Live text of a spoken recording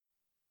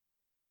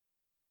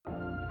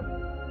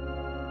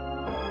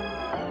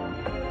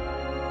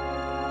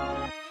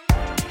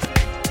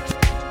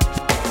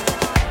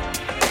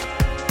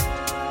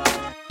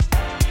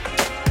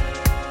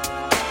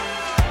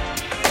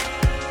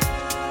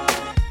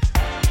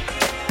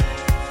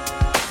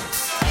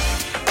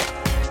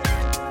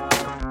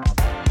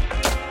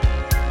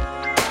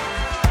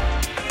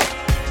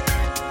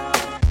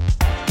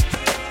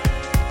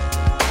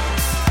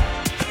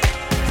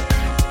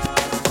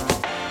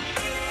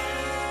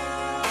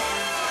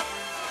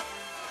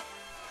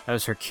That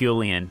was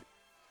Herculean.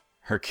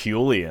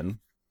 Herculean.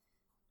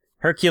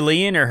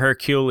 Herculean or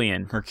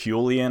Herculean?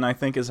 Herculean, I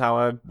think, is how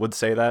I would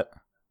say that.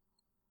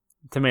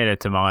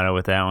 Tomato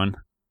with that one.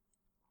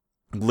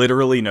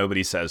 Literally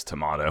nobody says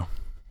tomato.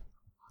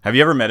 Have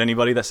you ever met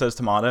anybody that says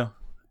tomato?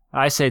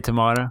 I say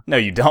tomato. No,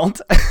 you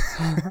don't.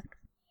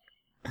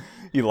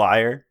 You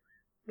liar.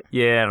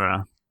 Yeah, I don't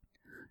know.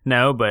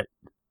 No, but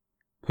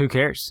who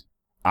cares?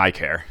 I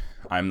care.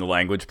 I'm the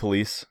language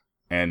police,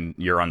 and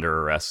you're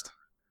under arrest.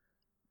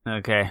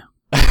 Okay.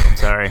 I'm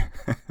sorry.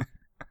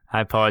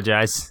 I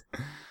apologize.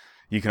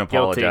 You can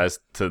apologize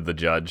to the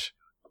judge.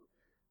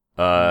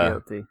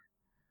 Guilty.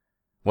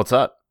 What's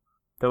up?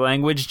 The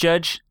language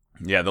judge?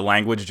 Yeah, the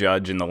language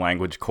judge in the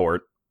language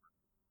court.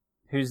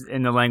 Who's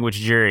in the language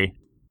jury?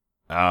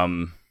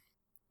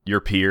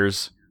 Your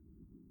peers.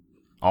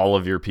 All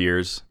of your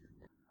peers.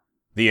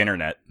 The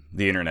internet.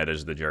 The internet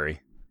is the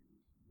jury.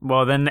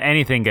 Well, then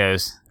anything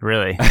goes,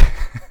 really.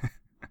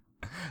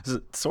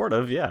 Sort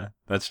of, yeah.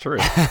 That's true.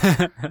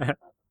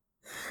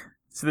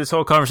 So this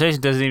whole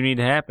conversation doesn't even need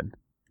to happen.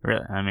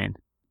 Really, I mean.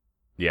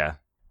 Yeah.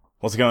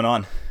 What's going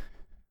on?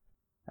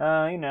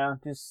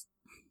 Just...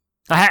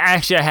 I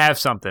have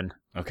something.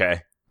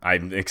 Okay.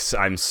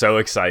 I'm so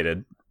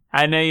excited.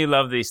 I know you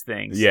love these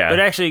things. Yeah. But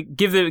actually,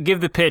 give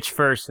the pitch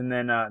first, and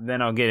then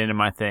I'll get into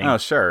my thing. Oh,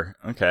 sure.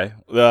 Okay.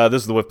 This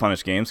is the Whiff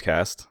Punish Games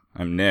cast.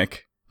 I'm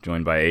Nick,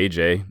 joined by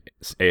AJ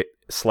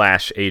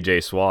slash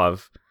AJ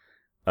Suave.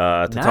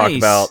 To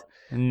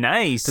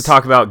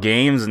talk about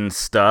games and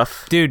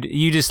stuff. Dude,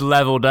 you just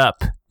leveled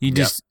up. We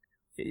got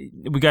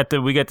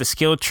the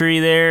skill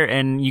tree there,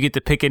 and you get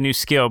to pick a new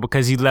skill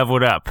because you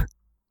leveled up.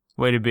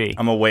 Way to be.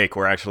 I'm awake.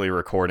 We're actually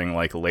recording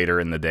like later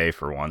in the day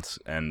for once,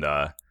 and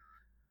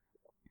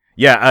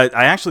yeah,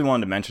 I actually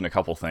wanted to mention a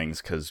couple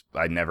things because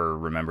I never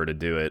remember to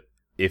do it.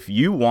 If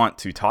you want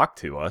to talk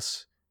to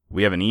us,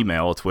 we have an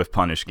email. It's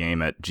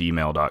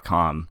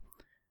whiffpunishgame@gmail.com.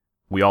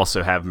 We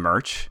also have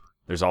merch.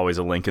 There's always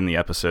a link in the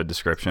episode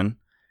description.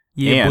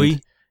 Yeah, boy.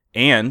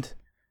 And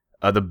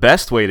the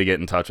best way to get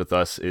in touch with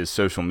us is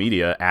social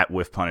media at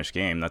Whiff Punish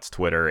Game. That's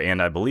Twitter,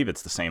 and I believe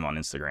it's the same on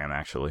Instagram,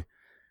 actually,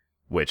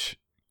 which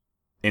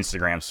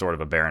Instagram's sort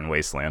of a barren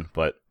wasteland,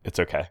 but it's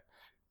okay.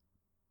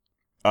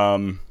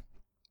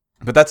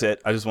 But that's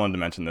it. I just wanted to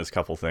mention those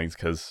couple things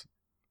because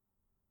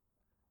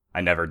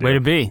I never do. Way to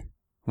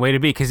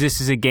be, because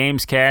this is a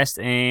games cast,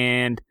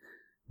 and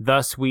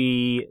thus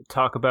we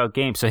talk about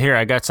games. So here,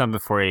 I got something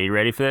for you. You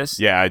ready for this?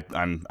 Yeah,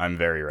 I'm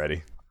very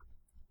ready.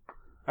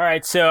 All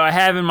right, so I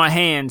have in my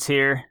hands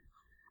here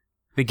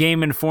the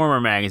Game Informer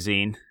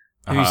magazine.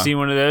 Have you seen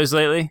one of those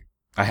lately?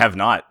 I have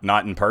not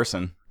in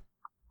person.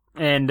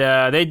 And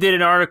they did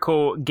an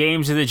article,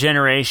 Games of the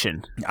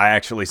Generation. I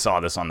actually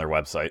saw this on their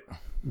website.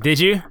 Did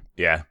you?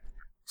 Yeah.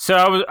 So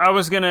I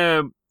was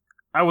gonna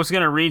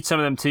read some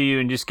of them to you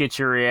and just get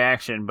your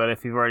reaction, but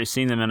if you've already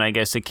seen them, then I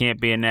guess it can't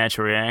be a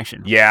natural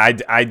reaction. Yeah,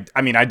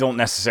 I mean I don't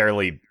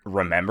necessarily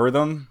remember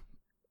them,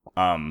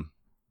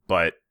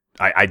 but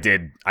I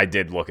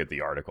did look at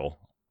the article.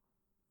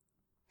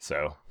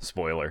 So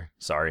spoiler,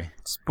 sorry.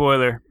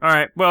 Spoiler. All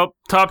right. Well,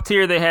 top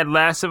tier they had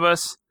Last of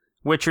Us,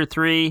 Witcher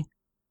 3,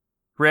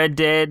 Red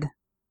Dead,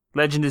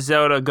 Legend of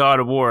Zelda, God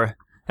of War.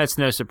 That's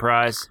no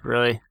surprise,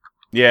 really.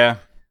 Yeah.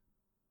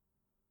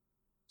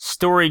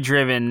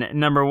 Story-driven,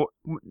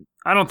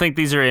 I don't think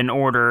these are in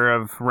order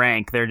of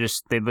rank. They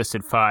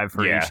listed 5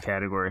 for each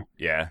category.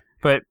 Yeah.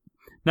 But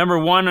number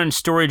 1 on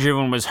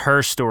story-driven was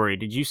Her Story.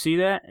 Did you see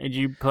that? Did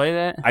you play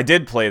that? I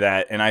did play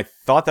that, and I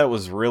thought that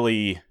was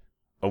really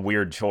a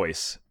weird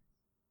choice.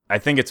 I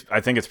think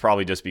it's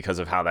probably just because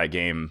of how that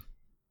game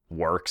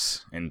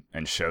works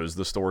and shows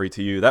the story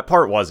to you. That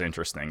part was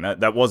interesting.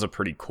 That was a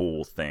pretty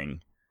cool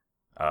thing.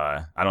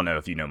 I don't know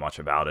if you know much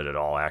about it at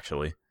all,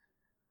 actually.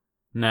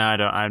 No, I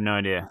don't. I have no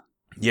idea.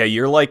 Yeah,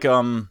 you're like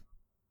I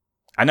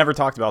never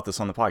talked about this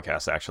on the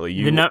podcast. Actually,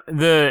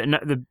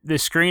 the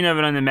screen of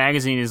it on the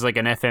magazine is like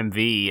an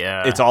FMV.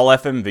 It's all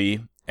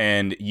FMV,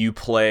 and you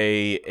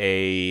play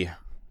a.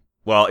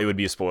 Well, it would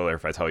be a spoiler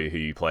if I tell you who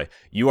you play.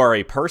 You are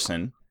a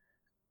person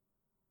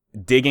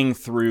digging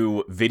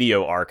through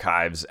video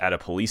archives at a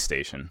police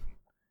station,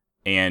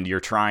 and you're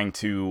trying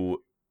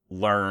to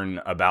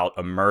learn about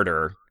a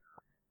murder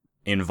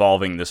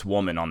involving this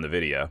woman on the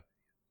video.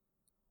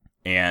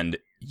 And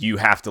you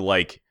have to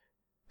like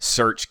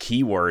search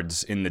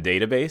keywords in the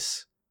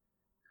database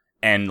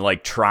and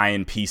like try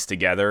and piece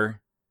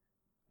together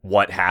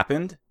what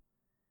happened.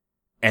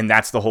 And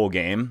that's the whole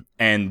game.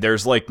 And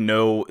there's like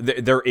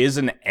there is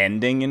an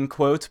ending in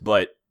quotes,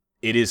 but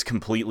it is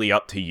completely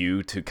up to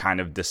you to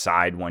kind of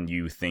decide when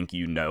you think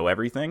you know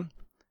everything.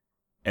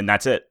 And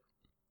that's it.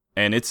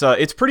 And it's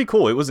pretty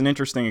cool. It was an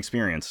interesting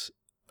experience.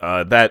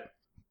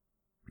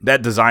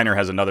 That designer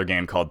has another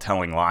game called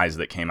Telling Lies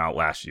that came out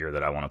last year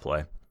that I want to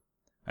play.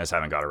 I just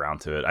haven't got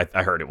around to it.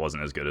 I heard it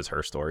wasn't as good as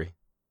Her Story.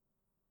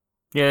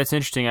 Yeah, that's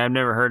interesting. I've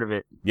never heard of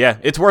it. Yeah,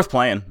 it's worth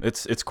playing.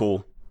 It's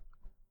cool.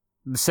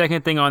 The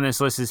second thing on this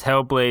list is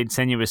Hellblade: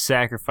 Senua's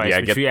Sacrifice,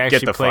 which we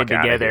actually played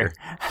together.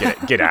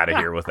 Get out of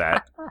here with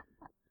that.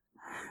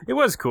 It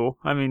was cool.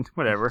 I mean,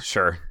 whatever.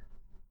 Sure.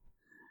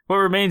 What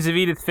Remains of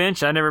Edith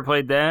Finch? I never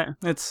played that.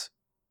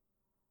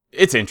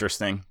 It's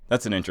interesting.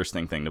 That's an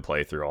interesting thing to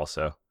play through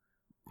also.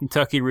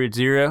 Kentucky Route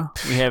Zero.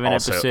 We have an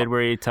Also- episode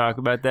where you talk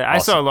about that. I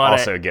also- saw a lot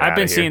also of. get I've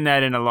outta been here. seeing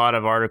that in a lot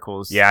of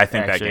articles. Yeah, I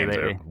think that actually, game's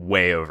lately.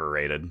 way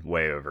overrated.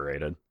 Way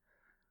overrated.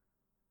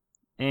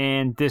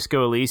 And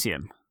Disco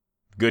Elysium.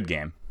 Good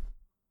game.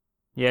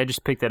 Yeah, I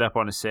just picked that up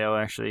on a sale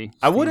actually.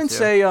 I wouldn't Steam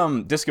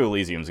say Disco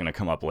Elysium's going to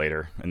come up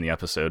later in the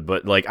episode,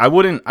 but like I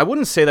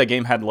wouldn't say that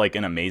game had like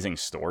an amazing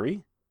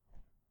story.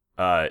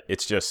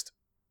 It's just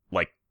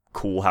like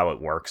cool how it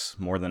works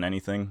more than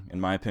anything,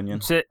 in my opinion.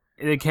 sale.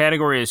 The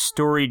category is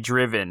story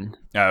driven.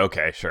 Oh,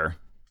 okay, sure.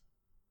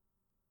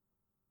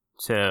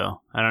 So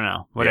I don't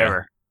know.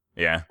 Whatever.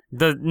 Yeah.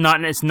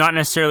 It's not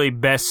necessarily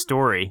best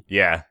story.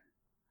 Yeah.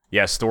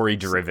 Story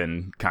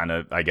driven kind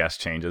of, I guess,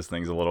 changes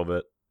things a little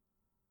bit.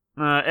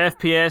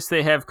 FPS,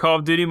 they have Call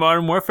of Duty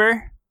Modern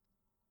Warfare,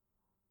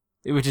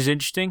 which is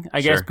interesting.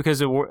 I guess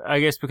because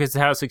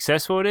of how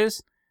successful it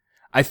is.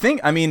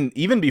 I mean,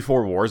 even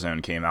before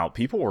Warzone came out,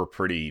 people were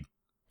pretty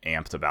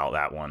amped about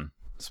that one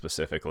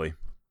specifically.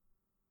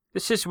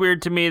 It's just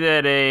weird to me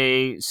that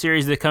a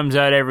series that comes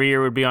out every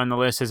year would be on the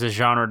list as a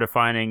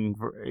genre-defining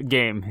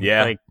game.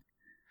 Yeah. Like,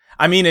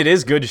 I mean, it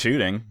is good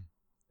shooting.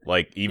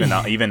 Like, even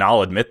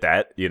I'll admit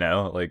that, you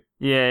know? Like,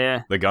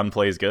 yeah. the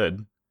gunplay's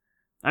good.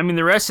 I mean,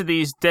 the rest of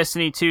these,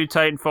 Destiny 2,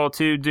 Titanfall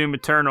 2, Doom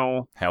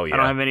Eternal, Hell yeah. I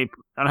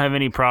don't have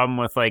any problem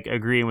with, like,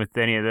 agreeing with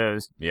any of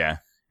those. Yeah.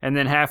 And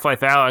then Half-Life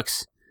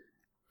Alyx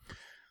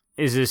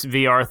is this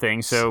VR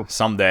thing, so...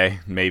 Someday,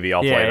 maybe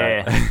I'll play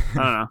that. Yeah. I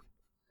don't know.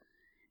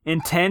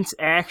 Intense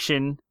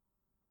action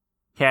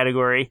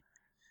category.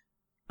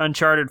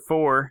 Uncharted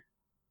 4.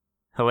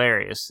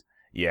 Hilarious.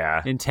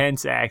 Yeah.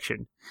 Intense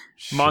action.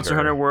 Sure. Monster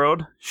Hunter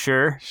World.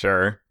 Sure.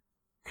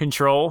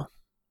 Control.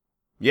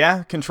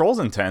 Yeah, Control's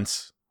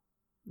intense.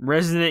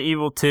 Resident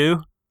Evil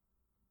 2.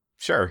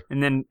 Sure.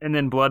 And then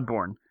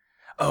Bloodborne.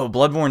 Oh,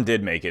 Bloodborne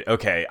did make it.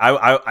 Okay.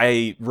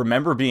 I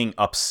remember being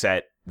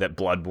upset that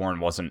Bloodborne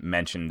wasn't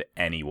mentioned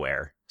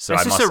anywhere. So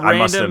I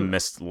must have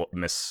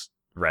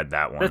misread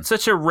that one. That's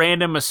such a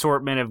random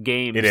assortment of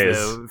games. It is.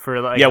 Though,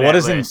 for like yeah.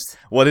 that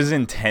What is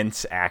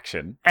intense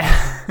action?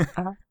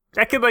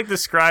 That could like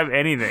describe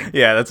anything.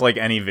 Yeah, that's like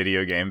any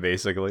video game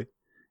basically.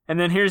 And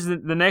then here's the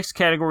next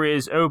category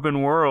is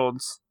open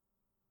worlds,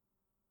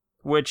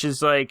 which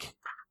is like,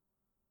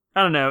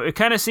 I don't know. It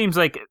kind of seems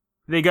like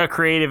they got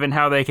creative in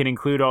how they can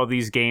include all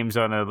these games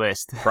on a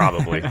list.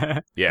 Probably.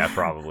 Yeah,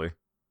 probably.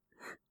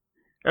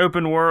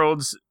 Open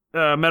worlds,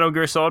 Metal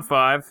Gear Solid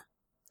 5.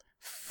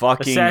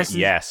 Fucking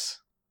yes.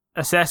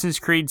 Assassin's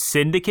Creed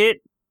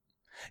Syndicate.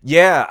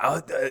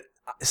 Yeah,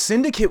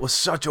 Syndicate was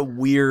such a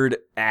weird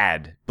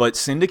ad, but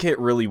Syndicate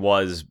really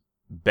was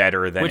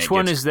better than Which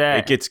one is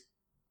that?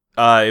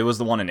 It was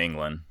the one in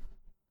England.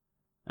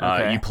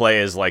 Okay. You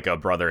play as like a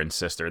brother and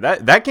sister.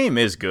 That game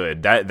is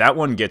good. That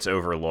one gets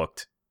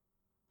overlooked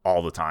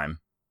all the time.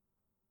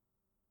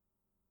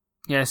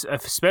 Yes,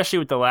 especially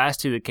with the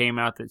last two that came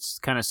out that's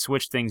kind of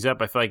switched things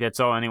up. I feel like that's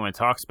all anyone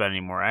talks about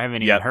anymore. I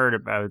haven't even heard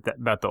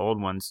about the old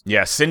ones.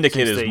 Yeah,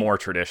 Syndicate is more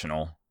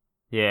traditional.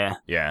 Yeah.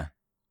 Yeah.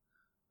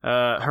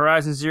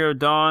 Horizon Zero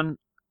Dawn.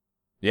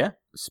 Yeah.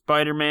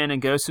 Spider-Man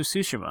and Ghost of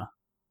Tsushima.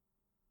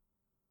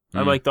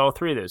 I liked all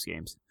three of those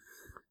games.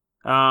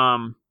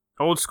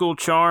 Old School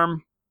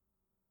Charm.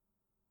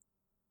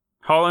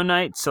 Hollow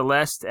Knight,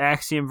 Celeste,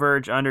 Axiom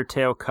Verge,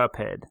 Undertale,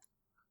 Cuphead.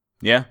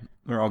 Yeah,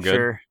 they're all good.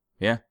 Sure.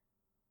 Yeah.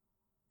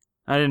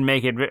 I didn't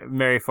make it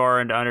very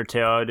far into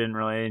Undertale. I didn't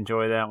really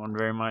enjoy that one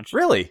very much.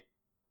 Really?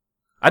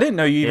 I didn't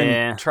know you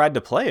even tried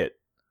to play it.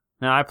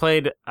 No, I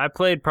played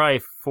probably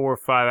 4 or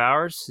 5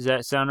 hours. Does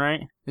that sound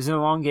right? Is it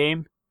a long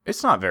game?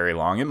 It's not very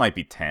long. It might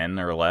be 10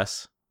 or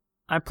less.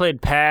 I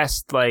played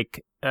past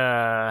like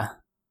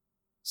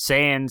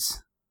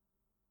Sans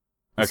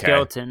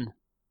Skeleton.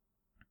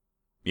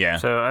 Yeah.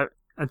 So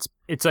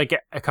it's like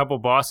a couple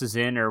bosses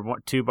in or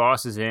 2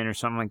 bosses in or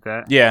something like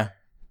that. Yeah.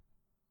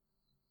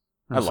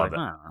 I was love like,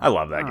 it. I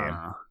love that game.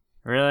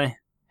 Really?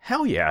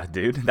 Hell yeah,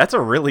 dude. That's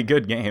a really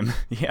good game.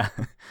 Yeah.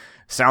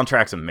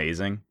 Soundtrack's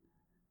amazing.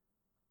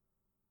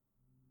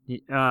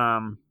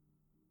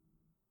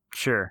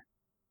 Sure.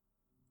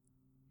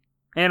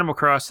 Animal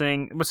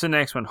Crossing. What's the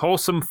next one?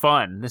 Wholesome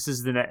Fun. This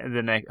is the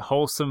next.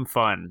 Wholesome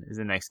Fun is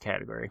the next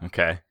category.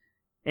 Okay.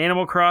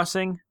 Animal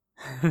Crossing.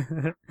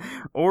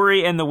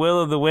 Ori and the Will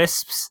of the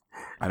Wisps.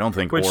 I don't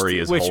think Ori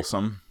is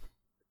wholesome.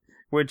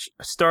 Which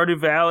Stardew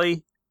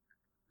Valley,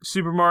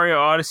 Super Mario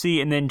Odyssey,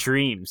 and then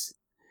Dreams.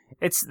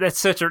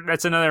 That's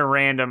another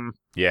random.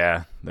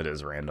 Yeah, that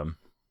is random.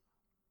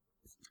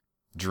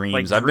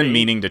 Dreams. I've been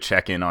meaning to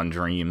check in on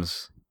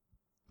Dreams,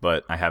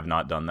 but I have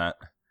not done that.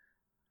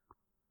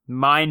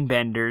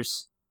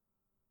 Mindbenders.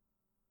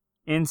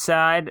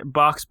 Inside,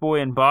 Box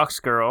Boy and Box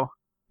Girl.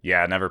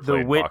 Yeah, I never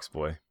played Box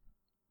Boy.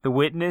 The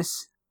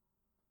Witness.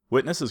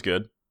 Witness is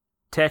good.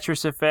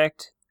 Tetris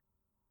Effect.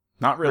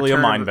 Not really a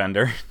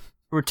Mindbender.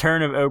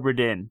 Return of Obra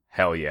Dinn.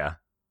 Hell yeah.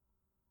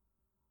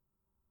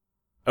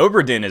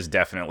 Obra Dinn is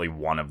definitely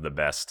one of the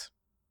best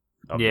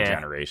of the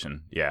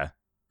generation. Yeah.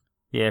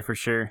 Yeah, for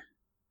sure.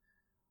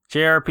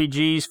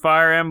 JRPGs,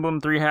 Fire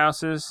Emblem, Three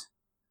Houses,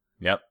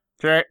 Yep.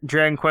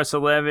 Dragon Quest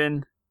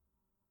XI,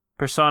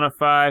 Persona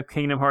 5,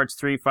 Kingdom Hearts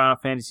 3, Final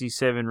Fantasy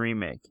 7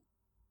 Remake.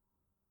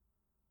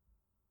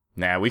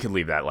 Nah, we could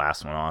leave that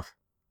last one off.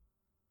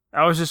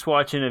 I was just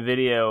watching a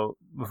video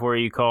before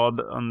you called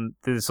on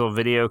this little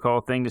video call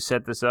thing to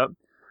set this up,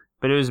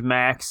 but it was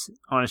Max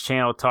on his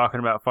channel talking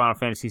about Final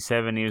Fantasy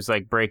 7. He was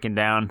like breaking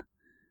down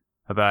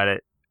about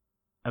it,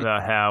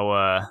 about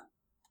how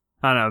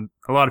I don't know,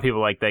 a lot of people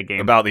like that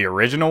game. About the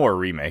original or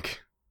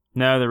remake?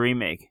 No, the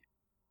remake.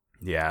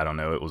 Yeah, I don't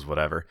know. It was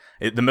whatever.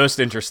 The most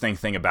interesting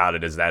thing about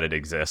it is that it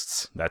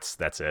exists.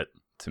 That's it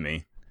to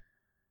me.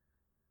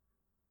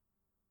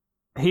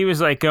 He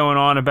was like going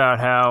on about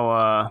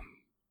how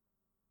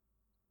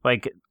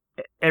like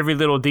every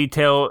little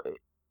detail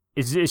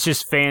is it's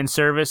just fan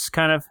service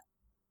kind of,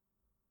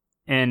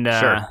 and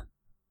Sure.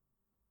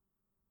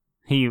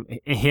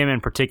 him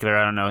in particular,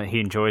 I don't know, he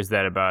enjoys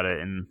that about it,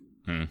 and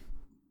I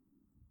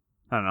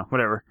don't know,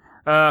 whatever.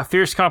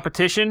 Fierce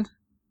competition.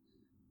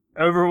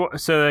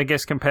 So I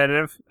guess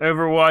competitive.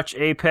 Overwatch,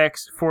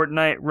 Apex,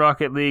 Fortnite,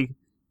 Rocket League,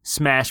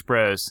 Smash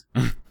Bros.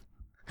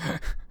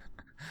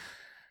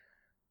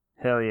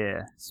 Hell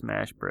yeah,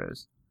 Smash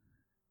Bros.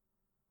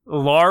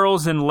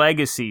 Laurels and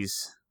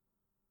Legacies.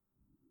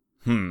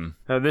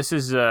 So this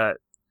is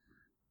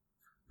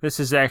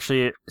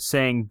actually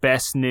saying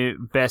best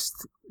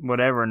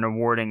whatever and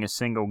awarding a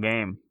single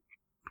game.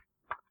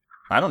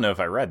 I don't know if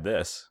I read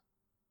this.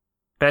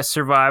 Best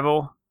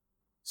survival,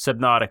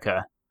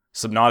 Subnautica.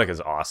 Subnautica's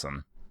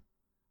awesome.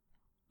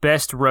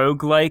 Best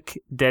roguelike,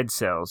 Dead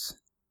Cells.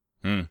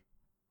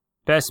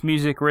 Best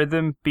music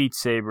rhythm, Beat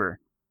Saber.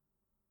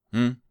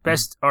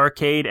 Best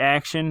arcade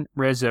action,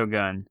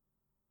 Resogun.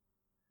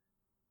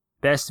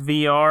 Best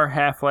VR,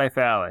 Half-Life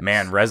Alyx.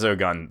 Man,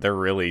 Resogun, they're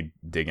really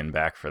digging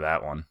back for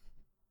that one.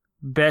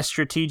 Best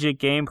strategic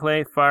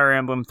gameplay, Fire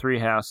Emblem Three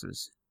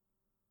Houses.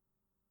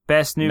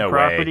 Best new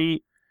property.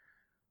 Way.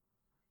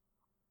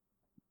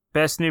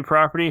 Best new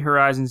property,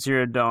 Horizon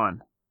Zero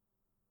Dawn.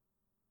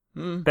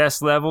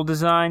 Best level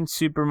design,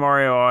 Super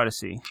Mario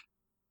Odyssey.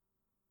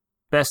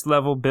 Best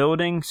level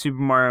building, Super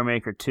Mario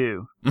Maker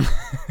 2.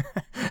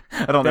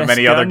 I don't know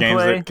many other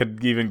games that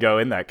could even go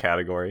in that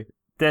category.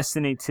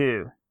 Destiny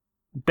 2.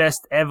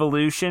 Best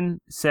evolution,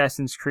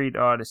 Assassin's Creed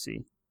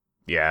Odyssey.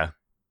 Yeah.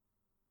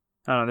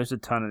 I don't know, there's a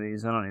ton of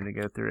these. I don't need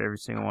to go through every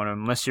single one of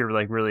them, unless you're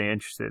like really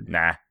interested.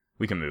 Nah,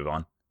 we can move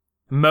on.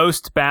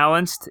 Most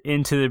balanced,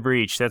 Into the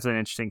Breach. That's an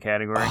interesting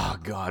category. Oh,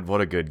 God,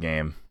 what a good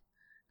game.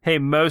 Hey,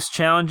 most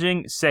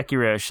challenging,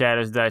 Sekiro,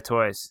 Shadows Die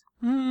Twice.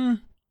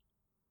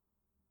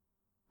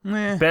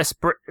 Best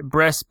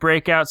breast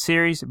breakout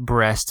series.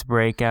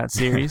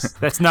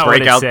 That's not what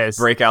it says.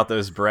 Break out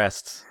those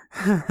breasts.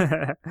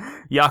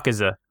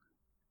 Yakuza.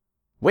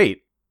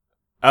 Wait.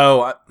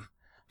 Oh,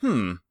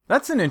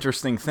 that's an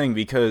interesting thing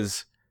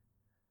because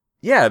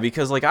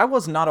like I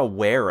was not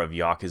aware of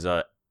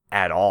Yakuza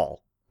at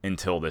all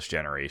until this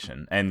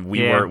generation, and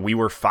we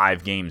were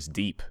 5 games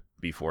deep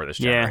before this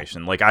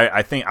generation. Like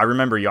I think I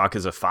remember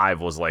Yakuza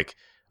 5 was like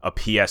a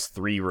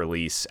PS3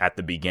 release at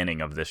the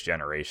beginning of this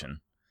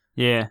generation.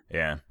 Yeah.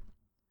 It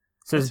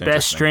says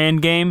best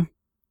Strand game.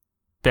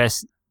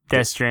 Best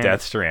Death Stranding.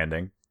 Death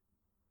Stranding.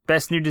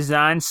 Best new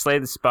design, Slay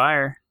the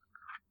Spire.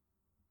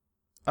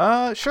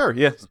 Sure,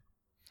 yeah.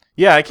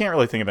 Yeah, I can't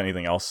really think of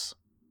anything else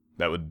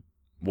that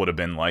would have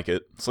been like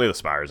it. Slay the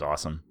Spire is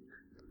awesome.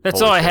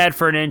 That's all I had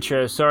for an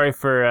intro. Sorry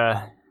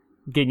for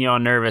getting you all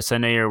nervous. I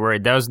know you were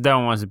worried. That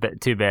one wasn't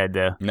too bad,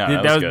 though.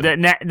 No, that was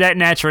good. That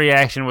natural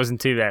reaction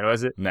wasn't too bad,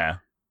 was it? No.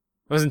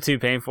 Wasn't too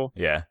painful?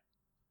 Yeah.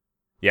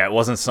 Yeah, it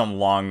wasn't some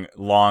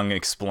long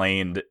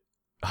explained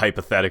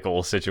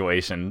hypothetical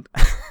situation.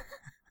 I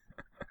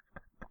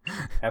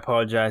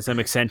apologize. I'm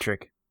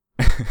eccentric.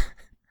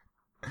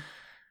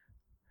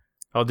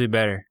 I'll do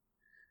better.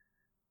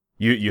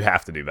 You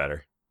have to do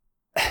better.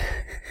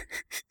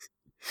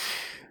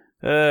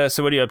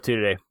 So what are you up to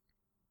today?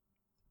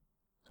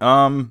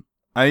 I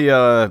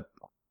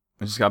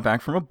just got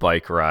back from a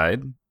bike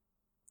ride,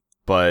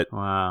 but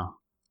wow,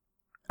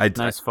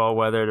 nice fall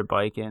weather to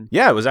bike in.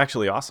 Yeah, it was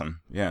actually awesome.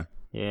 Yeah.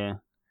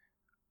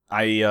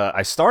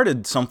 I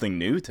started something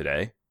new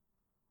today.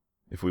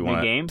 If we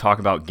want to talk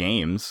about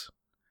games.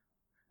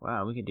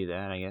 Wow, we could do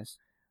that, I guess.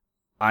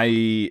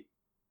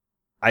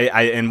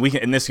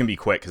 And this can be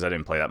quick because I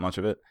didn't play that much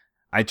of it.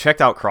 I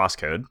checked out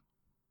Crosscode,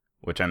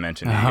 which I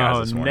mentioned to you guys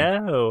this morning.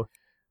 Oh,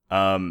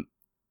 no.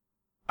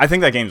 I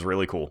think that game's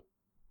really cool.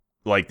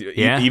 Like,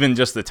 even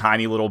just the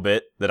tiny little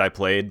bit that I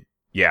played,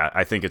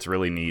 I think it's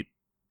really neat,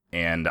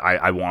 and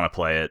I want to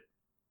play it.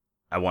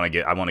 I want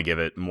to give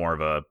it more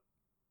of a,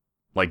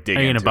 like, dig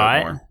into it more. Are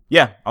you gonna buy it?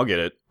 Yeah, I'll get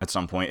it at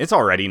some point. It's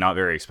already not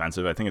very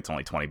expensive. I think it's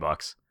only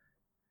 $20.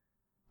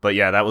 But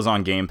yeah, that was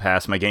on Game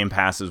Pass. My Game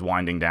Pass is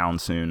winding down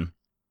soon,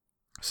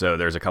 so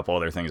there's a couple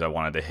other things I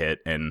wanted to hit,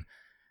 and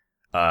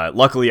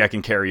luckily I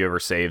can carry over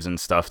saves and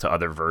stuff to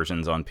other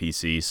versions on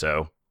PC,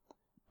 so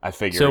I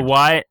figured... So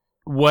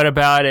what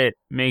about it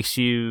makes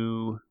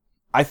you...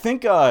 I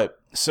think,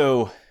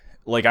 so,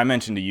 like I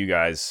mentioned to you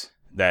guys,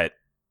 that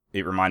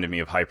it reminded me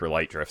of Hyper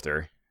Light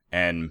Drifter,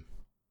 and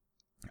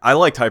I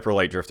liked Hyper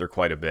Light Drifter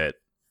quite a bit.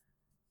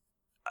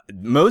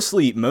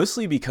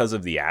 Mostly because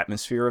of the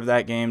atmosphere of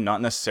that game,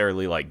 not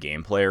necessarily like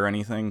gameplay or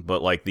anything,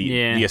 but like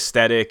the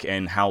aesthetic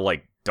and how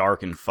like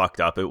dark and fucked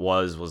up it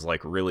was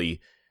like really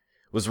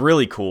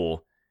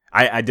cool.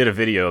 I did a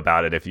video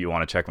about it if you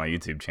want to check my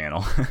YouTube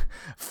channel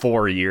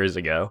 4 years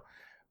ago.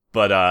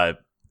 But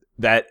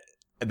that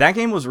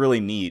game was really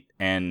neat,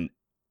 and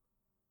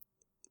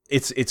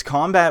its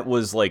combat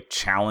was like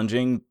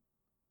challenging,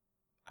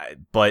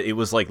 but it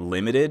was like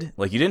limited.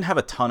 Like you didn't have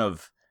a ton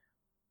of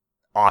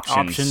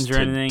options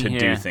to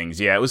do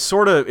things. Yeah, it was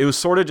sort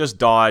of just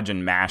dodge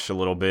and mash a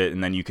little bit,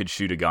 and then you could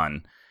shoot a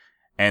gun,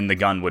 and the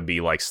gun would be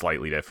like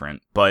slightly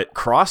different. But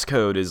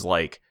Crosscode is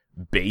like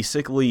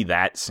basically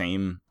that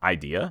same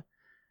idea,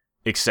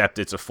 except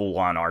it's a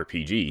full-on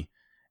RPG,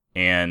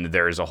 and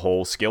there's a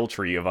whole skill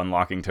tree of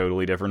unlocking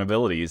totally different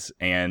abilities,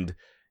 and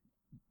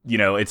you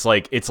know, it's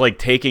like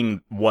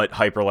taking what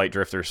Hyper Light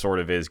Drifter sort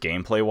of is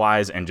gameplay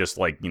wise, and just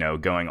like, you know,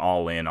 going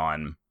all in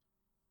on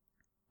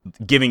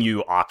giving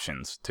you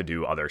options to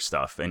do other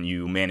stuff, and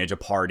you manage a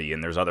party,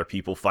 and there's other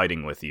people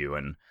fighting with you,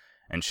 and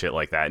shit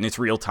like that, and it's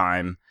real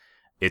time.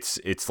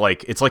 It's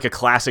like a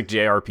classic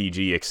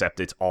JRPG, except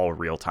it's all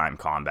real time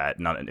combat.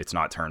 It's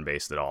not turn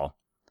based at all,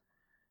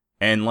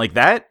 and like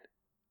that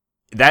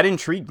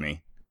intrigued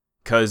me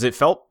because it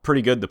felt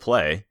pretty good to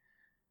play,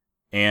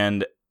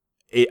 and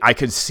I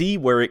could see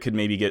where it could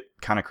maybe get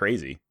kind of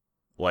crazy,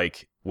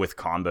 like with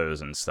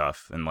combos and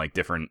stuff, and like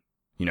different,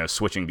 you know,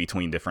 switching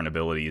between different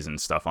abilities and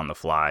stuff on the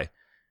fly.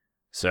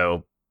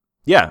 So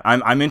yeah,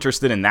 I'm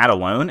interested in that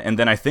alone. And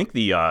then I think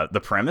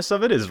the premise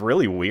of it is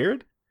really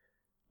weird.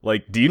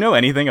 Like, do you know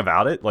anything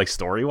about it, like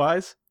story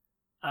wise?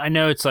 I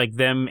know it's like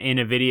them in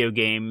a video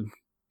game,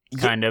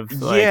 kind of.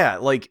 Yeah,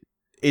 like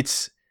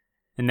it's.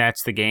 And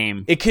that's the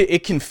game.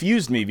 It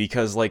confused me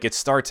because like it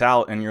starts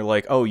out and you're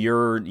like, oh,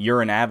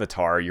 you're an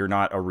avatar, you're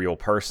not a real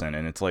person,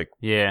 and it's like,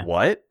 yeah,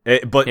 what?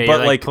 But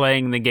like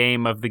playing the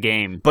game of the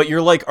game. But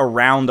you're like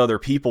around other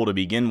people to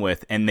begin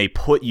with, and they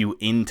put you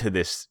into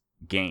this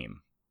game.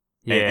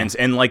 Yeah,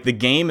 and like the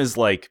game is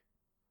like,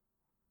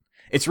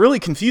 it's really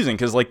confusing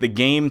because like the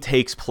game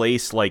takes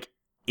place like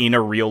in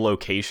a real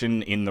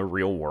location in the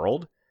real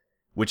world,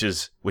 which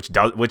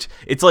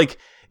it's like.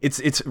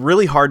 It's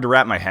really hard to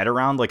wrap my head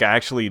around. Like, I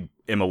actually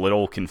am a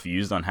little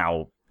confused on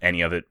how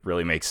any of it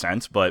really makes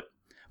sense. But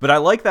I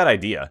like that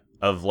idea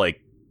of, like,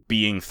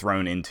 being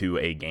thrown into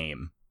a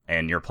game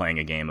and you're playing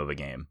a game of a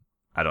game.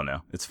 I don't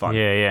know. It's fun.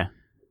 Yeah.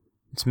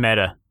 It's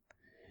meta.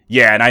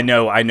 Yeah, and I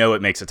know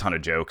it makes a ton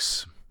of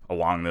jokes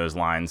along those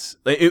lines.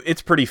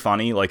 It's pretty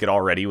funny. Like, it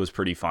already was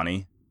pretty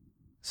funny.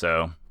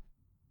 So,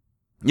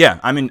 yeah,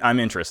 I'm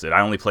interested.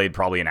 I only played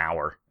probably an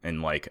hour,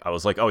 and, like, I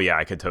was like, oh, yeah,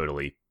 I could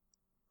totally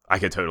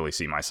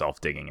see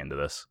myself digging into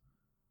this.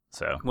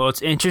 So, well,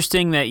 it's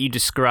interesting that you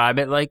describe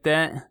it like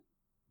that,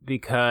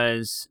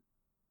 because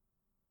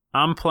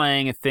I'm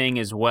playing a thing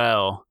as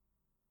well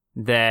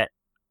that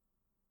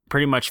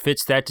pretty much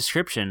fits that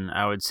description,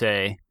 I would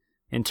say,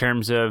 in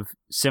terms of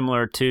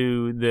similar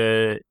to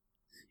the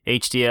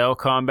HDL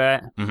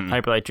combat,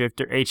 Hyper Light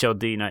Drifter,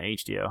 HLD, not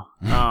HDL.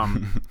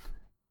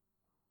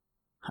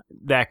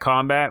 That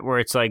combat where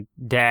it's like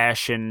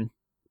dash and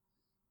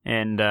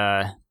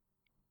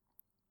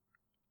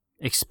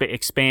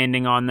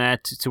expanding on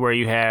that to where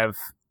you have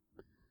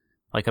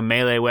like a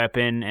melee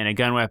weapon and a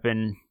gun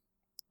weapon,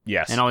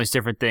 yes, and all these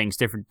different things,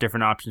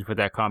 different options with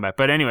that combat.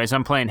 But anyways,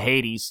 I'm playing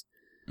Hades,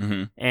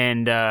 and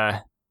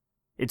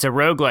it's a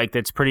roguelike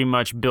that's pretty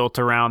much built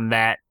around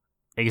that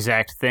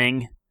exact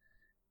thing,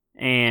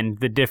 and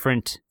the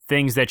different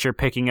things that you're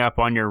picking up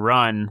on your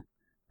run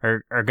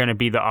are going to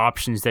be the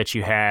options that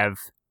you have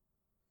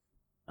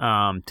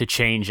to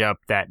change up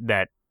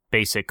that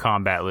basic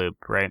combat loop,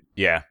 right?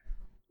 Yeah.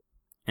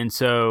 And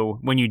so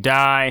when you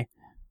die,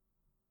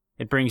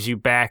 it brings you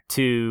back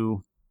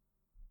to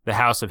the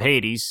House of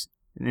Hades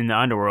in the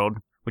underworld,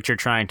 which you're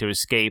trying to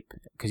escape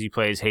because you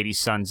play as Hades'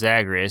 son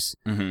Zagreus.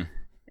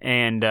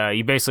 And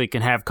you basically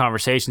can have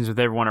conversations with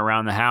everyone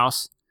around the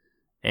house,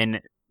 and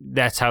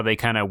that's how they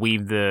kind of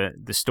weave the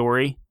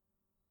story.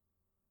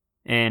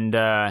 And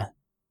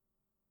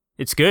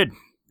it's good.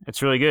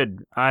 It's really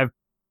good. I've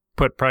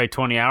put probably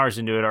 20 hours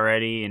into it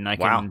already, and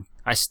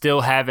I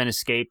still haven't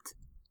escaped.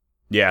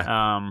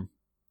 Yeah.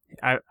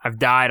 I've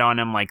died on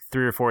him like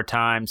 3 or 4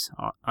 times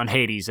on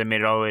Hades. I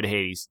made it all the way to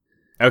Hades.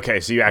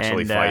 Okay, so you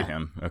actually fight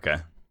him. Okay.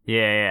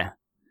 Yeah.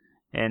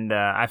 And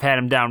I've had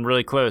him down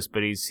really close,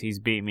 but he's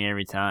beat me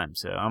every time.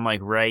 So I'm like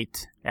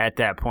right at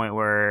that point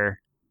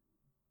where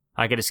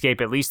I could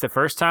escape at least the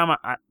first time.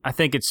 I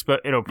think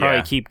it'll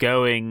probably keep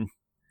going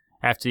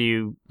after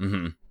you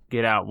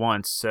get out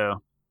once.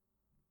 So,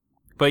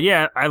 but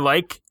yeah,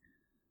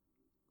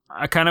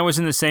 I kind of was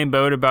in the same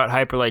boat about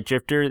Hyper Light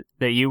Drifter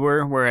that you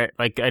were, where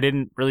I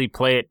didn't really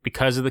play it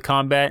because of the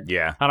combat.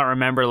 Yeah. I don't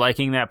remember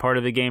liking that part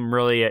of the game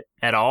really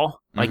at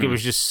all. Like, it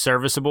was just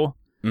serviceable.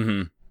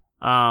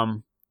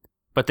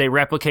 But they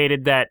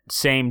replicated that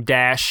same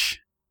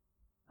dash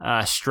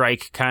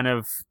strike kind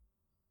of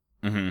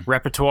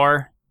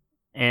repertoire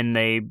and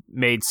they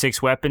made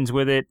 6 weapons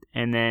with it,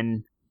 and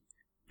then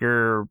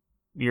your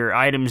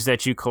items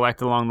that you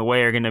collect along the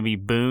way are going to be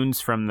boons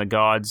from the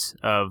gods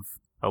of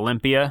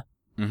Olympia,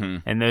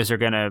 and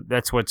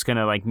that's what's going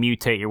to like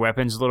mutate your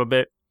weapons a little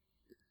bit,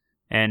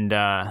 and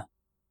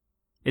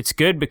it's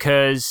good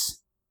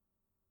because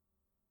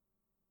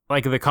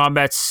like the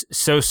combat's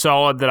so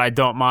solid that I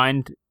don't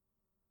mind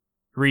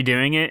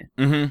redoing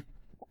it,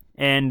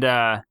 and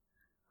I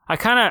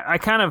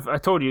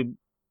told you,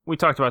 we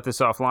talked about this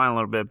offline a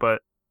little bit,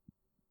 but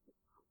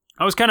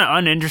I was kind of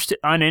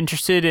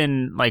uninterested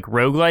in like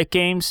roguelike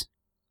games.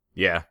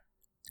 Yeah.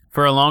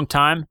 For a long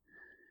time.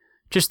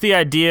 Just the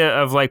idea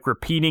of like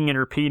repeating and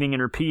repeating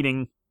and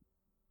repeating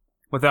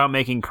without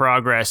making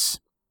progress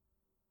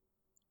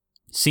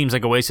seems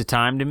like a waste of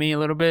time to me a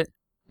little bit.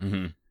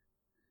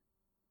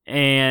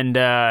 And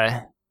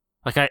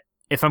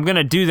if I'm going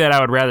to do that, I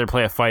would rather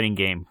play a fighting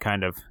game,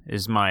 kind of,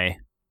 is my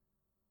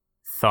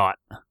thought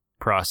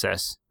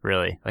process,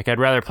 really. Like, I'd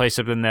rather play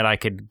something that I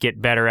could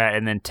get better at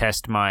and then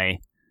test my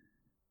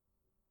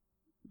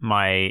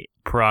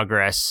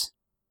progress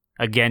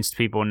against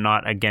people,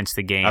 not against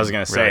the game. I was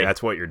going to say, really.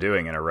 That's what you're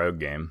doing in a rogue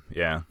game.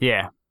 Yeah.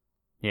 Yeah.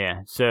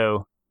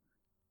 So,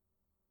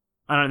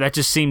 I don't know, that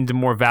just seemed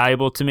more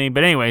valuable to me.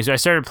 But anyways,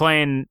 I'm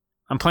playing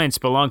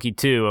Spelunky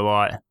too a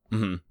lot.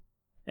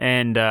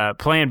 And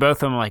playing both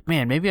of them, I'm like,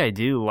 man, maybe I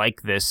do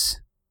like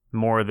this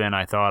more than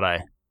I thought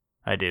I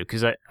do.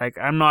 Because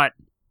I'm not,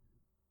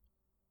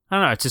 I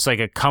don't know, it's just like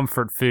a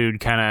comfort food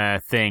kind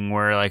of thing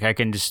where like I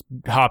can just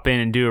hop in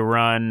and do a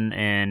run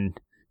and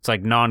it's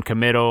like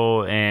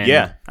non-committal and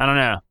I don't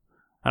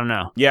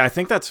know. Yeah, I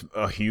think that's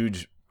a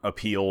huge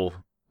appeal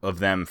of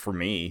them for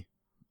me.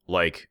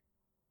 Like,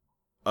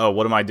 oh,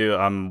 what am I doing?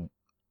 I'm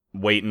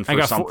waiting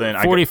for something.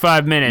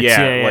 45 minutes.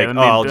 Yeah. Like,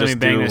 I'll just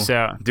bang this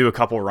out. Do a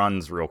couple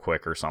runs real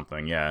quick or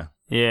something. Yeah.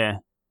 Yeah.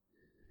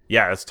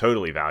 Yeah, it's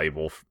totally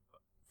valuable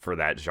for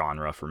that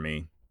genre for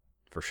me,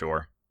 for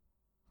sure.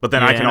 But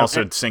then I can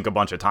also sink a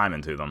bunch of time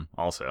into them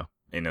also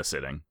in a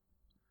sitting.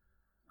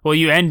 Well,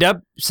 you end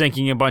up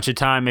sinking a bunch of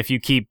time if you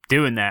keep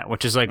doing that,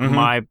 which is like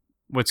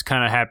what's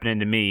kind of happening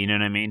to me, you know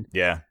what I mean?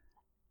 Yeah.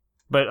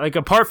 But like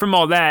apart from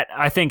all that,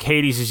 I think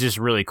Hades is just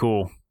really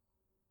cool.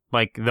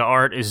 Like the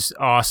art is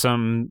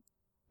awesome.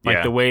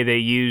 Like the way they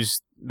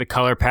use the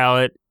color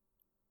palette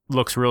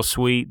looks real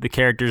sweet. The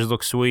characters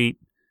look sweet.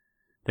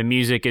 The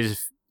music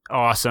is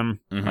awesome.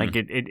 Like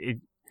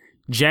it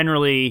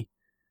generally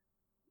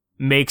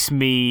makes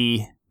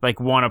me like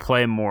want to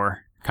play more,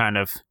 kind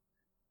of.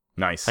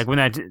 Nice. Like when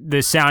the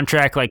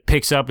soundtrack like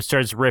picks up and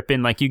starts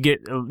ripping, like you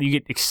get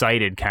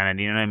excited, kind of.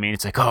 You know what I mean?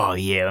 It's like, oh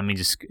yeah, let me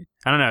just.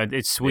 I don't know.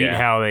 It's sweet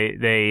how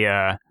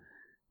they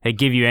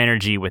give you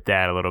energy with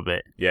that a little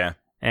bit. Yeah.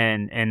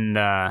 And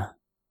I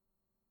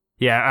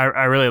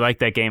really like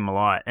that game a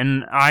lot.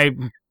 And I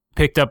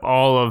picked up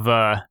all of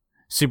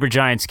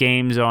Supergiant's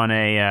games on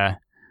a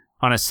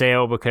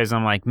sale because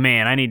I'm like,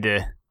 man, I need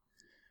to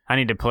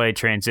play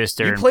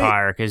Transistor and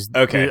Pyre because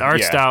the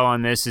art style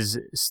on this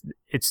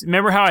it's.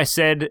 Remember how I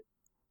said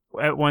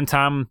at one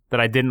time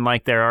that I didn't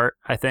like their art?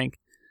 I think.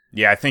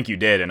 Yeah, I think you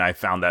did, and I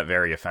found that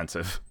very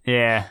offensive.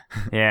 Yeah,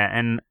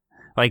 and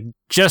like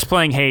just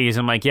playing Hades,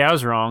 I'm like, yeah, I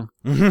was wrong.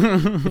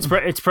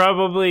 It's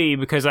probably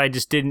because I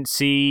just didn't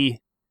see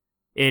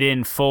it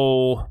in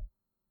full.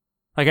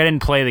 Like I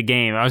didn't play the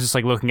game. I was just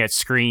like looking at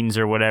screens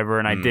or whatever,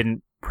 and I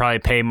didn't probably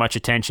pay much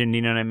attention.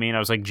 You know what I mean? I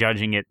was like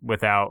judging it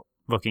without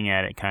looking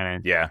at it, kind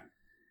of. Yeah.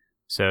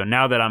 So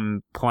now that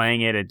I'm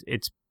playing it,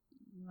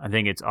 I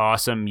think it's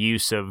awesome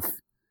use of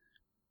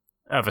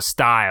a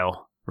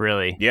style,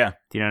 really. Yeah.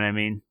 Do you know what I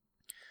mean?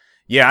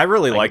 Yeah, I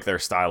really like their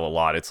style a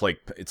lot. It's like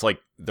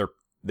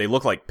they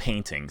look like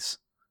paintings.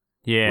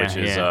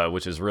 Yeah.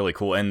 Which is really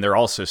cool, and they're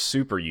also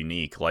super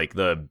unique. Like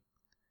the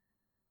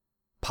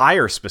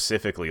Pyre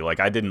specifically, like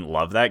I didn't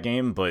love that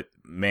game, but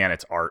man,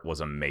 its art was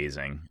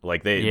amazing.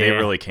 Like they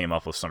really came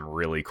up with some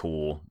really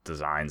cool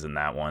designs in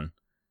that one.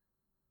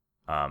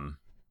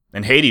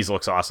 And Hades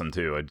looks awesome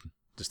too. I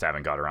just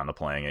haven't got around to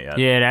playing it yet.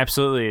 Yeah, it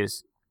absolutely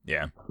is.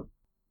 Yeah.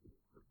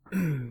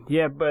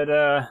 Yeah, but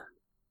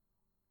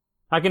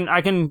I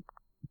can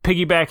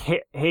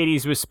piggyback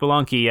Hades with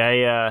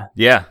Spelunky.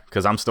 Yeah,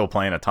 because I'm still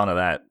playing a ton of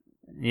that.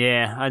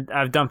 Yeah,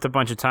 I've dumped a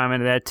bunch of time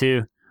into that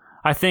too.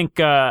 I think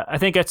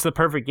that's the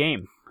perfect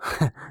game.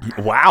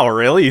 Wow,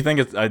 really? You think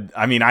it's?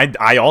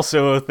 I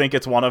also think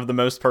it's one of the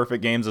most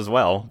perfect games as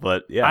well.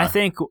 But yeah, I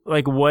think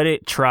like what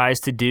it tries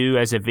to do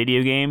as a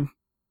video game,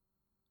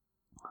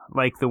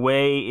 like the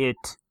way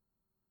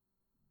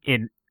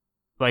it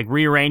like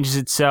rearranges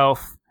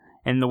itself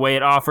and the way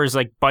it offers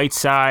like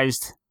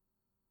bite-sized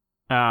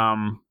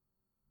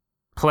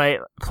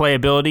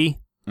playability,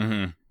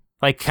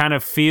 like kind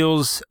of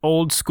feels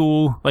old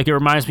school. Like it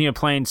reminds me of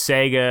playing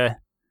Sega.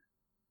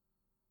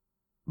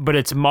 But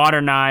it's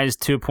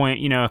modernized to a point,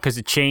 you know, because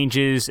it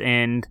changes,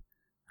 and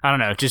I don't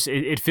know, just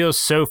it feels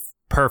so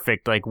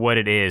perfect, like what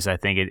it is. I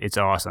think it's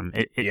awesome.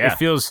 It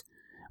feels,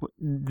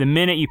 the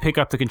minute you pick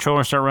up the controller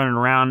and start running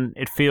around,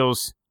 it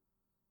feels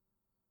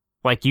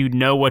like you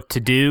know what to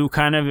do.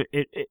 Kind of,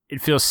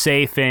 it feels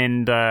safe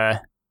and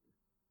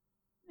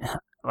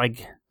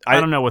like I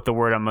don't know what the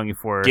word I'm looking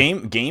for.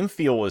 Game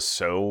feel is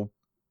so.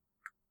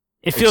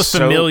 It feels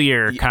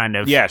familiar, kind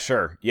of. Yeah,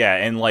 sure. Yeah,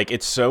 and like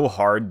it's so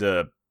hard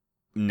to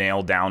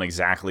nail down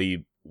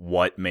exactly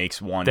what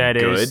makes one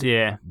good.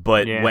 Yeah.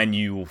 But when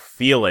you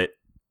feel it,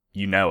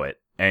 you know it.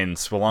 And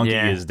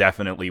Spelunky is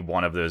definitely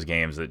one of those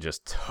games that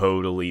just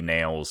totally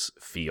nails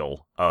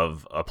feel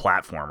of a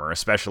platformer,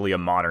 especially a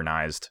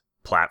modernized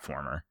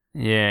platformer.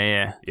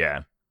 Yeah.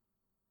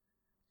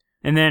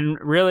 And then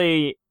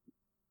really,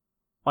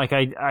 like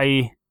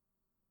I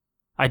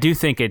do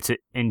think it's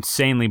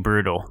insanely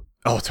brutal.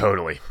 Oh,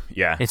 totally.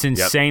 Yeah. It's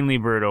insanely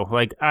brutal.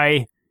 Like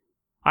I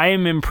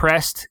am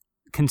impressed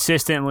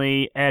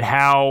consistently at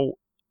how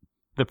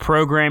the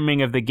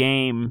programming of the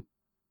game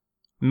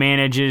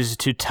manages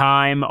to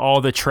time all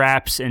the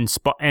traps and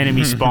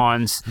enemy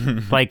spawns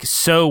like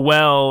so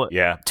well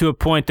to a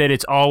point that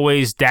it's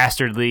always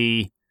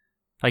dastardly,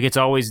 like it's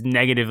always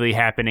negatively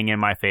happening in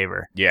my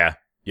favor. Yeah.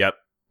 Yep.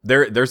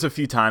 There's a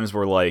few times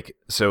where like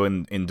so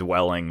in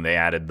Dwelling they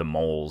added the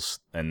moles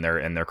and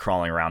they're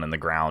crawling around in the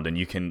ground and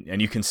you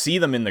can see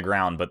them in the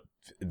ground, but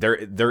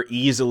they're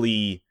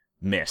easily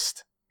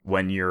missed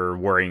when you're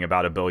worrying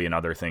about a billion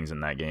other things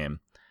in that game.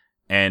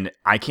 And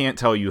I can't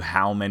tell you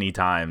how many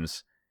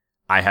times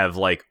I have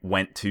like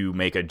went to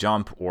make a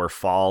jump or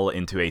fall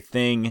into a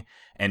thing,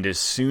 and as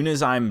soon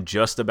as I'm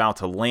just about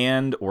to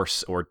land or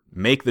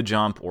make the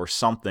jump or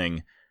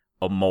something,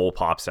 a mole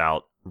pops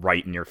out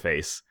right in your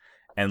face.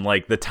 And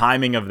like the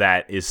timing of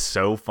that is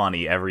so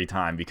funny every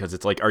time because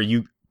it's like, are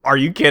you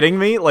kidding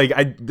me? Like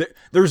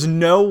there's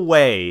no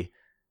way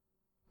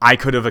I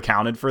could have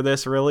accounted for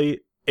this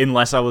really,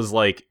 unless I was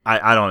like,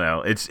 I don't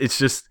know. It's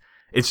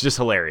just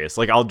hilarious.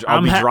 Like I'll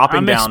be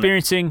dropping down.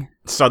 Experiencing.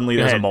 Suddenly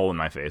there's a mole in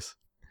my face.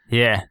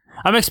 Yeah,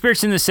 I'm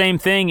experiencing the same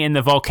thing in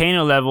the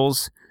volcano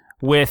levels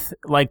with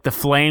like the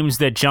flames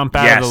that jump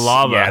out of the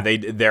lava. Yeah,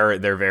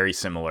 they're very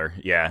similar.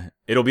 Yeah,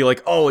 it'll be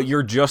like, oh,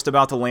 you're just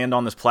about to land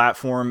on this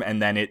platform,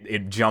 and then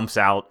it jumps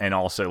out and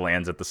also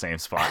lands at the same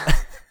spot.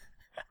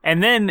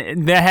 And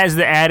then that has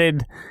the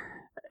added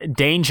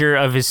danger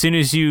of as soon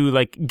as you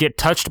like get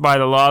touched by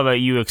the lava,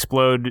 you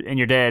explode and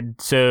you're dead.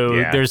 So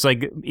there's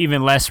like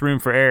even less room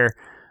for error.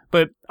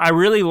 But I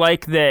really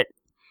like that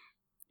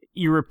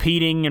you're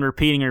repeating and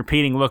repeating and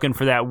repeating, looking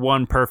for that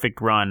one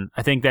perfect run.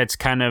 I think that's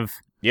kind of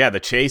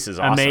the chase is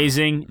awesome.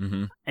 Amazing.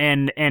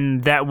 Mm-hmm.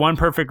 And that one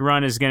perfect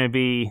run is going to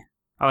be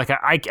like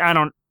I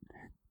don't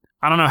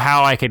know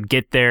how I could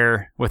get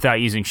there without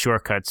using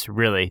shortcuts.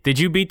 Really, did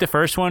you beat the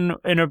first one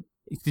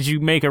Did you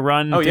make a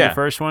run to the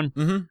first one?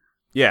 Mm-hmm.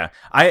 Yeah,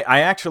 I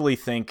actually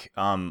think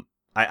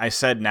I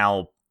said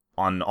now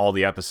on all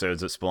the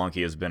episodes that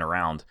Spelunky has been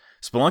around,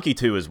 Spelunky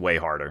 2 is way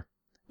harder.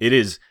 It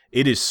is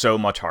so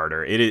much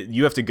harder.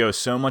 You have to go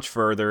so much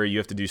further. You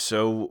have to do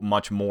so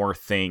much more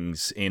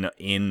things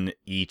in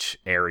each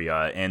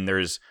area, and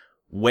there's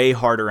way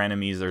harder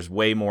enemies. There's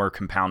way more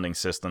compounding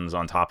systems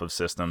on top of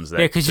systems that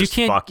because you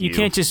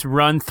can't just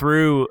run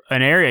through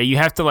an area. You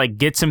have to like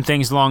get some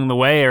things along the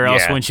way, or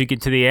else once you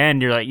get to the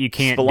end, you're like you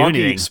can't do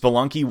anything.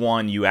 Spelunky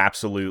 1, you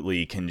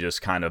absolutely can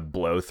just kind of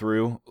blow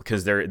through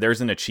because there's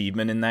an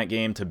achievement in that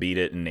game to beat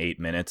it in 8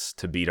 minutes,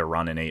 to beat a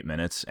run in 8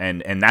 minutes,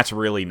 and that's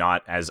really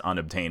not as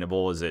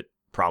unobtainable as it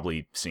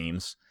probably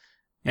seems.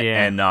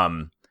 Yeah, and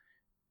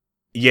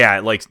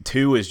like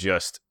 2 is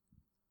just.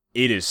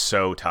 It is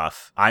so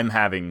tough. I'm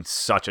having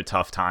such a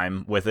tough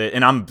time with it,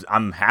 and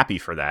I'm happy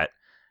for that.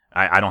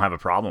 I don't have a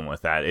problem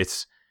with that.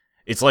 It's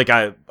like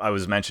I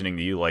was mentioning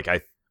to you, like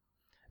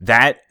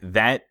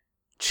that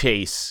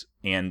chase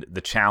and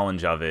the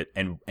challenge of it,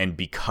 and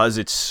because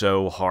it's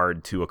so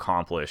hard to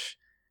accomplish,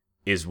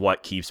 is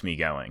what keeps me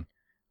going.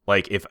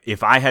 Like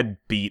if I had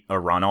beat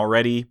a run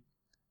already,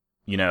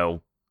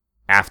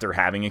 after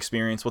having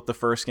experience with the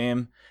first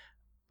game,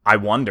 I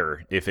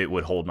wonder if it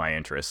would hold my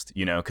interest,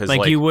 because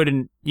like you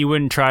wouldn't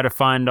try to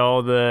find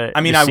all the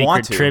I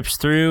want to trips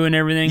through and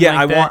everything.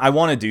 Yeah, like I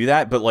want to do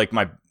that, but like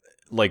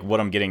what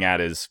I'm getting at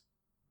is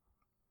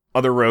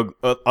other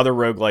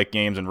roguelike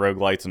games and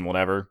roguelites and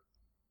whatever.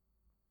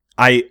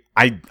 I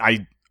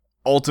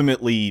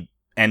ultimately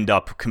end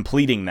up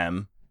completing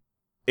them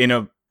in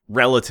a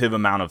relative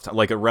amount of time,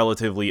 like a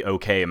relatively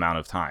okay amount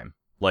of time.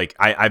 Like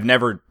I've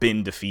never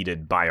been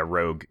defeated by a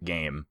rogue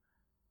game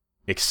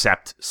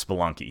except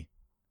Spelunky.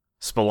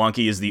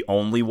 Spelunky is the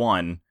only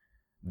one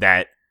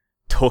that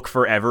took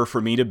forever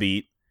for me to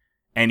beat,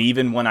 and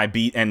even when I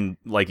beat, and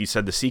like you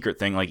said, the secret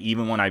thing, like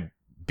even when I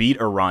beat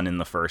a run in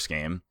the first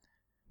game,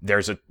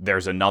 there's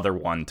another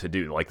one to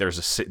do. Like there's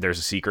a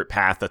secret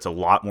path that's a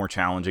lot more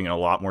challenging and a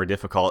lot more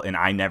difficult, and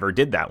I never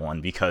did that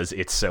one because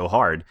it's so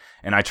hard.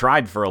 And I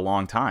tried for a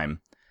long time,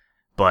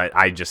 but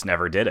I just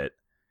never did it.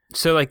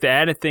 So like the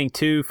added thing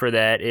too for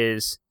that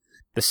is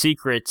the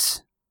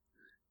secrets.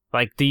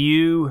 Like do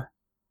you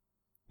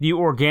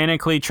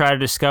organically try to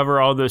discover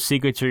all those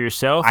secrets for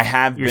yourself? I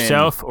have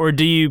yourself, or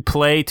do you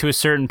play to a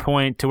certain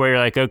point to where you're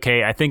like,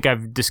 okay, I think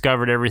I've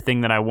discovered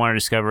everything that I want to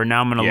discover.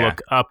 Now I'm going to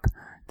look up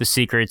the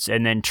secrets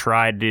and then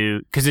try to,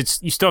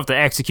 because you still have to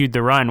execute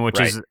the run, which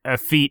is a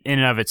feat in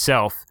and of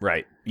itself.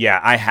 Right. Yeah,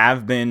 I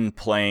have been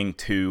playing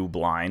 2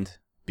 blind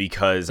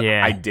because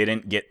I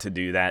didn't get to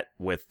do that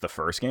with the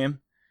first game.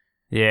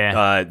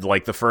 Yeah.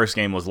 Like the first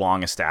game was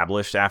long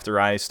established after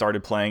I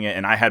started playing it,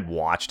 and I had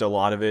watched a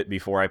lot of it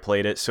before I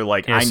played it. So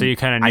like so you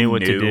kind of knew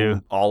what to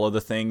do. All of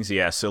the things.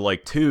 Yeah. So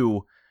like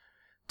two,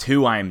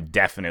 I'm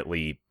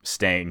definitely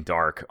staying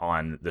dark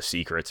on the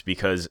secrets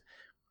because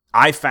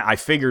I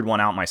figured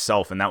one out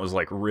myself, and that was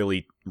like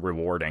really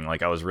rewarding.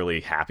 Like I was really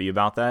happy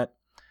about that,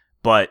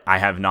 but I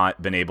have not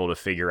been able to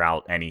figure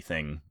out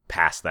anything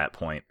past that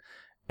point.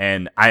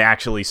 And I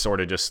actually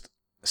sort of just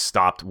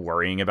stopped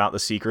worrying about the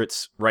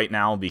secrets right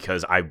now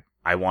because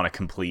I want to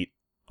complete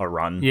a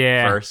run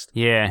first.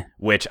 Yeah.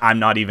 Which I'm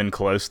not even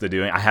close to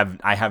doing. I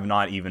have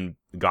not even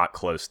got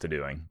close to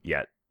doing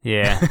yet.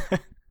 Yeah.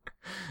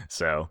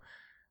 So,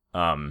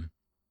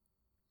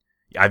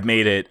 I've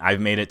made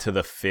it to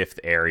the 5th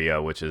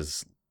area, which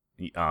is,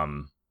 I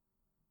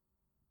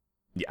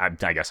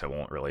guess I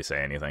won't really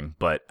say anything,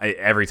 but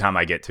every time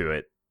I get to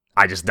it,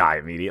 I just die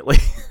immediately.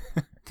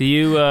 Do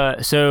you,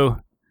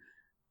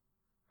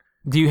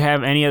 do you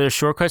have any other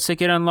shortcuts that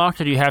get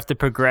unlocked, or do you have to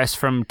progress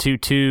from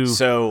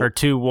 2-2 or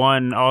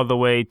 2-1 all the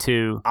way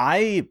to,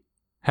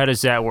 how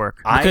does that work?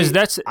 Because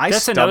that's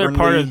another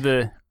part of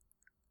the,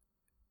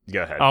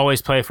 go ahead.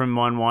 Always play from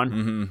 1-1.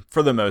 Mm-hmm.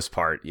 For the most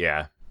part,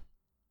 yeah.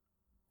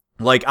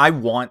 Like, I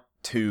want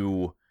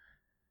to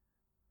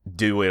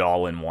do it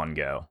all in one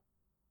go.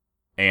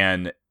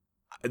 And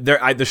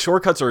the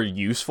shortcuts are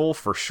useful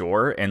for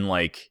sure, and,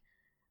 like,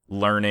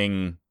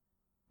 learning...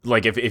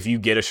 Like, if you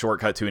get a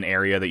shortcut to an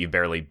area that you've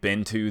barely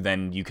been to,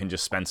 then you can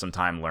just spend some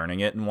time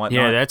learning it and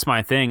whatnot. Yeah, that's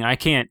my thing. I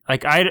can't...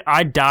 Like,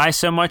 I die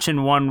so much in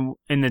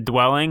the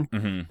dwelling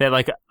that,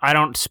 like, I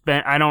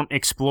don't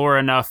explore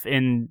enough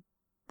in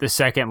the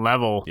second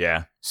level.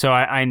 Yeah. So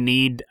I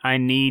need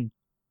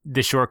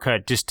the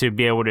shortcut just to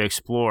be able to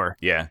explore.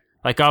 Yeah.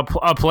 Like I'll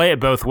play it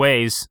both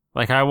ways.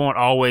 Like I won't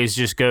always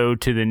just go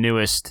to the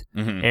newest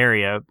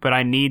area, but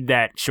I need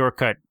that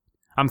shortcut.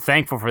 I'm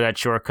thankful for that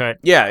shortcut.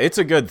 Yeah, it's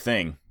a good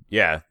thing.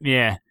 Yeah.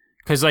 Yeah.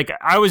 Cuz like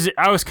I was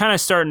kind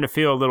of starting to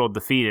feel a little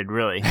defeated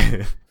really.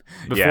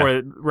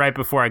 Right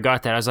before I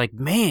got that. I was like,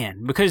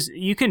 "Man, because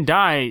you can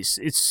die.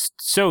 It's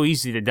so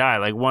easy to die.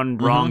 Like one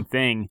wrong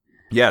thing."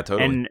 Yeah,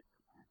 totally.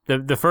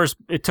 And the first,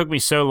 it took me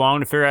so long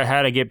to figure out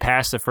how to get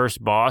past the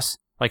first boss.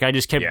 Like I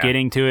just kept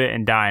getting to it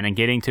and dying and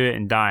getting to it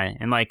and dying.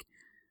 And like,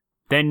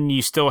 then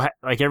you still,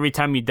 like every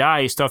time you die,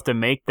 you still have to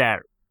make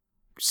that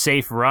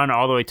safe run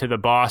all the way to the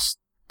boss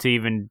to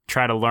even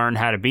try to learn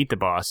how to beat the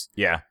boss.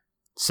 Yeah.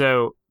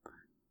 So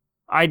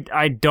I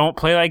don't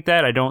play like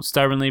that. I don't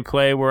stubbornly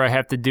play where I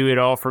have to do it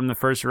all from the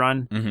first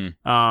run. And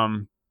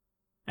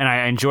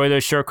I enjoy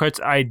those shortcuts.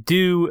 I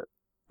do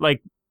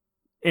like,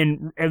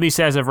 at least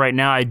as of right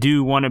now, I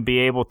do want to be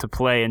able to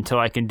play until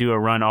I can do a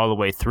run all the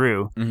way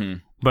through.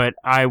 But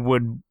I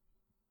would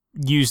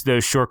use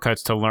those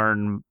shortcuts to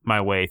learn my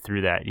way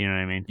through that. You know what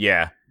I mean?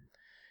 Yeah.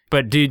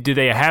 But do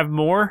they have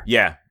more?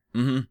 Yeah.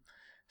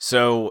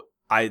 So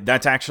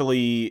that's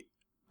actually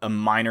a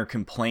minor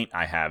complaint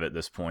I have at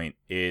this point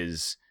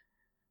is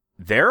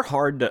they're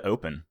hard to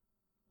open.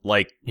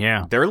 Like,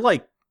 they're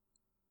like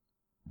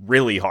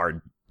really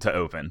hard to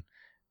open.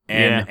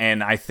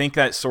 And I think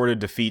that sort of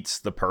defeats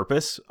the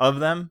purpose of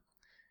them,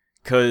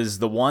 because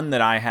the one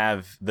that I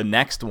have, the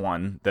next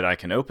one that I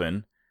can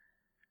open,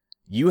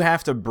 you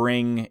have to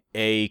bring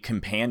a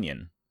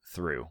companion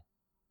through.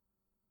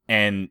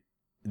 And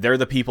they're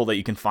the people that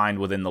you can find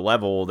within the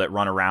level that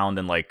run around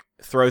and like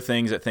throw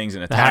things at things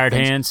and attack the hired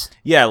things. Hands.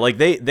 Yeah, like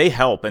they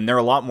help, and they're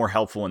a lot more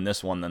helpful in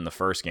this one than the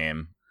first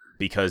game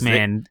because they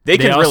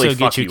can also really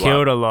fuck get you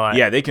killed up. a lot.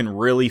 Yeah, they can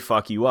really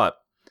fuck you up.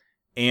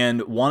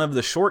 And one of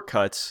the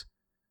shortcuts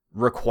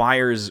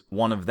requires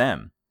one of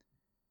them.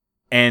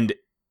 And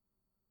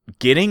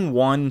getting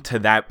one to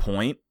that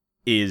point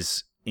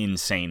is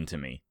insane to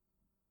me.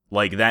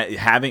 Like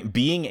that,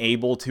 being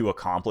able to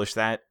accomplish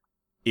that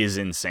is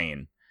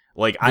insane.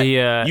 Like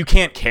you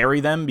can't carry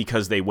them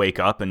because they wake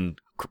up and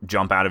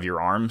jump out of your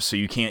arms, so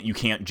you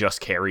can't just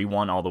carry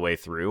one all the way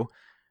through,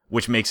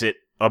 which makes it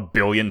a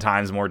billion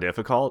times more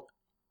difficult.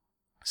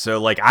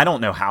 So like I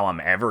don't know how I'm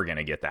ever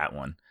gonna get that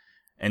one.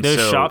 And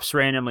those shops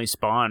randomly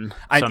spawn.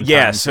 So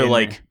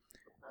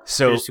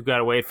you just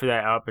gotta wait for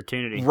that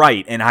opportunity,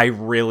 right? And I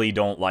really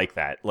don't like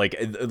that. Like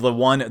the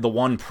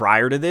one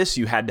prior to this,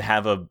 you had to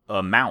have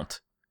a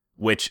mount,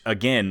 which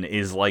again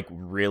is like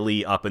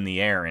really up in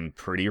the air and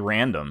pretty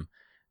random.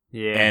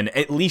 Yeah, and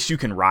at least you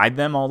can ride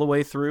them all the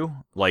way through.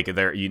 Like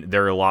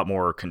they're a lot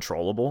more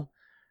controllable.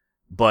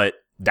 But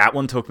that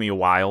one took me a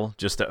while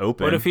just to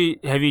open. What if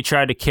have you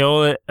tried to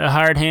kill a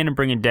hired hand and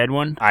bring a dead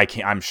one?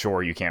 I'm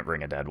sure you can't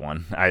bring a dead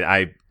one.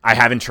 I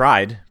haven't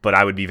tried, but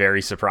I would be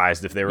very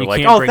surprised if they were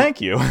like, "Oh,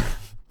 thank you,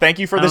 thank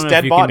you for this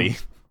dead body."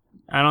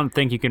 I don't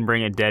think you can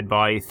bring a dead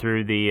body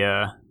through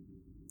the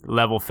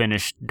level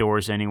finished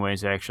doors,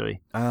 anyways.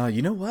 Actually,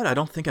 you know what? I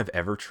don't think I've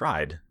ever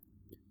tried.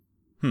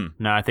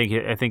 No, I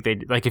think they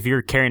like if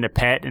you're carrying a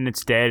pet and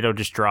it's dead, it'll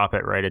just drop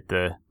it right at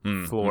the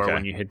floor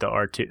when you hit the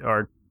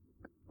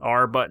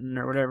R button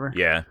or whatever.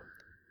 Yeah.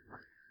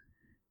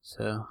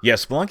 So yeah,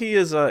 Spelunky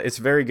is it's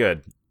very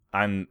good.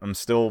 I'm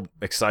still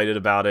excited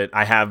about it.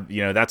 I have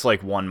that's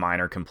like one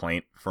minor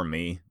complaint from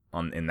me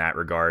in that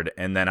regard,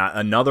 and then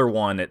another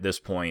one at this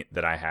point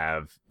that I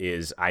have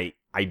is I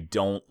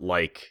don't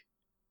like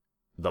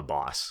the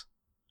boss.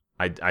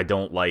 I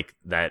don't like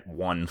that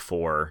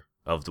 1/4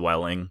 of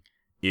dwelling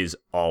is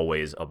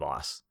always a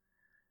boss.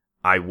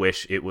 I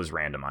wish it was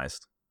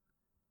randomized.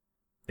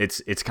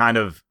 It's kind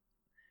of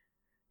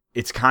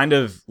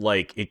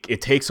like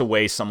it takes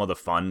away some of the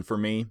fun for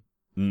me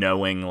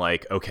knowing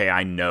like, okay,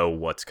 I know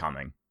what's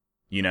coming,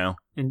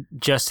 And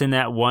just in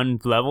that one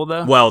level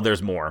though? Well,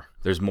 there's more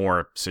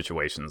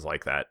situations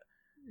like that.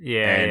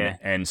 Yeah.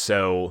 And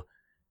so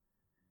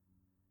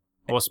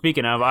well,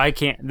 speaking of,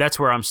 that's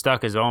where I'm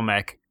stuck as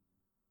Olmec.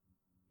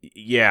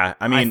 Yeah,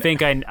 I mean,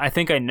 I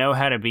think I know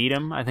how to beat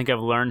him. I think I've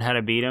learned how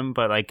to beat him,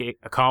 but like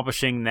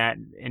accomplishing that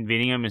and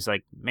beating him is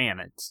like, man,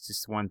 it's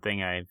just one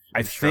thing I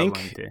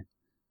think to.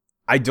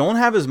 I don't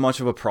have as much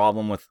of a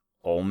problem with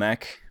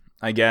Olmec,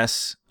 I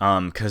guess,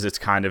 because it's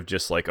kind of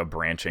just like a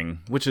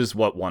branching, which is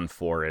what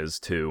 1/4 is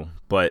too.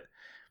 But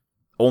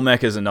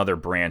Olmec is another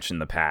branch in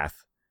the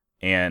path,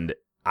 and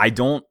I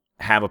don't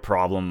have a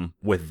problem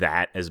with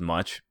that as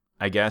much,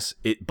 I guess.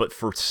 But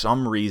for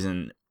some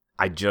reason,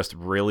 I just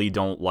really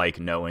don't like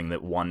knowing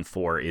that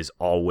 1/4 is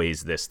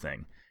always this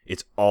thing.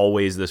 It's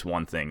always this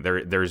one thing.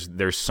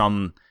 There's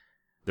some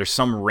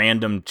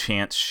random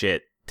chance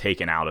shit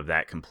taken out of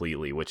that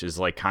completely, which is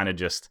like kind of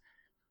just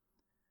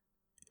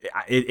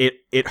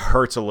it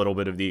hurts a little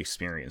bit of the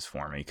experience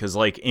for me, because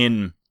like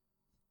in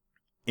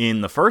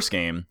the first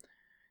game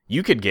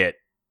you could get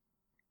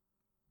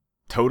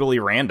totally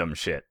random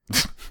shit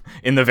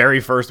in the very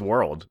first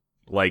world,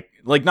 like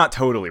not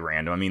totally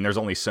random. I mean, there's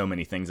only so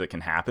many things that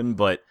can happen,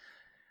 but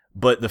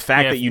the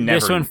fact that you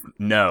never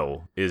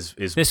know is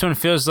this one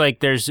feels like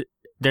there's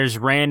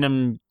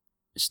random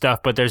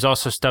stuff, but there's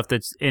also stuff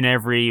that's in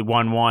every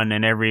 1/1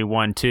 and every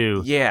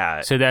 1/2.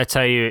 Yeah. So that's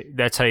how you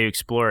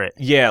explore it.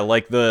 Yeah,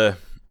 like the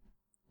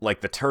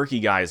turkey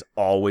guy is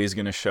always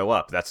going to show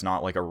up. That's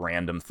not like a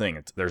random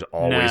thing. There's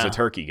always a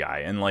turkey guy,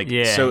 and like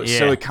so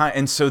it kind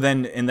and so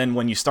then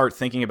when you start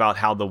thinking about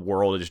how the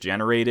world is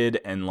generated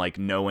and like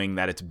knowing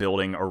that it's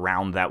building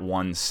around that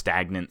one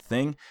stagnant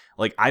thing,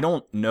 like I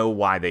don't know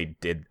why they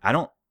did.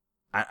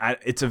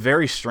 It's a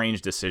very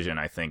strange decision,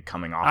 I think,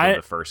 coming off of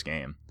the first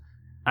game.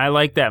 I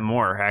like that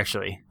more,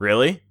 actually.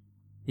 Really?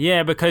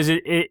 Yeah, because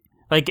it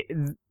like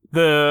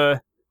the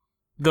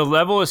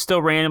level is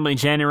still randomly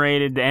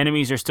generated. The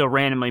enemies are still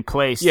randomly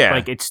placed. Yeah.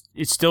 Like it's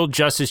still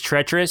just as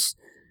treacherous,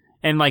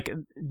 and like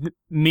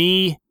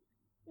me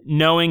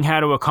knowing how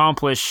to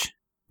accomplish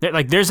that.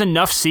 Like there's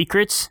enough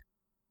secrets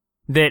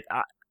that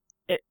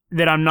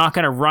I'm not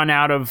going to run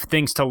out of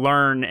things to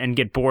learn and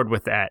get bored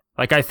with that.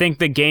 Like I think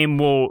the game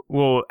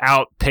will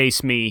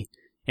outpace me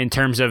in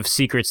terms of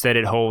secrets that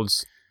it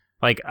holds.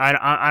 Like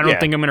I don't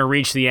think I'm going to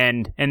reach the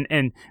end,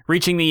 and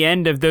reaching the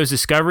end of those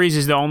discoveries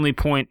is the only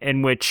point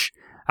in which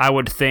I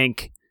would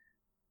think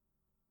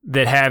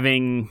that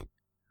having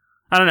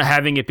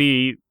it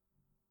be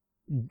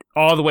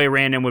all the way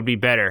random would be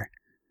better.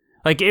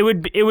 Like it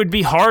would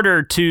be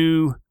harder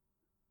to,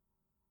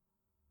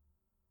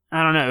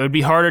 I don't know, it would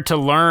be harder to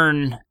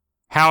learn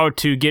how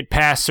to get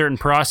past certain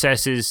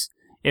processes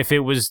if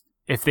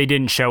they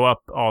didn't show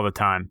up all the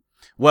time.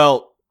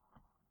 Well,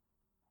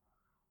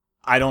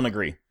 I don't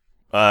agree.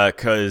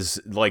 Because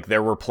like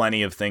there were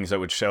plenty of things that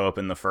would show up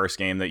in the first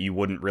game that you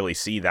wouldn't really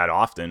see that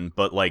often,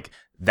 but like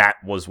that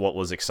was what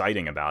was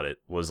exciting about it,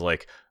 was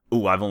like,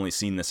 ooh, I've only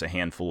seen this a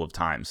handful of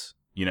times,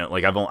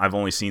 like I've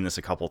only seen this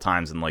a couple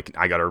times, and like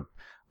I gotta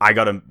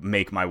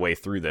make my way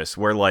through this.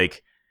 Where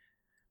like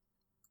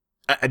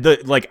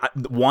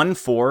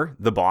 1/4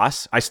 the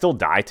boss, I still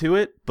die to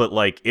it, but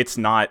like it's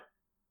not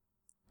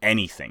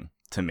anything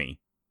to me,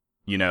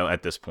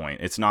 at this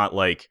point. It's not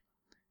like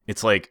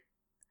it's like,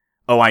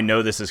 oh, I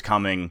know this is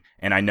coming,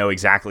 and I know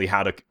exactly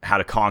how to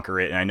conquer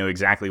it, and I know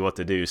exactly what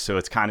to do. So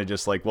it's kind of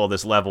just like, well,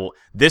 this level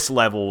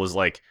was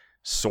like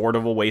sort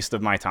of a waste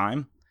of my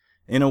time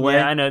in a way.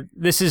 Yeah, I know.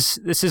 This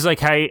is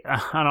like how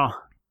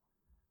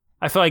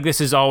I feel like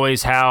this is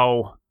always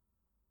how,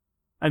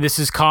 and this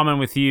is common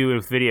with you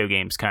with video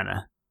games, kind of.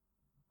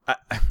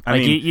 I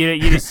mean, you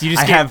just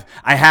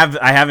I have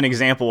an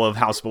example of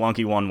how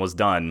Spelunky 1 was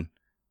done.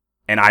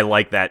 And I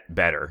like that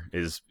better,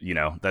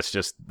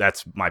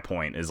 that's my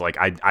point, is like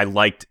I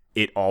liked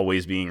it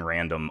always being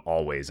random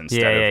always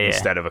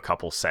instead of a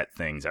couple set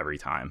things every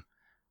time.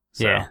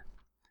 So yeah.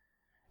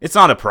 It's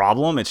not a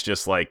problem, it's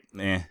just like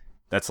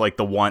that's like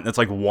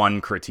one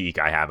critique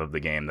I have of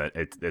the game, that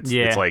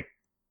it's like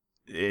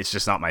it's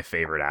just not my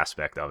favorite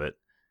aspect of it.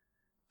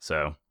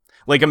 So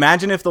like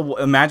imagine if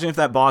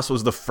that boss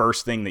was the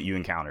first thing that you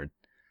encountered.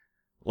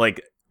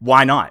 Like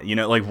why not?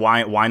 Like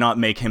why not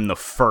make him the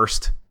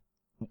first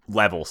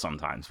level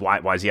sometimes? Why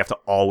does he have to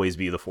always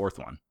be the fourth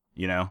one?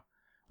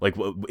 Like,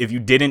 if you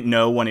didn't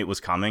know when it was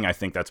coming, I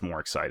think that's more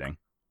exciting.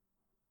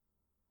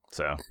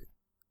 So.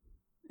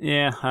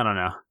 Yeah, I don't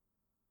know.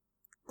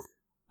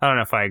 I don't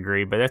know if I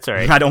agree, but that's all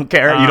right. I don't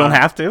care. You don't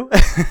have to.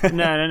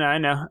 No, I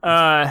know.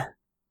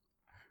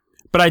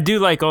 But I do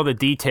like all the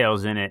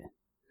details in it.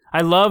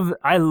 I love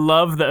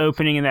the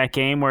opening in that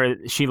game where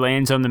she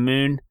lands on the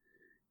moon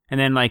and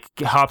then like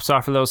hops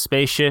off a little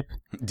spaceship.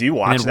 Do you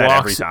watch that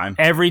every time?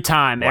 Every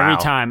time, Wow.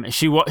 every time.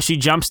 She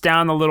jumps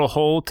down the little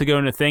hole to go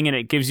in the thing, and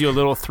it gives you a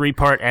little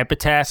 3-part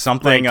epitaph.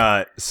 Something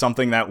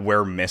that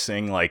we're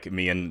missing, like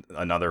me and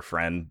another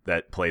friend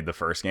that played the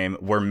first game,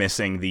 we're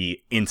missing the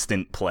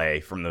instant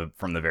play from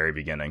the very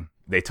beginning.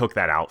 They took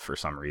that out for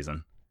some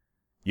reason.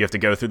 You have to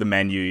go through the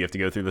menu. You have to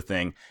go through the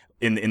thing.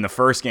 In the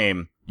first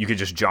game, you could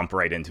just jump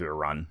right into a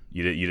run.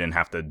 You didn't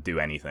have to do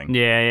anything.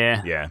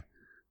 Yeah.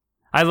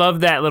 I love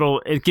that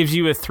it gives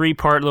you a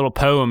 3-part little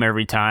poem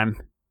every time.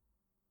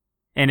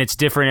 And it's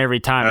different every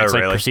time. Oh, it's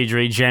really? like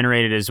procedurally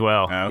generated as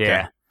well. Oh, okay.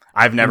 Yeah.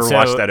 I've never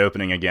watched that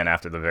opening again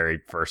after the very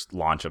first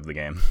launch of the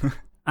game.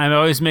 I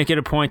always make it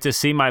a point to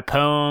see my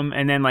poem,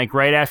 and then like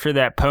right after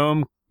that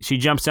poem, she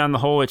jumps down the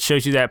hole, it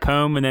shows you that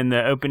poem, and then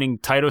the opening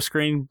title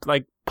screen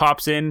like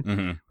pops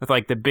in with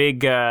like the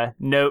big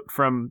note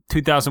from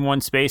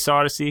 2001 Space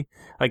Odyssey,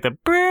 like the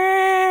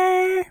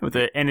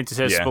and it just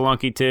says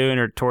Spelunky 2 and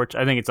her torch.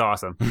 I think it's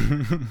awesome.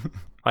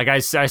 Like I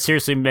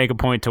seriously make a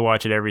point to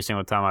watch it every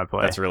single time I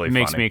play. That's really it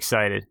makes funny. me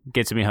excited,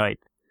 gets me hyped.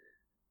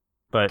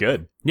 But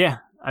good. Yeah,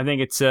 I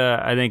think it's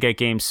I think that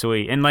game's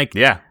sweet. And like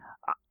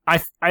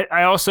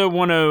I also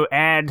want to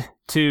add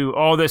to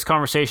all this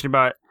conversation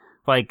about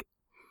like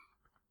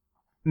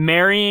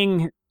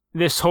marrying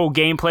this whole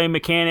gameplay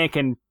mechanic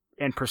and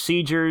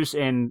procedures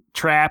and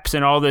traps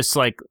and all this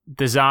like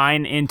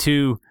design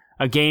into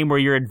a game where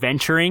you're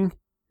adventuring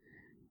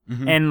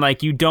and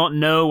like you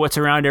don't know what's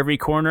around every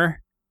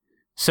corner.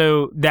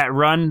 So that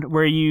run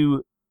where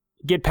you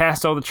get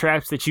past all the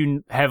traps that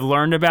you have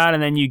learned about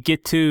and then you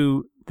get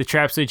to the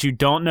traps that you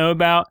don't know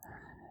about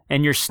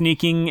and you're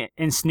sneaking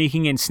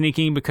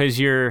because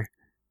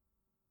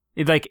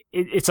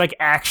it's like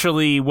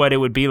actually what it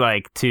would be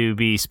like to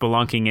be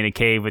spelunking in a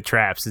cave with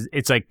traps.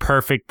 It's like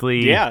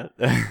perfectly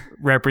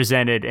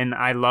represented, and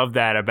I love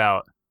that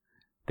about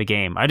the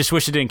game. I just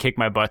wish it didn't kick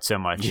my butt so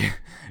much.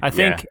 I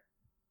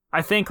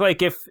think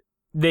like if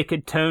they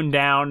could tone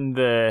down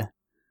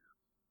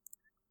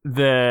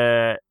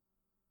the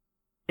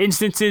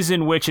instances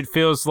in which it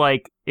feels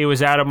like it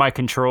was out of my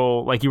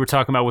control, like you were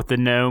talking about with the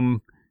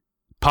gnome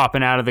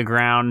popping out of the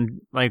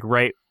ground, like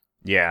right.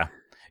 Yeah.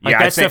 Like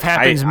that stuff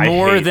happens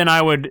more than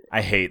I would.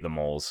 I hate the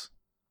moles.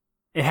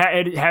 It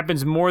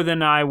happens more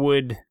than I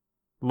would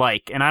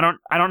like, and I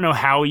don't know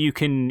how you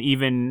can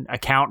even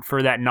account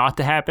for that not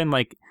to happen.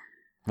 Like,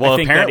 well,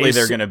 apparently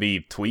they're going to be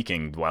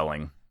tweaking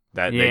dwelling.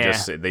 That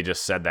they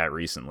just said that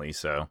recently.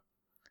 So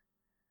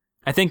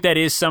I think that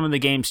is some of the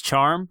game's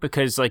charm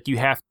because like you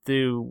have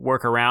to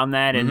work around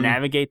that and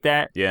navigate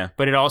that. Yeah.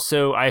 But it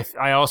also I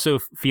also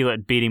feel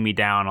it beating me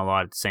down a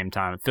lot at the same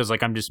time. It feels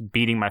like I'm just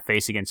beating my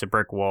face against a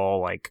brick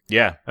wall like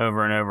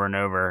over and over and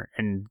over.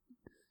 And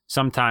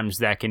sometimes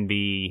that can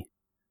be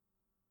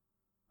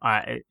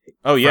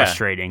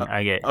frustrating.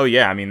 I get. Oh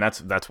yeah, I mean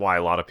that's why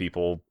a lot of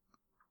people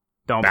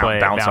don't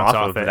bounce off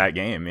of that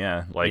game.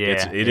 Yeah. Like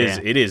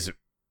it is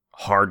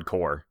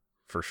hardcore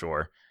for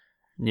sure.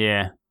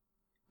 Yeah.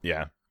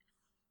 Yeah.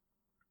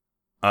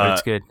 But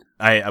it's good.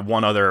 I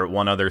one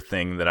other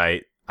thing that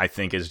I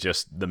think is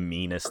just the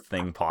meanest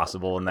thing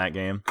possible in that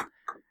game,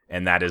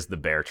 and that is the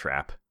bear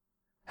trap.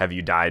 Have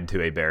you died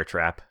to a bear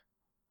trap?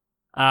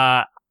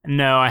 No,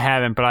 I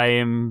haven't, but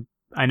I know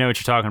what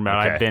you're talking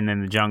about. Okay. I've been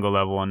in the jungle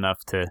level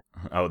enough to.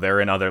 Oh,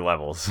 they're in other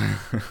levels.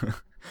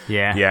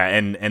 Yeah. Yeah,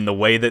 and the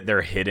way that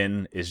they're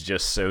hidden is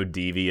just so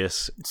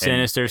devious,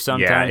 sinister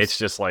sometimes. Yeah, it's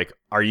just like,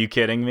 are you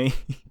kidding me?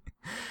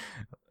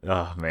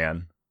 Oh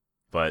man,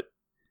 but.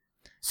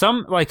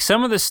 Some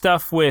of the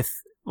stuff with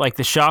like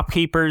the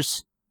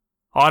shopkeepers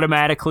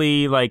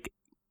automatically like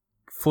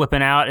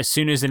flipping out as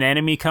soon as an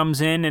enemy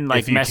comes in and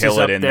like if you messes kill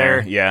up it in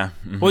their. Yeah.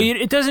 Well,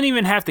 it doesn't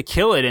even have to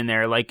kill it in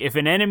there. Like if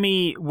an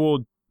enemy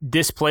will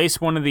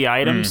displace one of the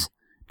items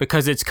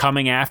because it's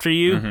coming after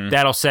you,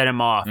 that'll set him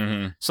off.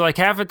 So like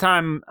half the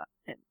time,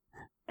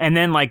 and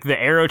then like the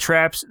arrow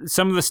traps,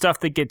 some of the stuff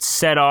that gets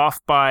set off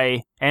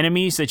by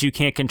enemies that you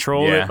can't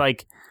control it,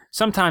 like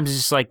sometimes it's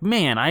just like,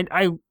 man,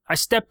 I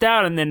stepped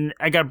out and then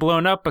I got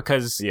blown up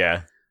because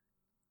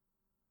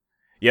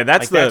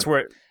that's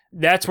where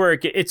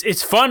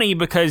it's funny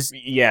because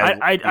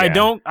I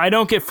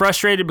don't get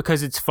frustrated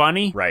because it's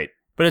funny, right?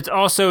 But it's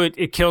also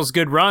it kills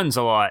good runs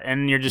a lot,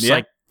 and you're just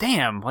like,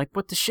 damn, like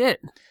what the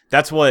shit.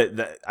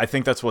 I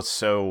think that's what's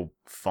so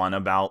fun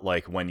about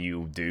like when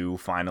you do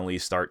finally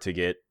start to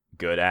get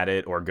good at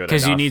it or good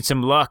because you need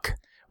some luck.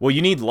 Well,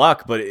 you need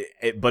luck, but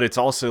it's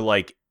also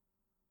like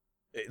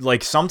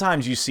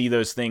sometimes you see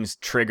those things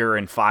trigger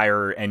and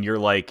fire and you're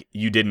like,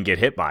 you didn't get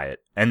hit by it.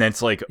 And then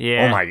it's like,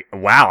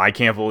 wow, I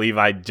can't believe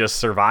I just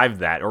survived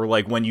that. Or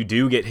like when you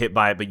do get hit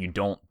by it, but you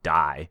don't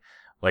die.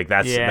 Like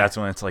that's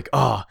when it's like,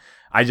 oh,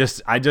 I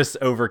just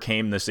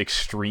overcame this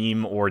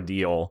extreme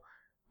ordeal,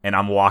 and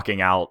I'm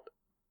walking out,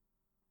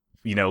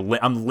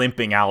 I'm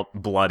limping out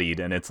bloodied,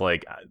 and it's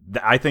like,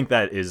 I think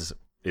that is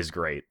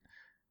great.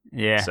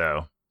 Yeah.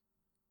 So,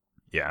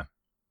 yeah.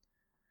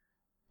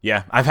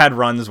 Yeah, I've had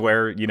runs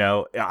where,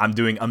 I'm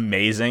doing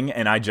amazing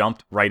and I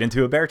jumped right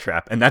into a bear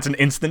trap, and that's an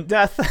instant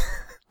death.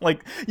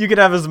 Like, you could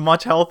have as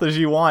much health as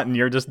you want and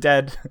you're just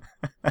dead.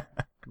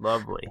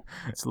 Lovely.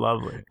 It's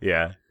lovely.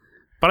 Yeah.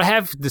 But I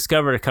have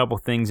discovered a couple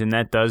things, and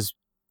that does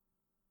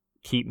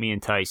keep me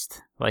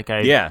enticed. Like,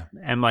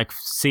 am like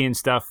seeing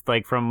stuff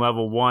like from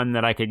level 1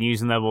 that I could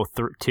use in level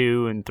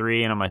 2 and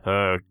 3, and I'm like,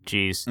 oh,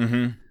 geez.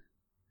 Mm-hmm.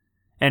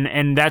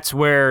 And that's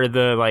where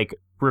the, like,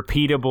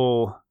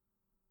 repeatable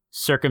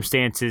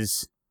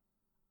circumstances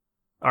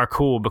are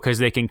cool, because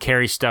they can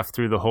carry stuff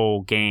through the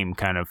whole game,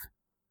 kind of.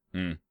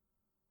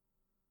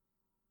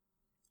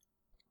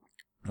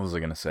 What was I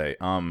gonna say?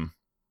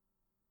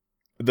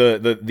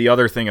 The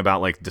other thing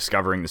about, like,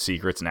 discovering the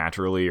secrets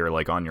naturally or,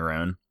 like, on your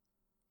own,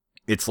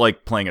 it's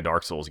like playing a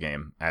Dark Souls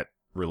game at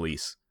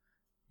release.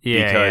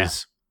 Yeah,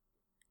 because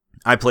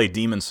I played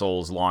Demon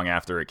Souls long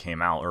after it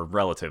came out, or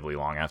relatively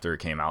long after it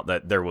came out,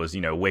 that there was,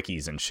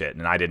 wikis and shit,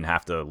 and I didn't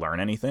have to learn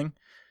anything.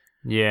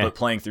 Yeah. But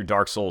playing through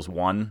Dark Souls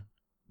 1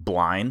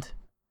 blind,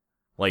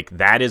 like,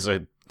 that is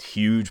a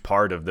huge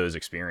part of those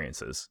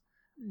experiences.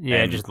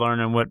 Yeah, and just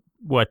learning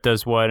what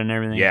does what and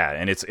everything. Yeah,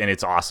 and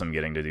it's awesome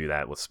getting to do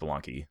that with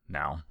Spelunky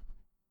now.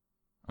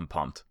 I'm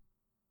pumped.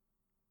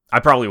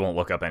 I probably won't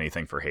look up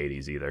anything for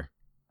Hades either.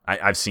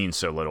 I've seen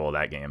so little of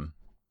that game,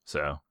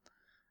 so.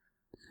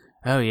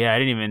 Oh yeah, I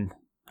didn't even.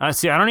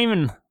 See, I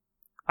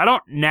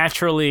don't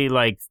naturally,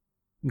 like,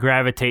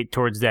 gravitate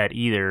towards that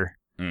either.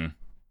 Mm.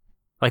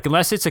 Like,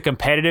 unless it's a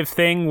competitive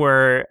thing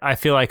where I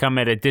feel like I'm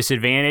at a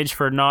disadvantage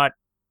for not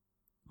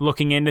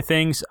looking into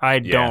things, I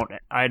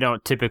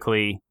don't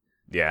typically.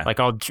 Yeah. Like,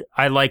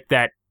 I like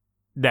that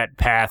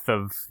path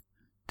of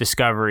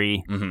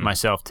discovery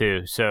myself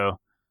too. So,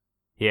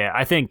 yeah,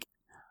 I think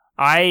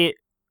I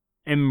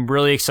am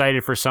really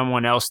excited for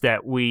someone else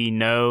that we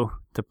know,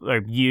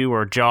 like you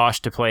or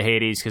Josh, to play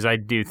Hades, because I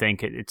do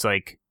think it's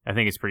like, I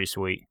think it's pretty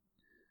sweet.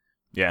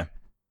 Yeah.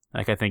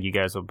 Like, I think you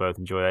guys will both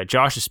enjoy that.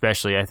 Josh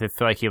especially, I feel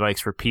like he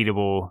likes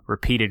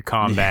repeated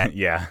combat.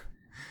 Yeah.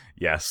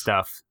 Yes.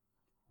 Stuff.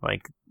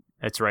 Like,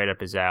 that's right up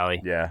his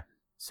alley. Yeah.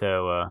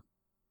 So,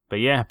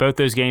 but yeah, both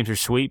those games are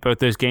sweet. Both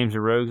those games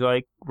are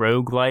roguelite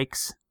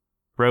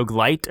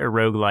or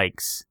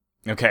roguelikes.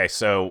 Okay,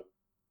 so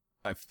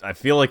I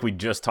feel like we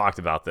just talked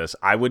about this.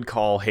 I would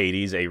call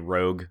Hades a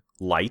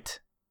roguelite,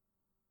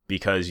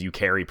 because you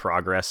carry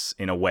progress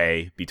in a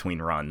way between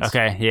runs.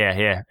 Okay,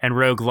 yeah. And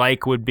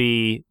roguelike would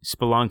be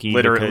Spelunky.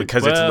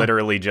 Because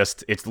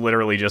it's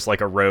literally just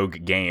like a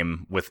rogue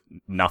game with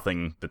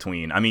nothing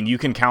between. I mean, you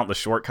can count the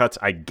shortcuts,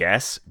 I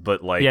guess,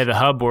 but like, yeah, the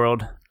hub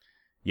world.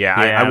 Yeah,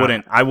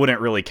 I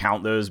wouldn't really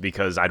count those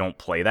because I don't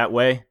play that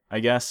way,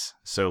 I guess.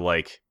 So,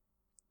 like,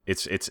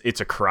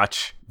 it's a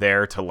crutch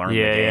there to learn the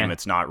game. Yeah.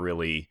 It's not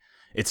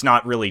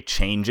really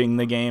changing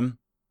the game,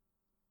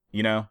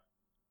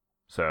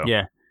 So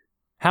yeah.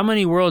 How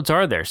many worlds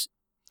are there?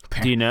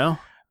 Do you know?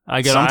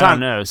 I don't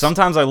know.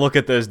 Sometimes I look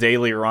at those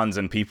daily runs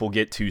and people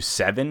get to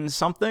 7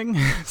 something.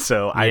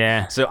 So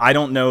I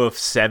don't know if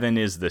 7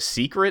 is the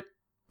secret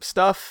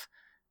stuff,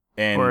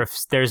 or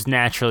if there's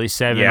naturally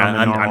 7. Yeah, on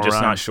the normal I'm just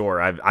run. not sure.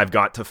 I've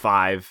got to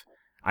 5.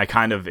 I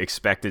kind of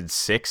expected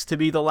 6 to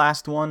be the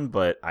last one,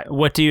 but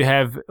what do you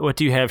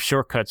have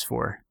shortcuts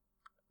for?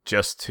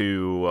 Just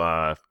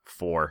to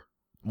 4.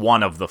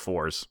 One of the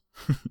 4s,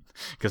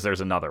 because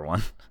there's another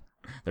one.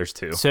 There's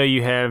 2. So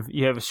you have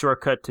a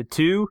shortcut to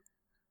 2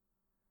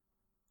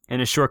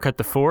 and a shortcut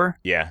to 4?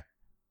 Yeah.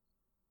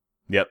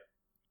 Yep.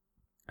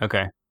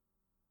 Okay.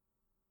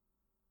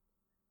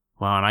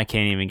 Wow, and I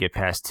can't even get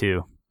past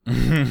 2.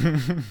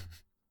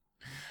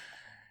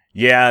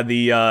 Yeah,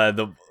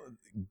 the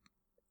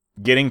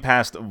getting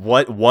past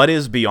what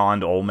is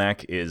beyond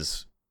Olmec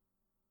is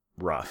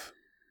rough.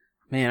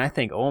 Man, I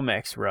think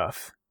Olmec's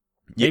rough.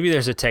 Maybe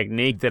there's a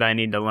technique that I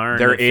need to learn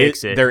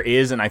fix it. There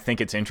is, and I think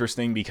it's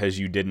interesting because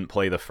you didn't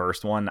play the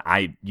first one.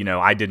 I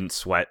didn't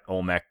sweat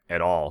Olmec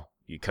at all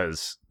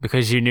because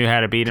you knew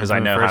how to beat him. Because I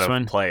know how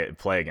to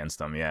play against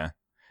them. Yeah,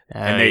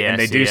 and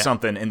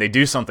they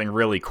do something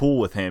really cool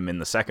with him in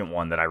the second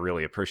one that I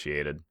really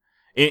appreciated.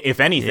 If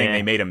anything,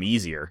 they made him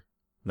easier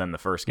than the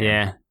first game.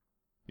 Yeah.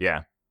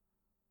 Yeah.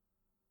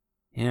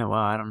 Yeah.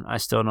 Well, I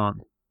still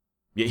don't.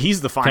 Yeah,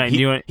 he's the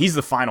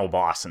final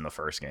boss in the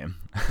first game.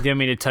 Do you want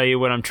me to tell you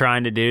what I'm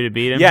trying to do to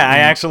beat him? Yeah, I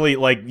actually,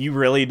 you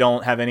really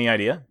don't have any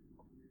idea?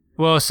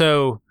 Well,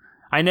 so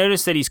I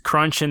noticed that he's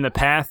crunching the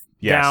path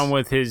down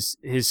with his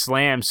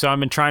slam, so I've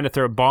been trying to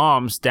throw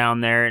bombs down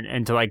there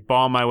and to, like,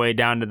 bomb my way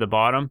down to the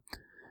bottom.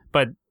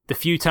 But the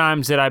few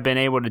times that I've been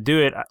able to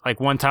do it, like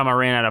one time I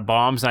ran out of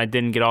bombs and I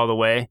didn't get all the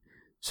way.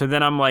 So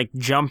then I'm, like,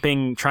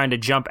 trying to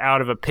jump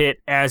out of a pit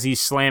as he's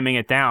slamming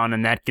it down,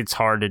 and that gets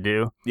hard to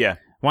do. Yeah.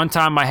 One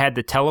time I had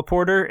the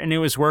teleporter, and it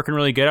was working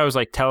really good. I was,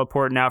 like,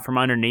 teleporting out from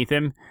underneath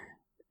him,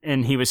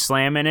 and he was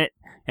slamming it.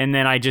 and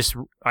then I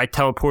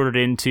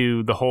teleported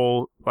into the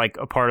hole, like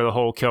a part of the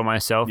hole, kill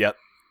myself. Yep.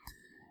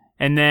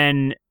 And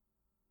then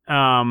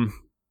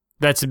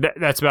that's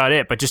about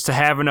it. But just to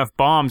have enough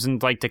bombs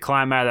and like to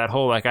climb out of that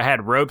hole, like I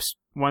had ropes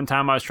one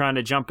time I was trying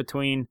to jump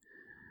between.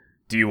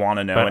 Do you want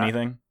to know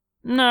anything?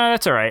 No,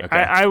 that's all right. Okay.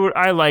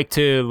 I like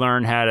to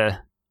learn how to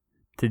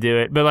do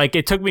it, but like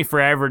it took me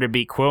forever to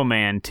beat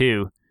Quillman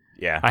too.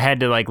 Yeah, I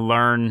had to like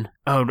learn.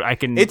 Oh, I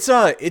can. It's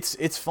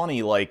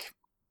funny. Like,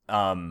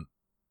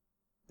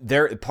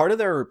 their part of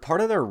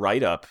their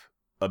write up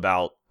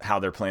about how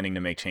they're planning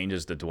to make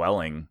changes to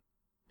dwelling.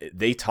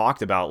 They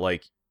talked about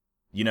like,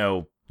 you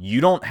know, you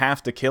don't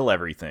have to kill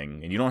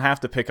everything and you don't have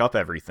to pick up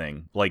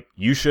everything. Like,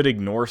 you should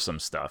ignore some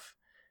stuff.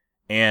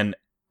 And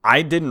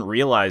I didn't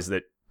realize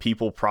that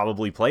people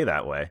probably play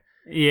that way.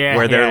 Yeah,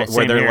 where they're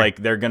here. like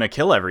they're gonna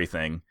kill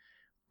everything.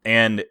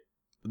 And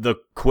the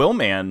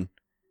Quillman,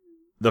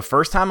 the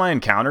first time I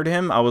encountered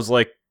him, I was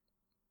like,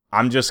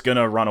 I'm just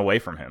gonna run away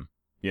from him.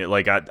 Yeah,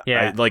 like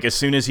I like as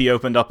soon as he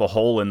opened up a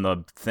hole in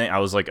the thing, I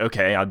was like,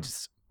 okay,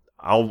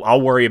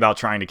 I'll worry about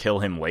trying to kill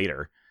him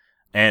later.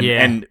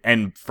 And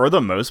for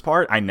the most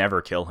part, I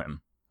never kill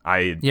him.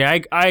 I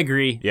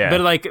agree. Yeah. But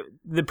like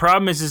the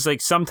problem is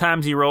like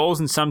sometimes he rolls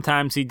and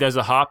sometimes he does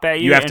a hop at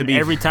you. You have to be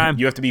every time.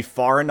 You have to be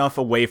far enough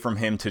away from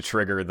him to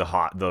trigger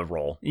the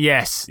roll.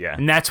 Yes. Yeah.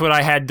 And that's what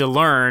I had to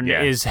learn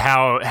is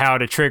how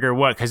to trigger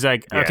what, because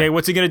like okay,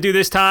 what's he gonna do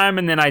this time?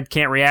 And then I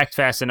can't react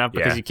fast enough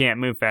because you can't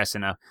move fast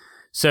enough.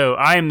 So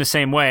I am the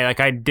same way. Like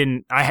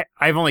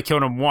I've only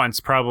killed him once,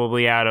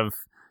 probably out of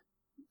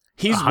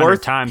he's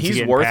worth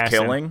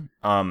killing.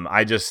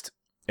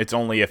 It's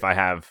only if I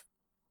have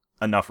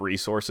enough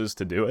resources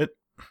to do it.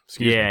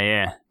 Excuse me.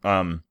 Yeah.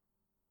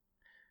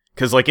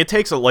 Because like it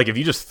takes like if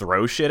you just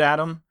throw shit at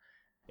him,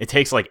 it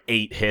takes like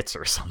 8 hits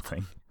or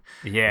something.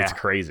 Yeah, it's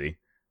crazy.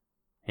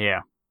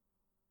 Yeah.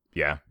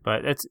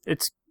 But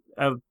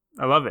I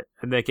love it.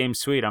 That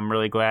game's sweet. I'm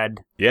really glad.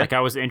 Yeah. Like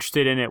I was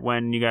interested in it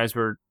when you guys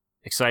were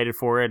excited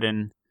for it,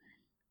 and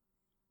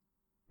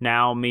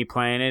now me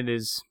playing it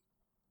is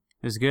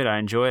good. I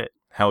enjoy it.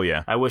 Hell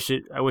yeah. I wish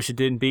it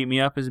didn't beat me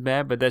up as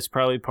bad, but that's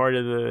probably part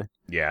of the.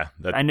 Yeah.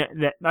 I know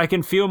that I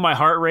can feel my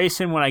heart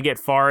racing when I get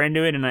far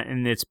into it,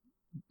 and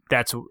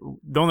that's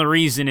the only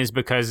reason is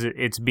because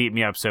it's beat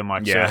me up so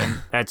much. Yeah.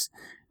 So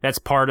that's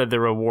part of the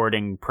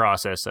rewarding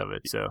process of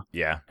it. So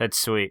yeah, that's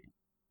sweet.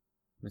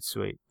 That's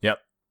sweet. Yep.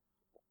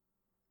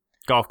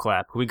 Golf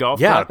clap. Can we golf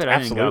clap it?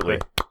 Absolutely.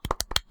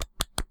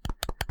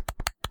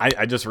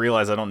 I just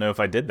realized I don't know if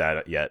I did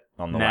that yet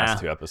on the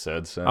last 2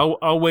 episodes. So.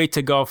 I'll wait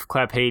to golf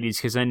clap Hades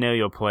because I know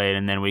you'll play it,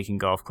 and then we can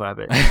golf clap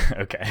it.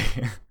 Okay.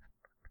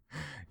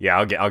 Yeah,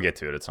 I'll get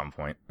to it at some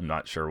point. I'm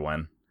not sure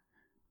when.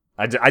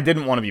 I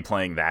didn't want to be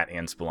playing that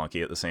and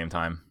Spelunky at the same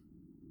time.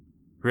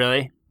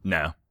 Really?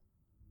 No.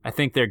 I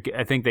think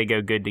they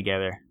go good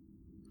together.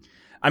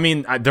 I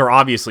mean, they're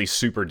obviously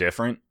super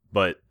different,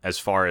 but as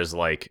far as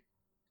like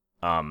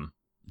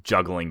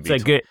juggling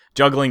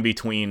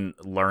between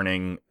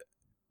learning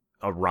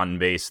a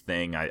run-based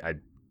thing, I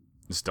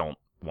just don't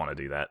want to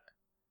do that.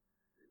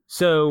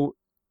 So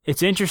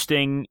it's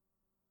interesting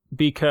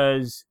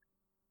because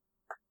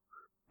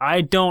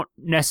I don't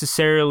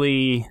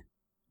necessarily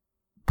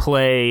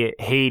play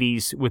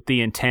Hades with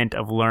the intent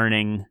of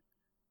learning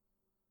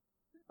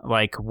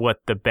like what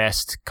the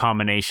best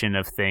combination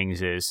of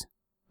things is.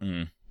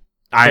 I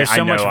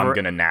know I'm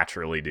going to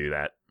naturally do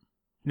that.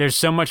 There's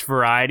so much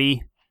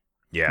variety.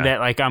 Yeah. That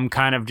like I'm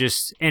kind of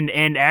just and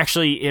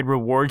actually it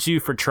rewards you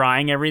for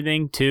trying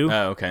everything too.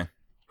 Oh, okay.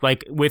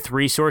 Like with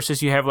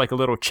resources, you have like a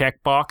little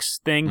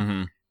checkbox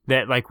thing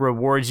that like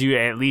rewards you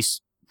at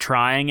least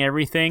trying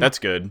everything. That's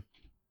good.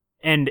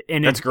 And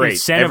that's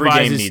great. Every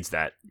game needs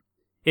that.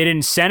 It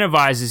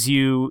incentivizes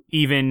you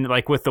even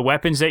like with the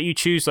weapons that you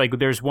choose. Like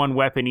there's one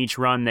weapon each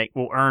run that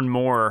will earn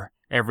more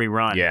every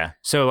run. Yeah.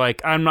 So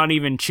like I'm not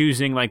even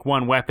choosing like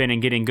one weapon and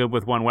getting good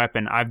with one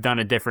weapon. I've done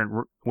a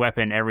different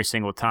weapon every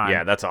single time.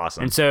 Yeah, that's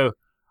awesome. And so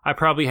I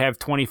probably have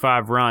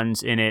 25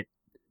 runs in it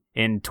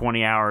in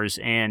 20 hours,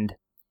 and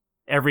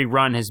every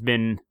run has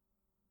been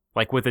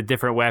like with a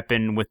different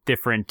weapon with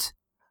different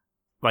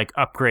like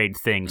upgrade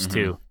things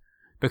too,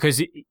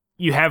 because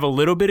you have a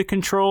little bit of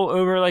control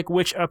over like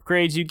which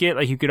upgrades you get.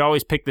 Like you could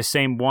always pick the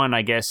same one,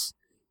 I guess,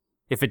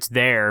 if it's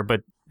there, but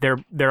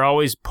they're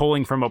always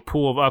pulling from a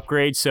pool of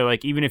upgrades. So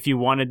like even if you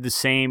wanted the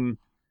same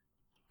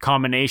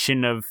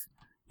combination of,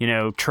 you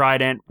know,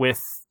 trident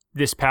with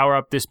this power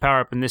up,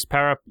 and this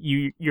power up,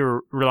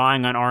 you're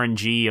relying on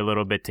RNG a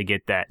little bit to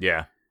get that.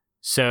 Yeah.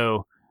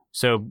 So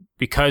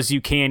because you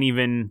can't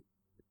even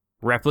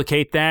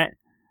replicate that,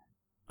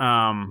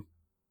 I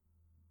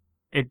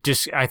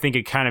think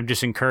it kind of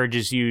just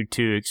encourages you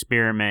to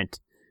experiment.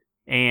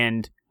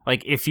 And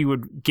like if you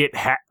would get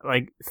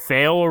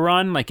fail a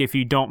run, like if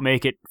you don't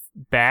make it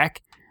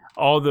back,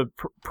 all the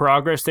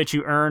progress that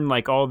you earn,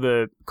 like all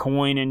the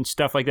coin and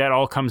stuff like that,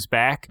 all comes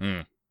back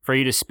for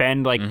you to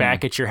spend like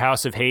back at your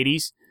House of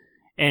Hades.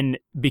 And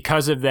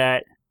because of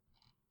that,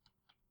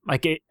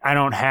 like I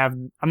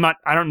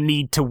don't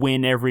need to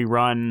win every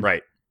run,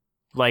 right?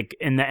 like,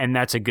 and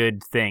that's a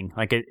good thing.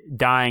 Like,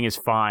 dying is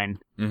fine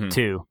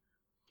too,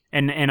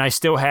 and I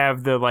still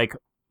have the like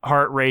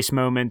heart race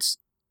moments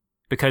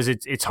because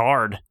it's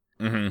hard,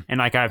 and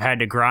like I've had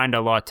to grind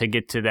a lot to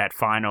get to that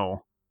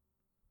final,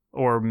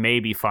 or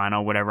maybe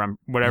final, whatever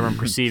I'm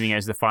perceiving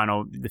as the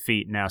final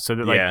defeat now. So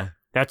that like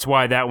that's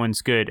why that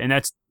one's good, and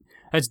that's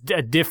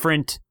a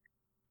different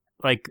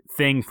like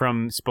thing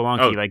from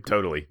Spelunky. Like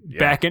totally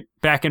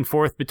back and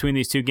forth between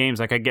these two games.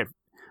 Like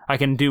I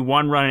can do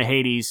one run at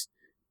Hades,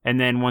 and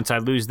then once I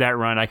lose that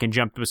run, I can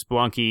jump to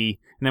Spelunky,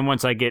 and then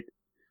once I get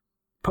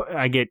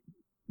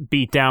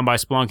beat down by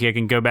Spelunky, I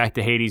can go back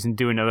to Hades and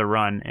do another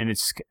run. And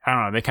it's, I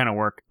don't know, they kind of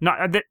work.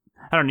 I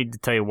don't need to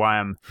tell you why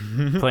I'm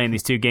playing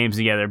these two games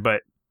together,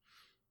 but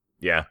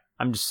yeah,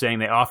 I'm just saying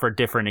they offer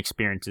different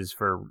experiences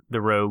for the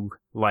rogue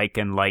like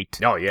and light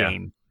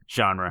game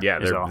genre. Yeah,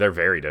 they're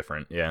very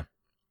different. Yeah.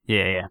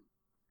 Yeah.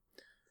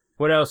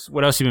 What else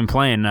you been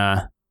playing?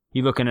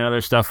 You looking at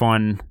other stuff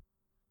on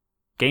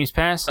Games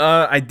Pass?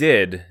 I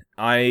did.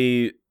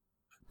 I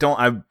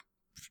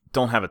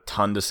don't have a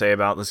ton to say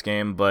about this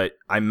game, but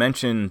I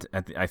mentioned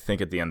I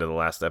think at the end of the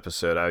last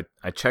episode,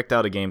 I checked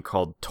out a game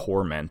called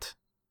Torment: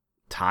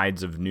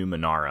 Tides of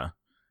Numenera,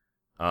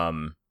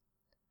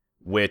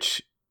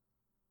 which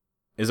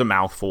is a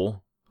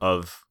mouthful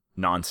of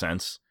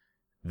nonsense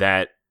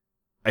that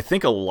I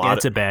think a lot. Yeah,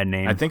 it's a bad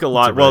name. I think a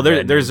lot. Well,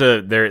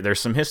 there's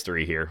some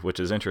history here,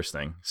 which is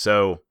interesting.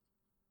 So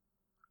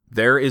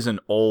there is an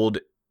old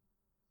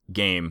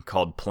game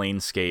called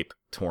Planescape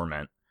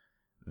Torment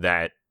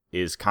that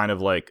is kind of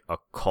like a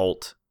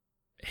cult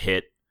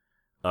hit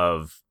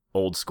of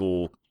old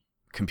school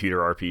computer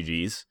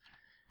RPGs.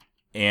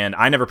 And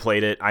I never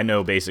played it. I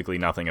know basically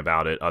nothing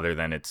about it other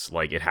than it's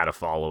like it had a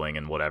following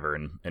and whatever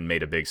and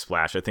made a big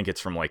splash. I think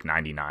it's from like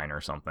 99 or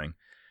something.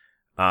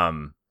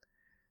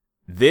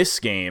 This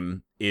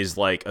game is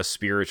like a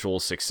spiritual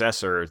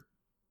successor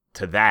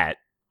to that.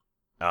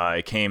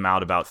 It came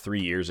out about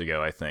 3 years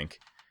ago, I think.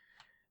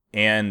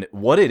 And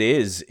what it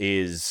is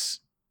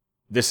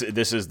this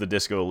is the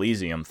Disco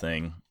Elysium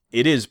thing.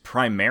 It is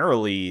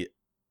primarily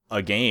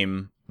a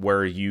game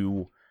where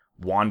you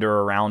wander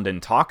around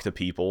and talk to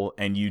people,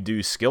 and you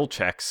do skill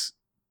checks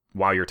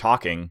while you're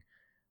talking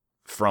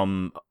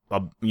from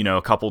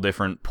a couple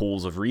different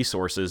pools of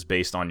resources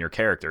based on your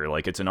character.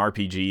 Like, it's an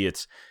RPG.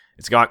 It's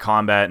got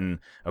combat and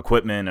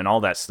equipment and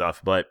all that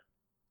stuff, but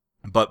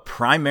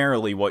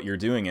primarily what you're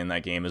doing in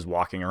that game is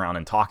walking around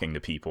and talking to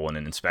people and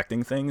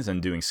inspecting things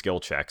and doing skill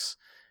checks.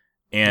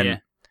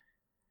 And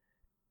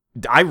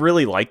I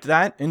really liked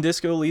that in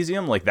Disco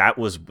Elysium. Like,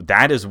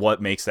 that is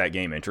what makes that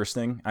game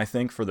interesting, I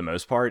think, for the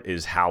most part,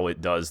 is how it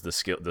does the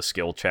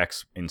skill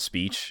checks in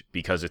speech,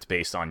 because it's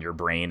based on your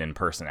brain and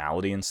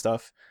personality and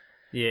stuff.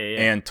 Yeah.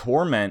 And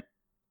Torment,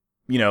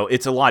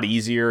 it's a lot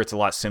easier, it's a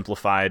lot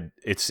simplified.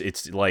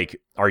 It's like,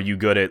 are you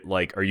good at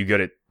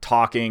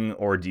talking,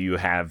 or do you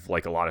have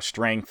like a lot of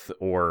strength,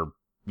 or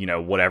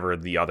whatever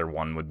the other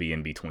one would be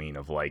in between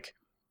of, like,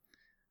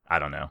 I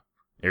don't know,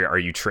 are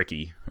you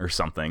tricky or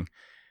something?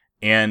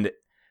 And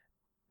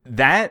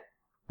that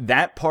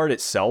part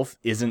itself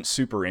isn't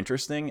super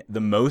interesting. The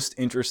most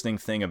interesting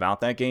thing about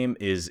that game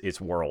is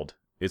its world.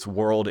 Its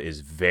world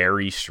is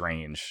very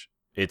strange.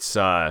 It's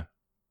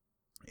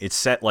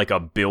set like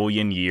 1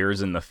 billion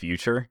years in the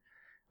future.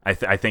 I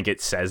think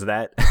it says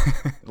that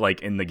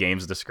like in the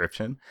game's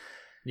description.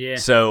 Yeah.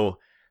 So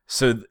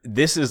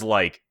this is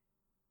like,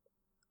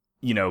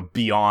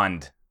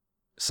 beyond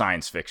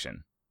science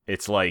fiction.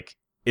 It's like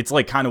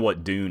kind of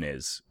what Dune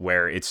is,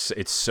 where it's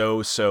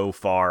so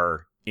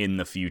far in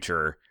the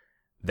future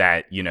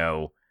that,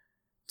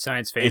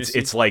 science fantasy.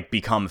 It's like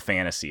become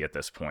fantasy at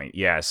this point.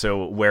 Yeah.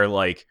 So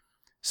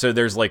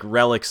there's like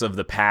relics of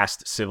the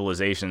past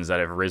civilizations that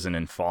have risen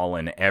and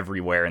fallen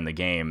everywhere in the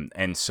game.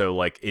 And so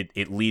like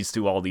it leads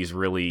to all these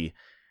really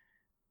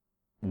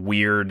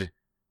weird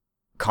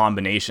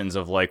combinations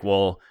of like,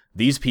 well,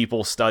 these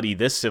people study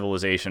this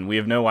civilization. We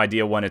have no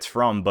idea when it's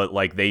from, but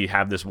like they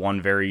have this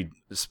one very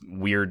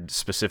weird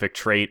specific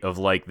trait of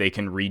like they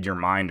can read your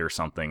mind or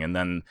something. And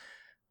then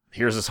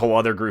here's this whole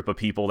other group of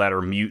people that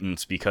are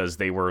mutants because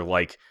they were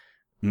like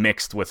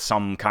mixed with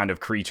some kind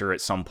of creature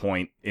at some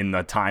point in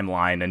the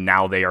timeline, and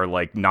now they are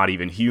like not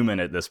even human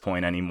at this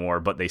point anymore,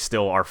 but they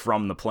still are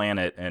from the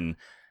planet. And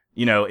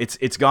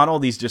it's got all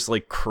these just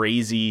like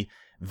crazy,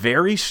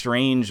 very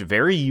strange,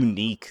 very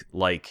unique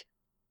like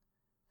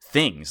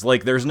things.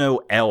 Like, there's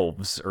no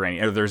elves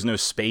or there's no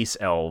space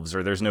elves,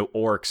 or there's no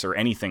orcs or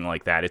anything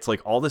like that. It's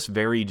like all this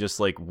very just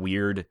like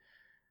weird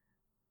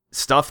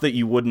stuff that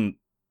you wouldn't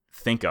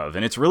think of,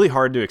 and it's really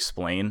hard to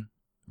explain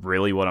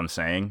really what I'm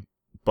saying,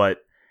 but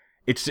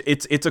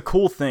it's a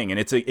cool thing, and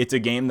it's a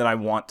game that I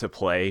want to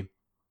play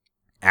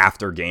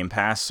after Game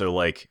Pass. So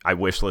like, I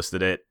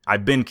wishlisted it.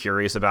 I've been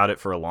curious about it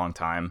for a long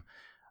time.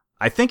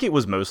 I think it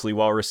was mostly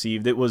well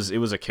received. It was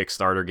a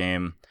Kickstarter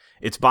game.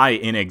 It's by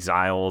In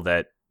Exile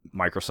that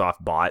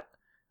Microsoft bought.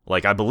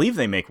 Like, I believe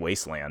they make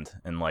Wasteland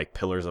and like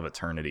Pillars of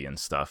Eternity and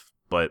stuff,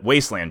 but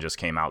Wasteland just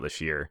came out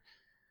this year.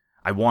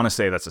 I want to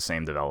say that's the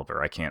same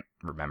developer. I can't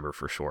remember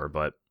for sure,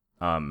 but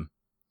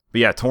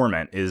But yeah,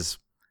 Torment is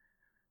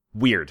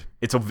weird.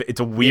 It's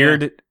a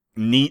weird,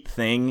 neat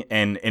thing,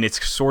 and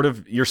it's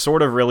you're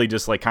sort of really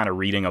just like kind of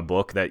reading a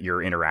book that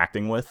you're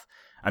interacting with.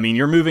 I mean,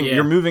 you're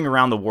moving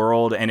around the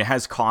world, and it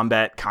has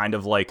combat kind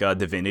of like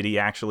Divinity.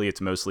 Actually,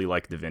 it's mostly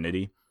like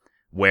Divinity,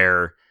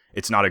 where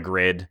it's not a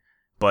grid,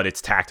 but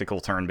it's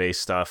tactical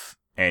turn-based stuff,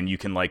 and you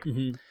can like.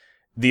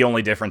 The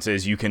only difference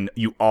is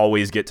you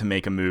always get to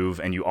make a move,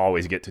 and you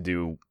always get to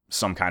do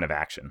some kind of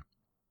action.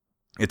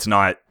 It's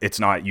not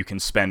you can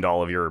spend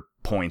all of your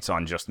points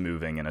on just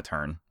moving in a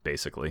turn,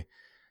 basically.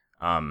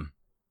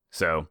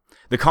 So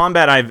the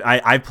combat,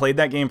 I've played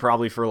that game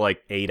probably for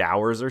like 8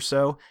 hours or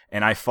so,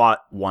 and I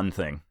fought one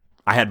thing.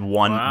 I had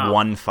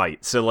one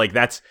fight. So like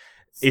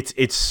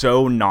it's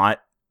so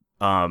not,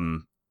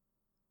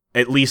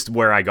 at least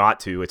where I got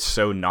to, it's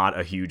so not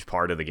a huge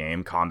part of the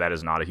game. Combat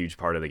is not a huge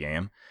part of the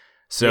game.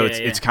 So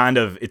it's kind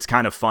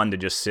of fun to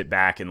just sit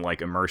back and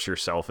like immerse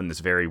yourself in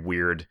this very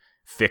weird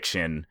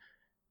fiction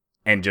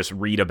and just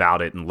read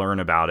about it and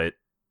learn about it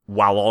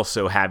while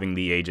also having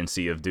the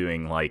agency of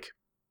doing like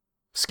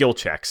skill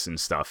checks and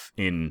stuff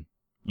in,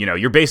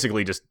 you're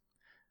basically just,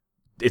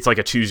 it's like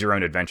a choose your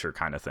own adventure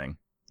kind of thing,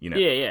 Yeah,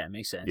 it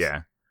makes sense.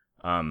 Yeah.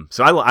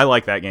 So I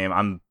like that game.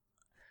 I'm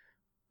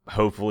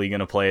hopefully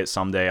going to play it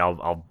someday.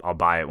 I'll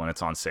buy it when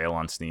it's on sale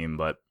on Steam,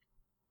 but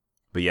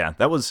yeah,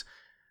 that was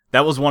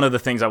one of the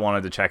things I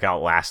wanted to check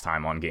out last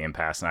time on Game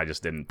Pass, and I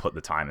just didn't put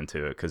the time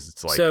into it because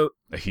it's like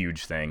a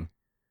huge thing.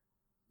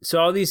 So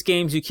all these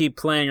games you keep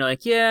playing, you're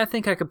like, yeah, I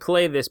think I could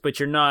play this, but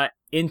you're not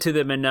into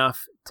them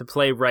enough to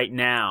play right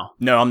now.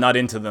 No, I'm not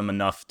into them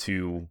enough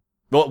to...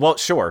 Well,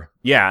 sure.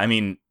 Yeah, I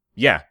mean,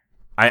 yeah.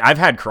 I've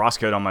had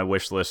Crosscode on my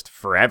wish list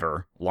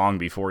forever, long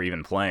before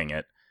even playing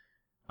it.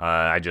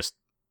 I just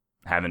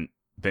haven't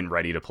been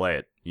ready to play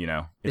it,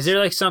 Is there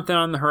like something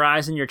on the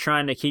horizon you're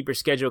trying to keep your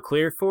schedule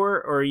clear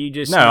for, or are you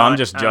just... No, I'm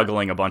just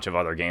juggling a bunch of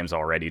other games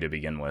already to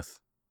begin with.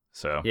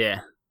 So...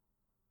 Yeah.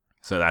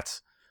 So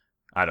that's...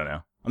 I don't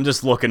know. I'm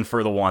just looking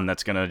for the one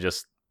that's going to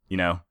just,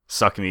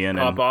 suck me in.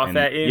 Pop off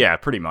at you? Yeah,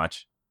 pretty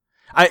much.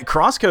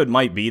 Crosscode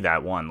might be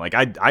that one. Like,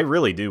 I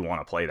really do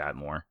want to play that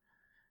more.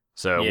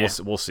 So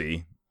we'll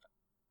see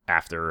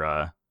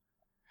after...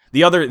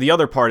 The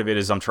other part of it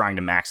is I'm trying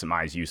to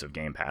maximize use of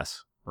Game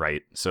Pass,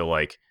 right? So,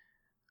 like,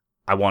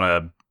 I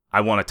want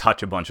to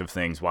touch a bunch of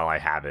things while I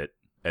have it,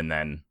 and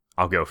then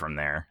I'll go from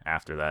there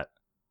after that.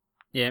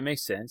 Yeah, it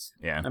makes sense.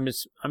 Yeah.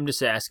 I'm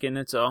just asking,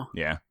 that's all.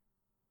 Yeah.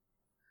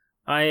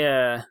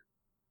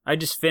 I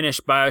just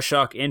finished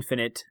BioShock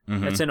Infinite.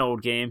 Mm-hmm. That's an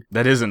old game.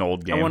 That is an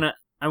old game.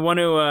 I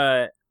want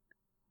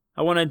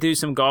to do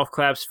some golf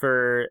claps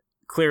for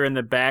clearing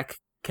the back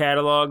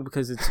catalog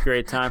because it's a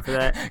great time for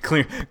that.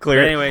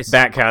 clear. Anyways,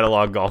 back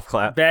catalog golf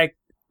clap. Back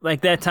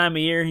like that time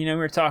of year, we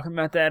were talking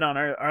about that on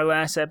our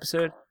last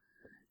episode.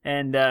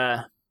 And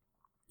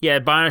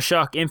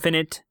BioShock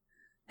Infinite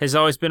has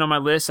always been on my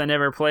list. I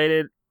never played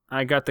it.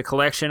 I got the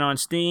collection on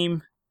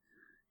Steam,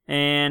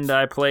 and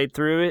I played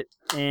through it,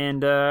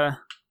 and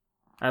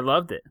I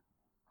loved it.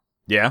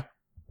 Yeah.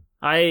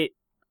 I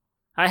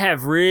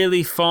have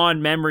really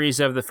fond memories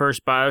of the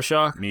first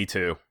BioShock. Me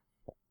too.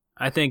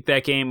 I think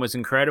that game was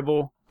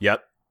incredible.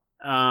 Yep.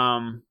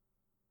 And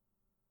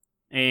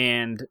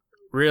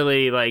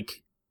really,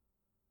 like,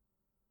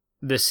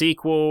 the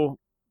sequel,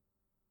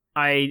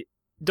 I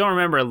don't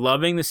remember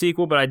loving the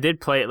sequel, but I did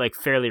play it, like,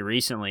 fairly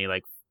recently,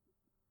 like,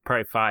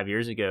 probably 5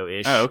 years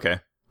ago-ish. Oh, okay.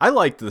 I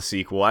liked the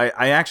sequel. I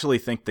actually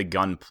think the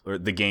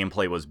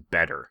gameplay was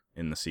better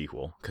in the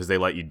sequel because they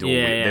let you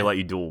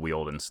dual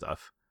wield and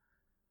stuff.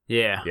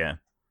 Yeah. Yeah.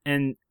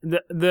 And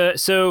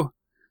so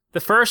the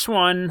first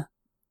one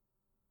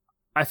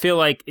I feel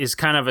like is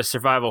kind of a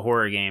survival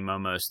horror game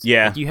almost.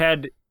 Yeah. Like you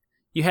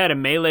had a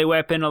melee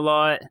weapon a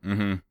lot.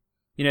 Mm-hmm.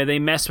 They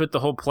mess with the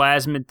whole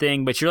plasmid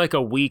thing, but you're like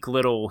a weak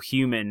little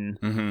human.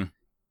 Mm-hmm.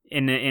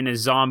 In a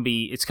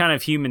zombie. It's kind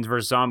of humans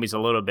versus zombies a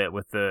little bit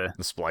with the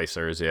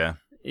splicers, yeah.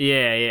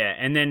 Yeah.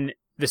 And then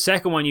the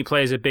second one you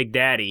play as a big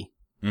daddy.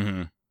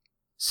 Mm-hmm.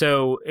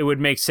 So it would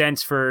make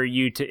sense for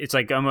you to... It's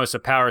like almost a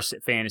power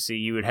fantasy.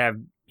 You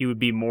would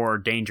be more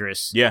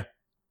dangerous. Yeah.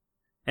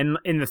 And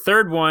in the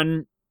third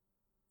one,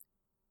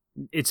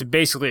 it's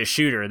basically a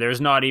shooter. There's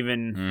not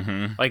even...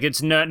 Mm-hmm. Like,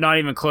 it's not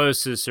even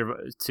close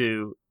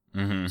to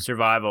mm-hmm.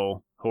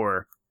 survival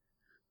horror.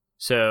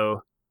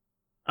 So...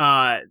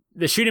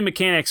 the shooting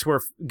mechanics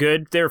were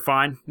good. They were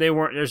fine. They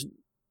weren't...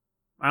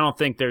 I don't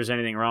think there's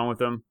anything wrong with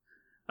them.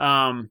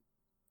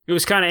 It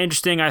was kind of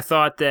interesting. I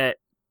thought that,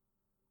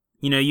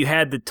 you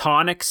had the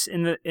tonics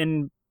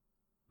in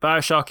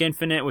BioShock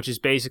Infinite, which is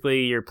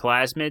basically your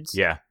plasmids.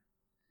 Yeah.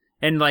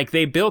 And, like,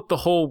 they built the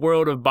whole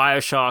world of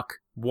BioShock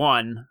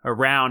 1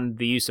 around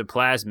the use of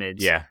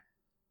plasmids. Yeah.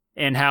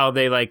 And how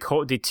they, like,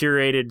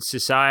 deteriorated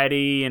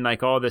society and,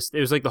 like, all this. It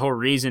was, like, the whole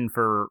reason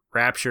for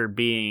Rapture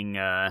being...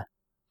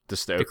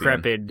 dystopian.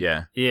 Decrepit.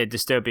 Yeah,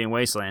 dystopian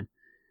wasteland.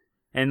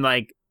 And,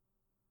 like,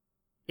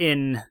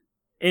 in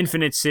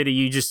Infinite City,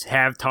 you just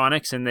have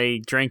tonics and they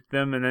drink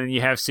them, and then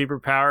you have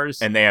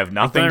superpowers. And they have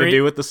nothing to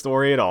do with the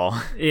story at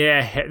all.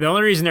 Yeah, the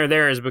only reason they're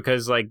there is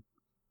because, like,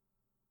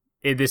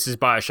 this is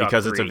BioShock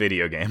because 3. it's a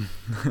video game.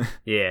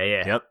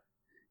 Yeah. Yep.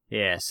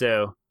 Yeah,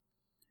 so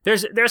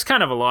there's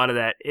kind of a lot of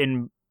that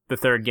in the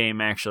third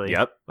game, actually.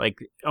 Yep. Like,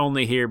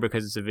 only here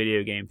because it's a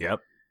video game. Yep.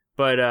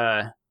 But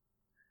I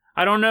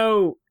don't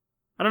know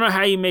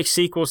how you make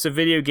sequels to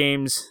video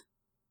games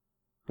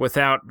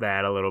without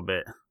that a little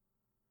bit.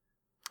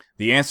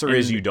 The answer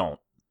is you don't,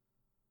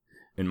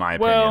 in my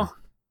opinion. Well,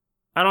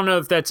 I don't know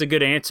if that's a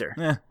good answer.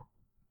 Yeah.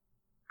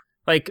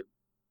 Like,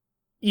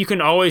 you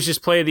can always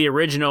just play the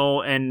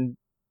original and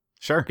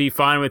Sure. be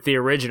fine with the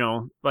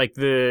original. Like,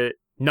 the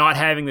not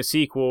having the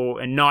sequel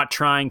and not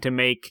trying to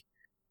make...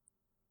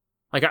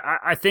 Like,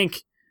 I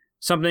think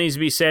something needs to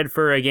be said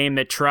for a game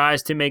that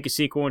tries to make a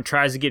sequel and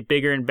tries to get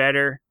bigger and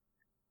better.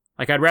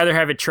 Like, I'd rather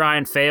have it try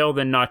and fail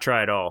than not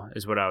try at all,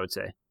 is what I would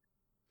say.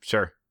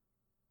 Sure.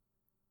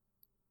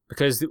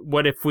 Because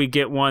what if we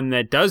get one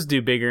that does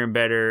do bigger and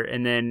better,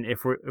 and then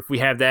if we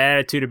have that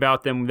attitude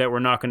about them that we're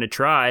not going to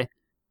try,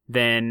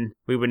 then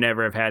we would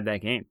never have had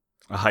that game.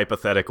 A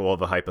hypothetical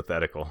of a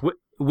hypothetical.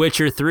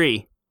 Witcher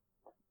 3.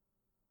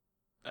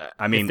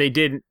 I mean, if they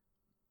did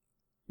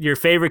your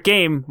favorite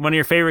game, one of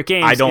your favorite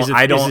games.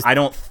 I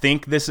don't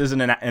think this is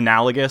an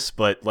analogous,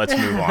 but let's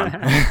move on.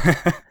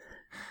 I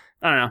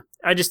don't know.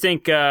 I just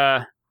think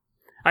I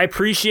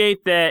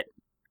appreciate that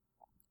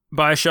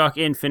BioShock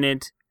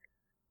Infinite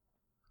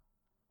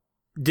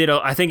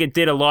I think it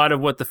did a lot of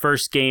what the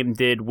first game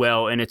did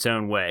well in its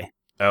own way.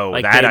 Oh,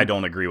 like I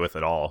don't agree with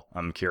at all.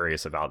 I'm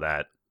curious about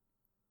that.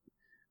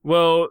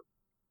 Well,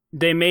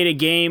 they made a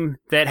game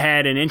that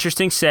had an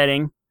interesting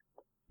setting.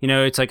 You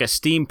know, it's like a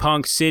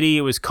steampunk city.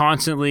 It was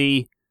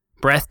constantly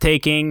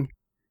breathtaking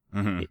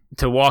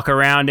to walk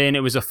around in.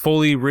 It was a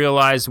fully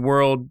realized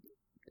world.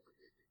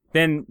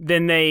 Then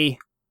they,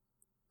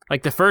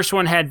 like, the first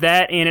one had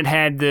that, and it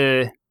had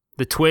the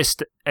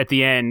twist at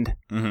the end.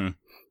 Mm-hmm.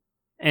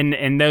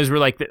 And those were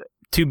like the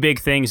two big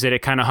things that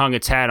it kind of hung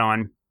its hat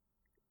on.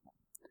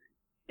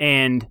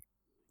 And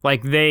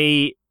like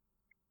they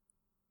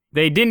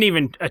didn't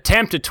even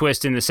attempt a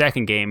twist in the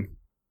second game.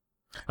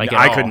 Like,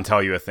 I couldn't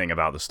tell you a thing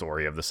about the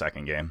story of the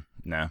second game.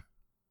 No.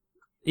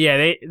 Yeah,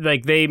 they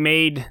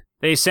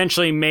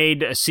essentially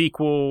made a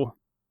sequel.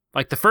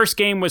 Like, the first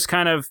game was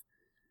kind of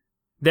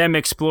them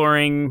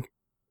exploring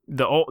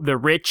the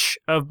rich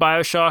of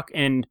BioShock,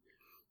 and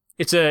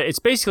it's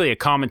basically a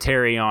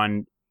commentary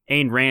on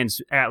Ayn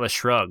Rand's Atlas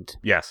Shrugged.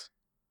 Yes.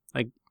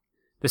 Like,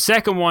 the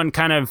second one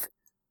kind of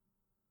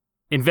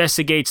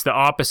investigates the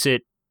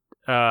opposite,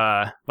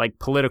 like,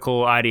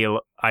 political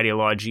ideologue.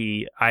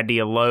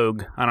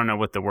 I don't know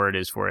what the word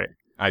is for it.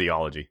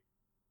 Ideology,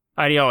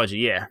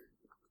 yeah.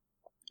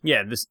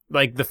 Yeah, this,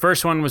 like, the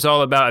first one was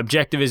all about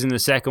objectivism, the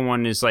second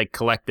one is like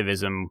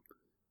collectivism,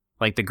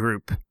 like the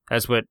group.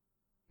 That's what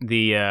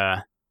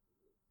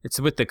it's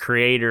with the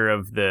creator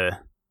of the...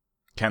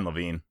 Ken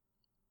Levine.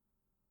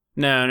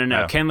 No.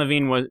 Oh. Ken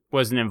Levine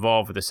wasn't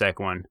involved with the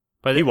second one.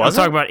 But He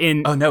wasn't? I'm talking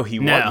about Oh, no, he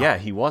was. Yeah,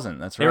 he wasn't.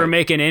 That's right. They were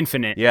making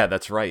Infinite. Yeah,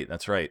 that's right.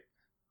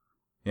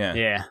 Yeah.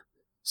 Yeah.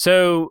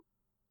 So,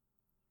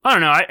 I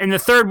don't know. And the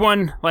third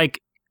one,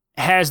 like,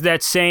 has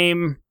that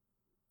same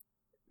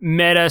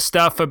meta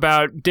stuff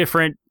about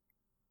different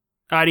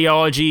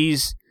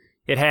ideologies.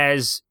 It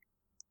has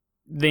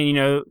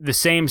the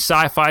same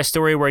sci-fi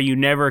story where you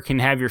never can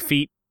have your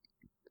feet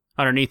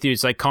underneath you.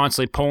 It's like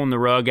constantly pulling the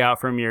rug out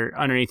from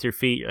underneath your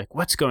feet. You're like,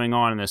 what's going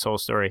on in this whole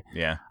story?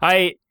 Yeah.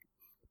 I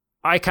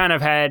kind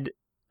of had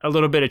a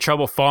little bit of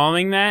trouble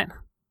following that,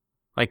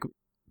 like,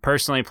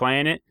 personally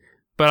playing it,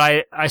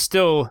 but I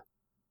still,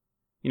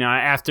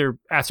 after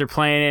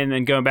playing it and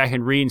then going back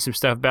and reading some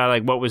stuff about,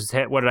 like,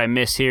 what did I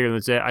miss here?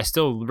 I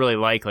still really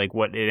like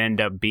what it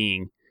ended up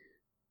being.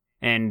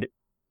 And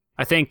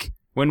I think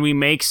when we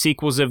make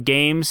sequels of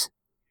games,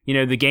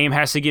 the game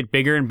has to get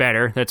bigger and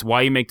better. That's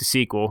why you make the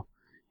sequel.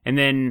 And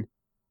then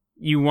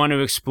you want to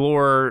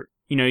explore,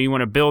 you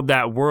want to build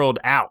that world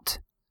out.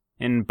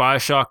 And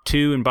BioShock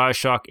 2 and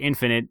BioShock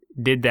Infinite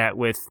did that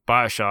with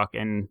BioShock,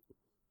 and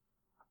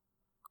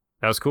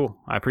that was cool.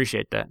 I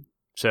appreciate that.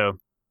 So,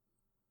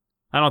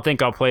 I don't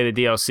think I'll play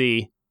the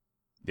DLC.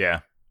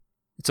 Yeah.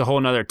 It's a whole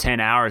nother 10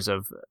 hours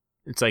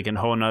it's like a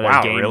whole nother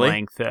game really?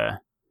 length.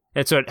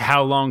 That's what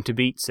How Long to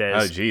Beat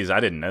says. Oh, geez, I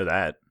didn't know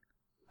that.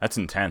 That's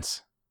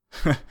intense.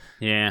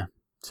 Yeah.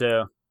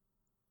 So,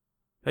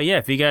 but yeah,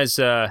 if you guys,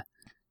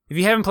 if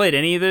you haven't played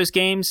any of those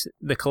games,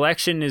 the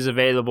collection is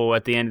available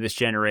at the end of this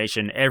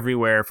generation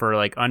everywhere for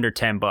like under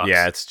 $10.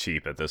 Yeah, it's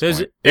cheap at this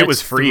point. It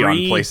was free on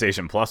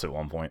PlayStation Plus at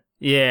one point.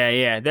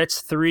 Yeah.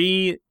 That's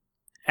 3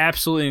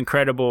 absolutely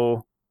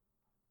incredible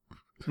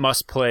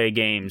must-play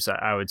games,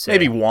 I would say.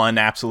 Maybe one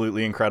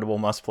absolutely incredible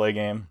must-play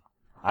game,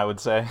 I would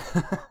say.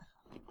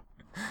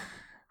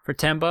 For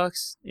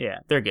 $10? Yeah,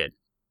 they're good.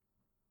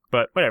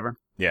 But whatever.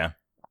 Yeah.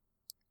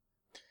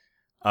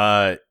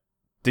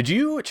 Did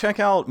you check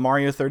out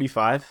Mario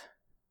 35?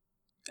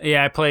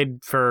 Yeah, I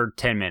played for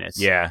 10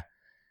 minutes. Yeah.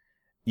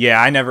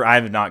 Yeah, I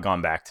have not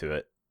gone back to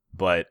it,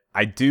 but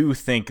I do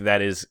think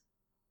that is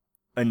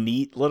a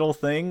neat little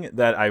thing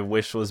that I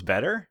wish was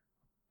better.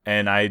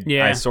 And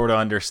I sort of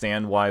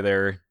understand why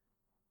they're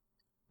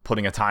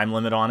putting a time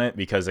limit on it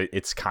because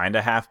it's kind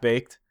of half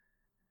baked.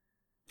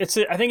 I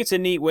think it's a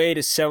neat way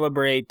to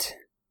celebrate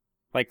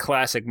like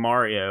classic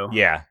Mario.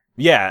 Yeah,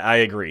 I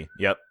agree.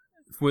 Yep.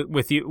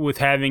 With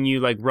having you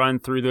like run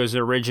through those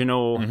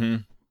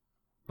original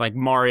like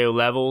Mario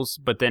levels,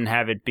 but then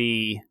have it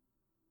be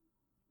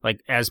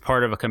like as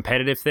part of a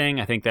competitive thing.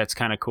 I think that's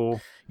kind of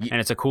cool,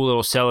 and it's a cool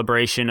little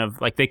celebration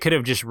of like they could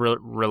have just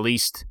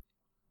released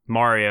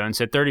Mario and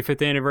said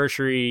 35th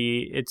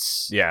anniversary.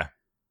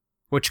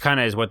 Which kind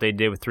of is what they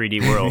did with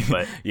 3D World,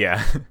 but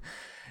yeah.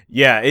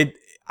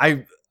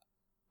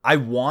 I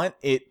want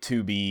it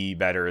to be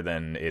better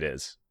than it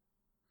is,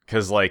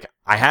 because like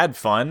I had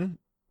fun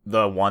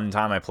the one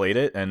time I played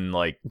it, and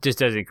like just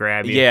doesn't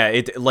grab you. Yeah,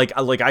 it like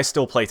I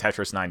still play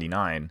Tetris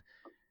 99,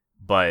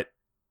 but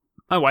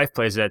my wife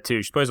plays that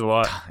too. She plays a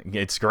lot.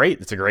 It's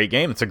great. It's a great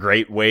game. It's a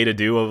great way to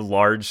do a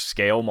large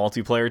scale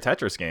multiplayer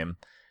Tetris game.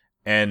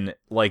 And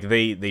like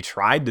they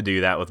tried to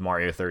do that with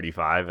Mario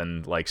 35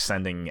 and like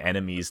sending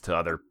enemies to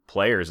other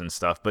players and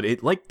stuff, but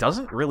it like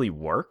doesn't really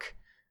work.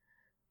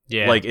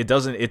 Yeah. Like it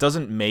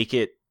doesn't make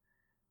it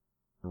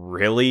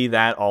really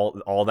that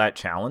all that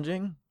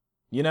challenging,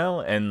 you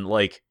know? And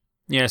like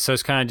yeah, so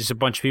it's kind of just a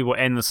bunch of people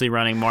endlessly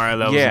running Mario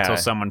levels until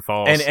someone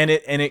falls. And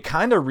it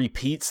kind of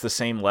repeats the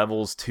same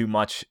levels too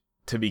much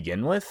to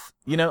begin with,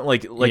 you know?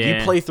 Like you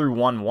play through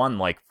 1-1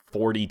 like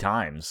 40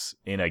 times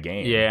in a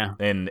game. Yeah.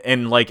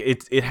 And like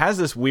it has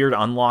this weird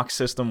unlock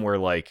system where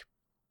like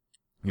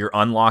you're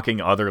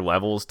unlocking other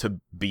levels to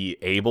be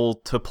able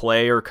to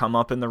play or come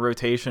up in the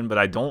rotation, but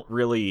I don't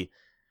really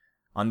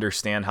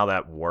understand how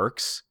that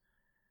works.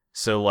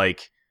 So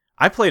like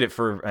I played it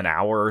for an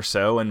hour or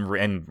so and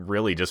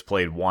really just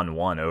played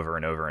 1-1 over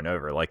and over and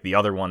over. Like the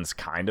other ones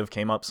kind of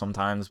came up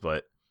sometimes,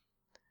 but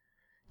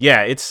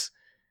yeah, it's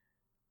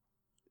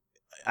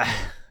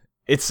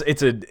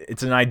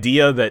an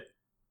idea that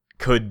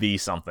could be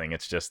something.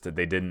 It's just that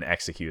they didn't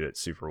execute it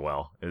super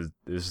well.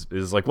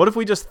 Is like, what if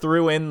we just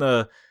threw in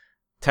the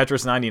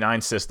Tetris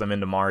 99 system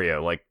into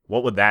Mario? Like,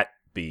 what would that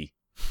be?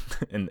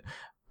 And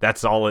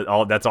that's all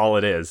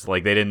it is.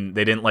 Like they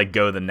didn't like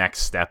go the next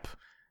step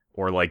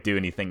or like do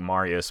anything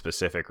Mario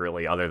specific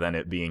really, other than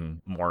it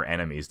being more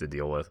enemies to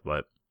deal with.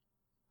 But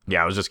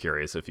yeah, I was just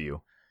curious if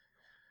you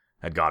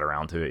had got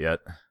around to it yet.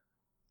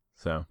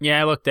 So yeah,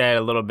 I looked at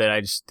it a little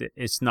bit.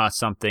 It's not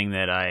something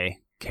that I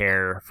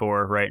care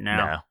for right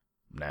now.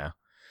 No,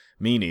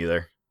 me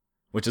neither,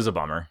 which is a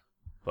bummer,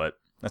 but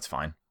that's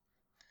fine.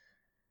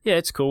 Yeah,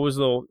 it's cool. It was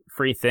a little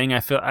free thing. I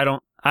feel I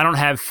don't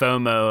have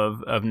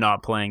FOMO of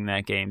not playing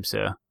that game,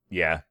 so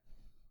yeah,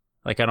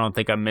 like I don't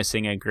think I'm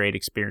missing a great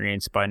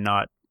experience by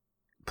not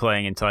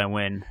playing until I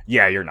win.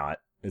 Yeah, you're not.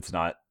 It's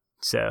not.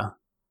 So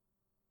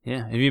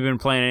yeah, have you been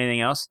playing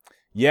anything else?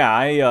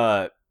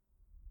 Yeah,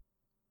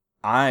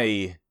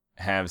 I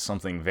have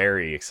something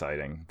very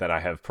exciting that I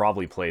have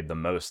probably played the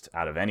most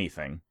out of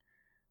anything,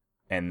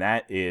 and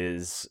that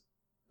is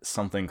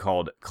something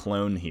called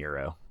Clone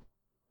Hero.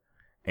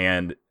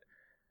 And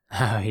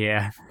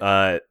yeah,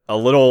 a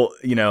little,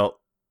 you know,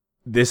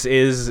 this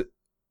is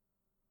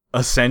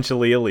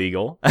essentially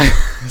illegal,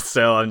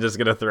 so I'm just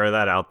gonna throw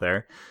that out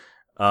there.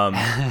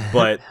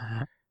 But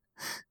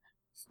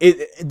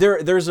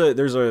there's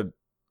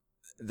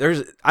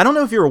I don't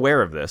know if you're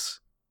aware of this.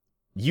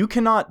 You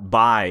cannot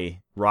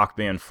buy Rock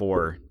Band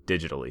 4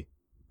 digitally.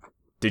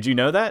 Did you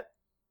know that?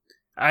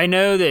 I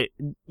know that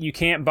you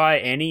can't buy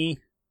a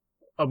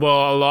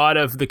lot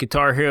of the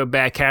Guitar Hero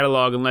back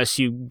catalog unless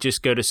you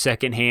just go to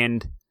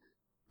secondhand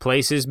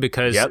places,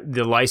 because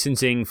the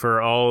licensing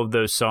for all of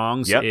those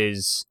songs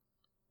is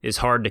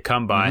hard to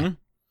come by.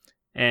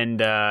 And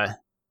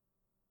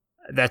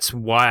that's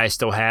why I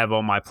still have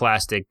all my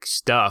plastic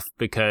stuff,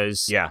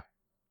 because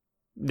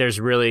there's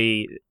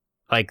really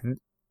like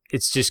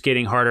it's just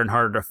getting harder and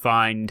harder to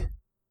find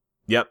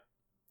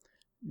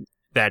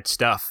that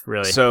stuff,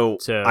 really. So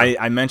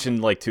I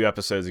mentioned like 2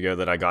 episodes ago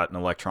that I got an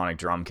electronic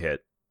drum kit,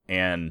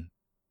 and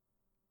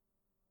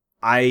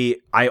I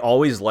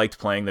always liked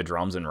playing the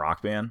drums in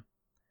Rock Band.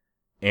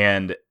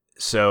 And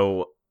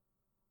so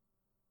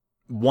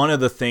one of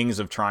the things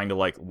of trying to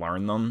like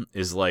learn them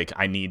is like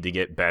I need to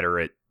get better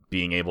at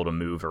being able to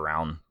move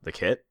around the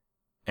kit.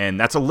 And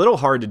that's a little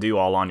hard to do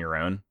all on your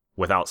own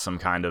without some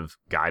kind of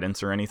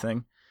guidance or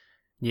anything.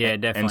 Yeah,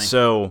 definitely. And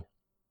so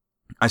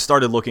I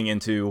started looking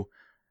into,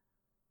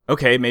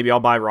 okay, maybe I'll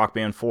buy Rock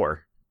Band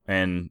 4.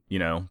 And, you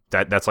know,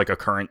 that's like a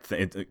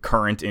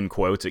current in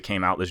quotes. It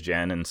came out this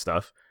gen and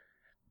stuff.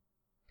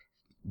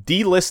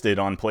 Delisted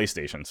on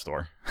PlayStation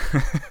Store.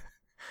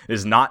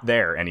 Is not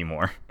there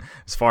anymore,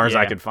 as far as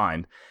I could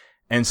find.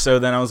 And so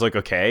then I was like,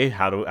 okay,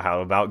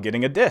 how about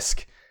getting a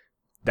disc?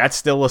 That's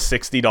still a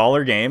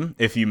 $60 game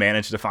if you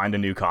manage to find a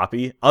new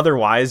copy.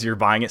 Otherwise, you're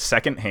buying it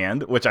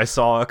secondhand, which I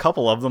saw a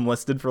couple of them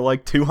listed for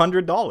like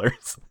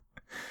 $200.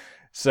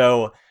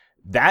 So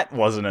that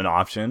wasn't an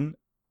option.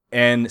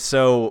 And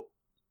so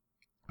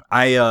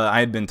I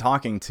had been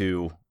talking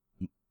to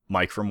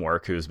Mike from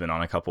work, who's been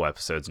on a couple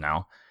episodes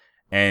now,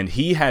 and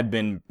he had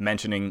been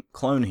mentioning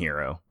Clone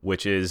Hero,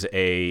 which is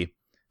a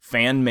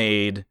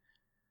fan-made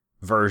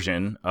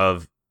version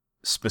of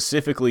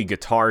specifically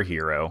Guitar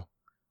Hero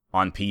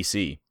on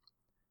PC.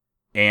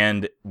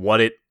 And what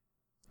it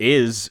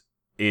is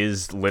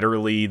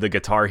literally the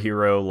Guitar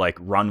Hero like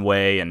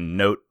runway and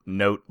note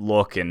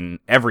look and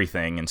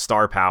everything and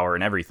star power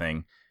and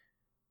everything,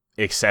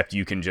 except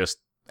you can just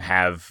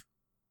have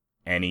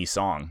any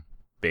song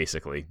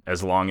basically.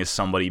 As long as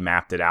somebody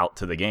mapped it out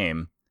to the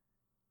game,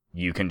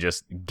 you can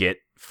just get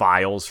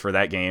files for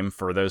that game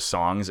for those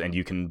songs, and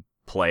you can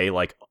play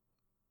like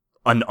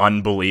an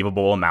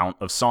unbelievable amount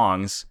of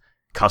songs,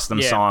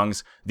 custom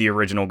songs, the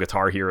original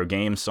Guitar Hero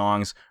game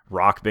songs,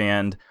 Rock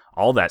Band,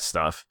 all that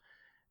stuff.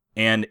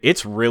 And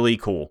it's really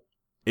cool.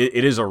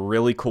 It is a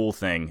really cool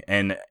thing,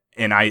 and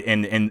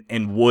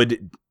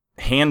would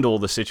handle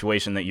the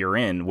situation that you're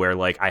in, where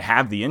like I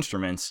have the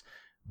instruments,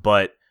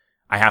 but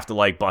I have to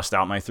like bust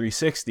out my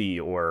 360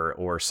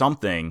 or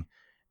something.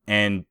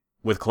 And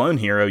with Clone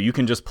Hero, you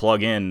can just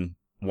plug in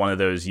one of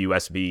those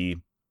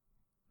USB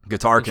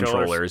guitar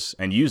controllers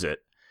and use it.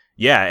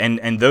 Yeah,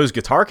 and those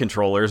guitar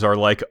controllers are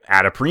like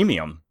at a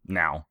premium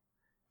now,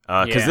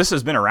 because this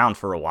has been around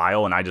for a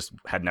while, and I just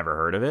had never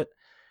heard of it.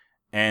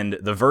 And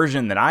the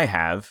version that I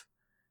have,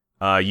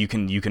 you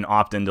can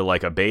opt into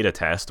like a beta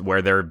test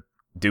where they're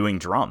doing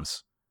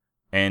drums,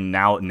 and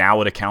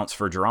now it accounts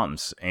for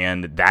drums,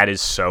 and that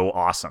is so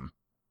awesome.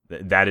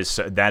 That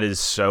is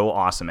so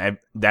awesome.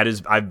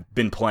 I've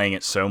been playing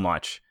it so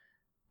much,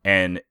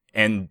 and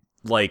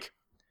like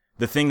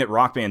the thing that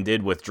Rock Band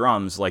did with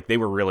drums, like they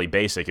were really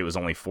basic. It was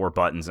only 4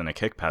 buttons and a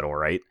kick pedal,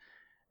 right?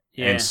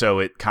 Yeah. And so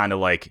it kind of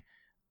like,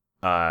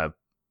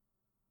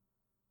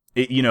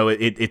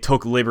 it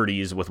took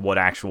liberties with what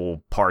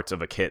actual parts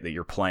of a kit that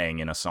you're playing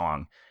in a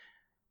song.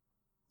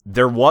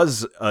 There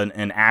was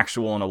an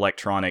actual and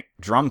electronic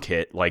drum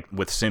kit, like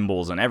with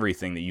cymbals and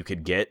everything, that you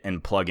could get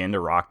and plug into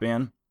Rock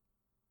Band.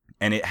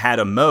 And it had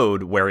a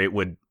mode where it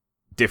would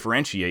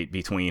differentiate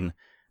between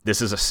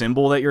this is a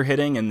cymbal that you're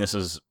hitting and this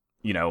is,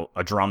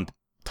 a drum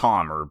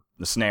tom or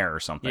the snare or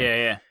something.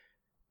 Yeah.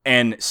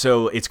 And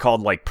so it's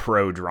called like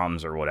Pro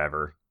Drums or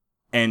whatever.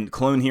 And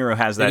Clone Hero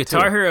has that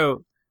Guitar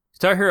too.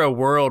 Guitar Hero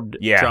World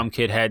drum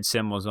kit had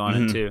cymbals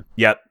on it too.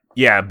 Yep.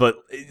 Yeah, but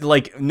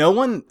like no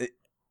one,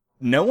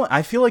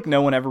 I feel like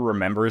no one ever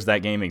remembers that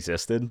game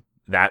existed.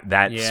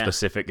 That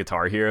specific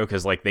Guitar Hero,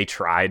 because like they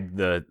tried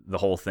the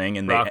whole thing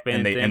and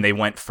they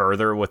went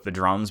further with the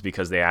drums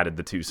because they added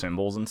the 2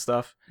 cymbals and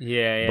stuff.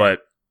 Yeah.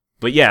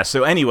 But yeah,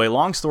 so anyway,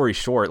 long story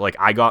short, like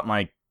I got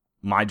my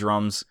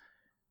drums,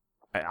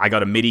 I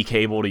got a MIDI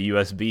cable to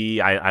USB.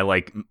 I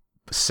like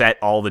set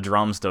all the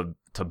drums to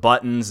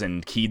buttons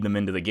and keyed them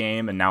into the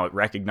game, and now it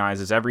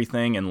recognizes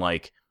everything. And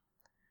like,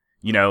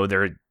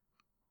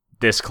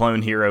 this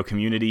Clone Hero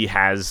community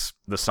has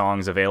the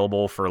songs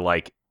available for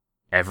like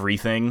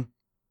everything.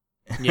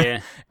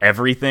 Yeah.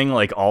 Everything,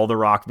 like all the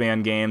Rock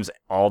Band games,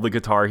 all the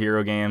Guitar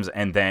Hero games,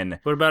 and then...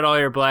 What about all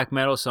your black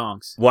metal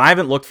songs? Well, I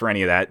haven't looked for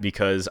any of that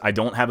because I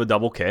don't have a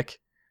double kick.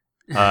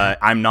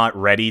 I'm not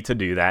ready to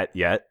do that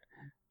yet.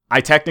 I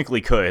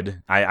technically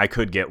could. I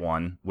could get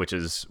one, which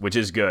is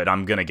good.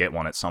 I'm going to get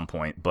one at some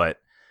point, but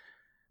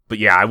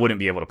yeah, I wouldn't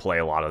be able to play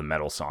a lot of the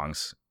metal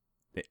songs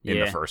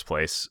in the first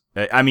place.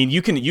 I mean,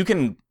 you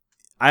can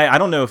I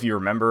don't know if you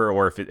remember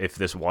or if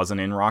this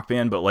wasn't in Rock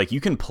Band, but like you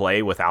can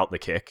play without the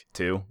kick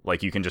too.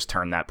 Like you can just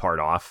turn that part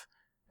off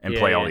and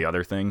play all the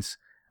other things.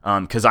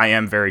 Because I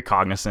am very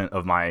cognizant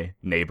of my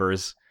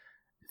neighbors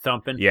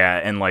thumping. Yeah,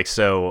 and like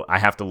so I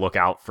have to look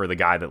out for the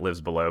guy that lives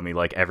below me.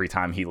 Like every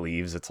time he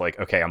leaves, it's like,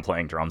 okay, I'm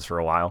playing drums for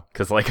a while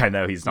because like I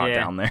know he's not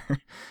down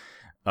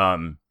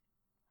there.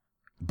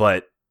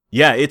 But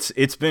yeah,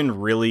 it's been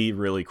really,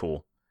 really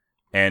cool,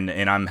 and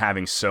I'm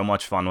having so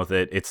much fun with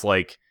it. It's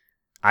like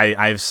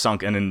I've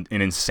sunk an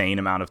insane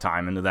amount of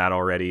time into that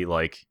already.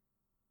 Like,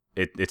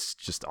 it's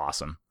just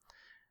awesome.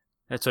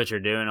 That's what you're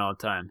doing all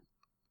the time.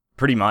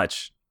 Pretty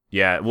much,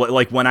 yeah. Well,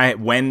 like when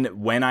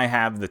I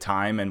have the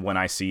time and when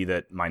I see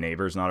that my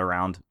neighbor's not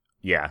around,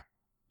 yeah.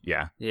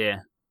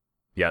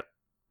 Yep.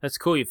 That's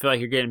cool. You feel like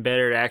you're getting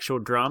better at actual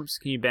drums?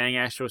 Can you bang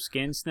actual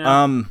skins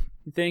now?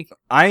 You think?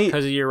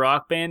 Because of your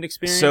Rock Band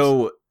experience?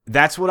 So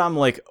that's what I'm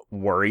like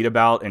worried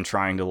about and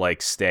trying to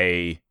like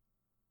stay,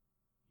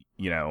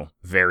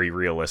 very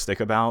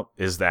realistic about,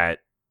 is that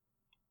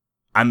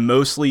I'm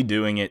mostly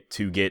doing it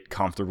to get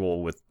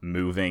comfortable with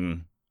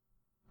moving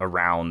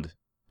around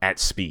at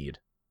speed.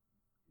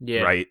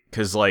 Yeah. Right?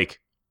 Because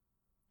like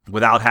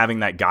without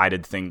having that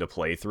guided thing to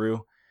play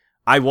through,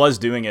 I was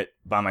doing it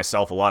by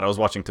myself a lot. I was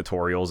watching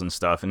tutorials and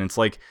stuff, and it's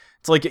like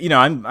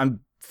I'm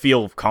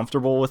feel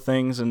comfortable with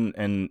things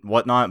and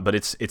whatnot, but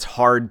it's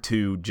hard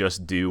to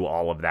just do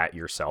all of that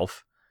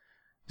yourself.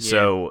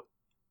 Yeah.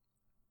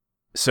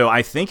 So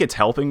I think it's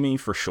helping me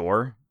for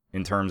sure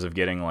in terms of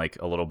getting like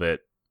a little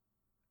bit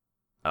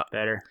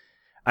better.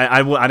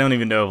 I don't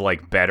even know if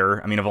like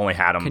better. I mean, I've only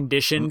had them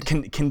conditioned.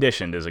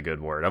 Conditioned is a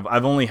good word.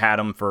 I've only had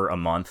them for a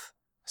month,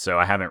 so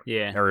I haven't,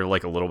 or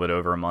like a little bit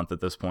over a month at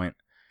this point.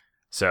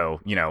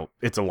 So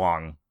it's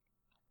gonna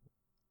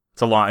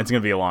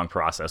be a long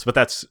process, but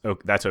that's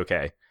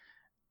okay.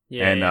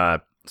 Yeah.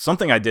 And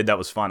something I did that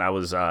was fun. I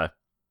was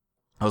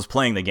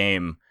playing the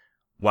game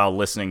while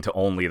listening to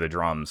only the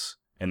drums.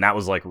 And that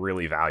was like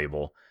really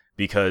valuable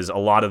because a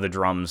lot of the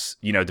drums,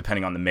 you know,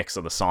 depending on the mix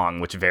of the song,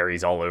 which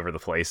varies all over the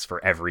place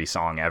for every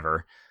song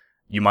ever,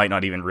 you might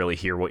not even really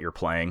hear what you're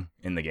playing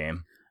in the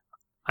game.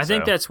 I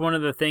think that's one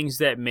of the things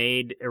that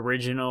made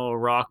original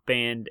Rock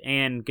Band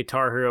and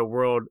Guitar Hero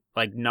World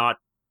like not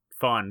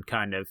fun,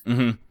 kind of.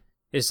 Mm-hmm.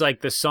 It's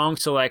like the song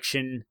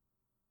selection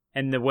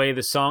and the way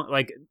the song,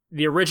 like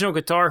the original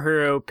Guitar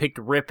Hero picked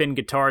ripping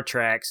guitar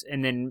tracks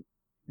and then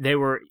they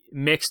were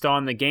mixed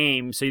on the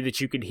game so that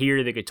you could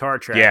hear the guitar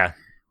track. Yeah.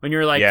 When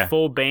you're like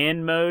full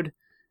band mode,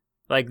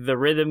 like the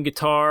rhythm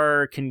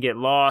guitar can get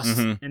lost,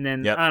 and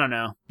then I don't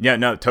know. Yeah,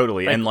 no,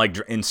 totally. Like, and like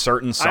in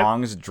certain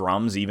songs,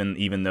 drums,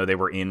 even though they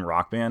were in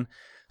Rock Band,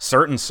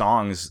 certain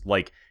songs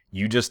like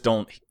you just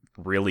don't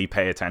really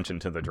pay attention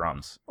to the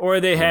drums. Or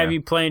they have you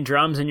playing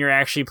drums and you're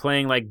actually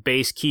playing like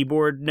bass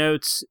keyboard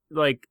notes.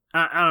 Like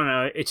I don't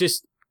know. It's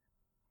just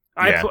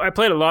I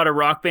played a lot of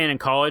Rock Band in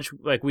college.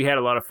 Like we had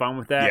a lot of fun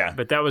with that. Yeah.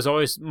 But that was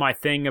always my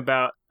thing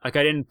about like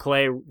I didn't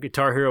play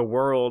Guitar Hero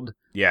World.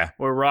 Yeah.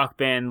 Or Rock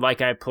Band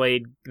like I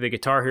played the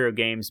Guitar Hero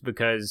games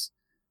because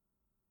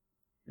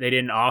they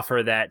didn't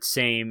offer that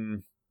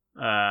same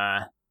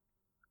I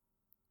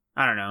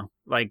don't know,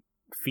 like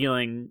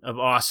feeling of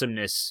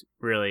awesomeness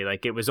really.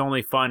 Like it was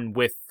only fun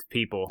with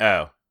people.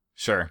 Oh,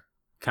 sure.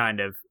 Kind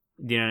of.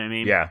 Do you know what I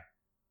mean? Yeah.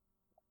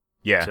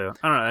 Yeah. So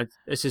I don't know,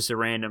 it's just a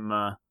random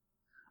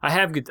I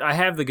have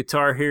the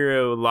Guitar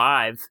Hero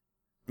Live.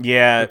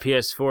 Yeah, the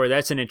PS4.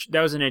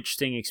 That was an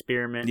interesting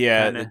experiment.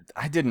 Yeah, kinda.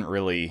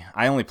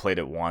 I only played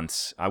it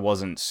once. I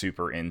wasn't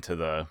super into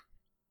the.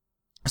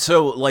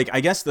 So, like, I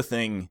guess the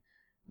thing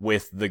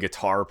with the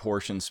guitar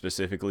portion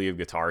specifically of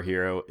Guitar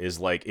Hero is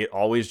like it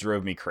always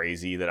drove me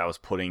crazy that I was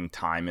putting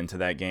time into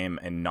that game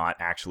and not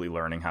actually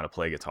learning how to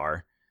play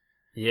guitar.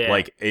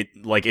 Yeah,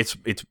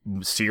 it's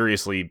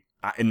seriously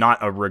not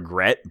a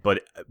regret,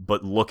 but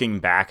looking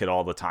back at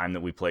all the time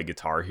that we played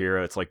Guitar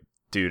Hero, it's like,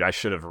 dude, I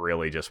should have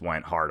really just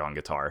went hard on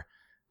guitar.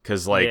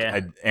 Because, like,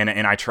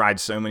 I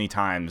tried so many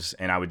times,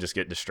 and I would just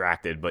get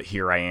distracted, but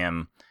here I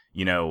am,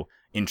 you know,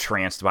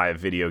 entranced by a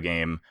video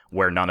game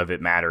where none of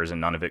it matters and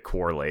none of it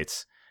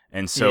correlates.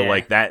 And so,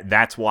 like,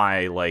 that's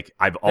why, like,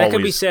 I've always... That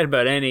could be said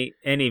about any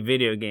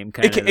video game,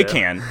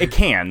 It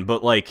can,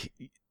 but, like...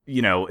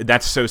 You know,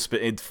 that's so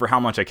for how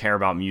much I care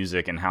about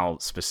music and how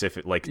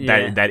specific, like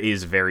that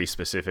is very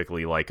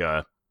specifically like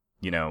a,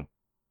 you know,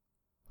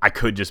 I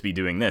could just be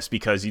doing this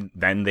because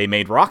then they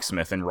made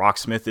Rocksmith, and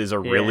Rocksmith is a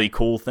really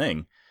cool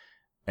thing.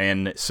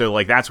 And so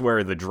like that's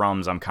where the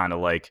drums, I'm kind of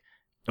like,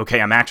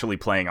 okay, I'm actually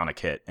playing on a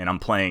kit and I'm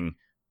playing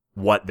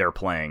what they're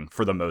playing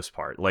for the most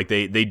part. Like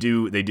they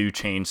do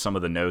change some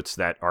of the notes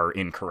that are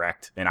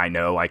incorrect, and I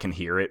know I can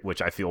hear it,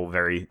 which I feel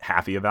very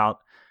happy about.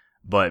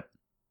 But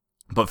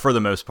for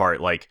the most part,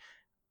 like,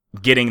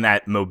 getting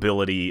that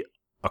mobility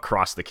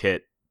across the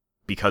kit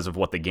because of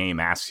what the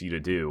game asks you to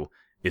do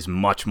is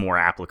much more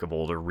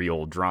applicable to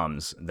real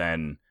drums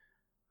than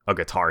a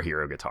Guitar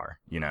Hero guitar,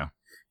 you know?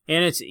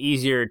 And it's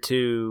easier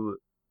to,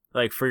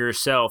 like, for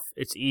yourself,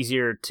 it's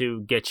easier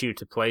to get you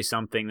to play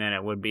something than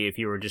it would be if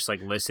you were just,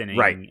 like,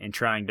 listening and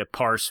trying to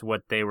parse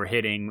what they were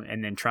hitting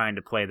and then trying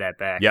to play that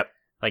back. Yep.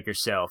 Like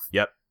yourself.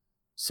 Yep.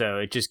 So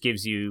it just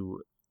gives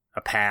you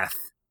a path.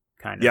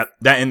 Kind of.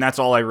 Yep, that's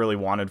all I really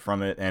wanted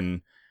from it,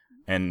 and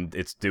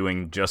it's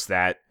doing just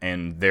that.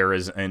 And there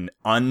is an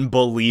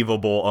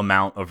unbelievable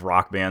amount of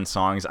Rock Band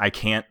songs. I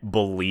can't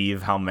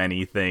believe how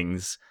many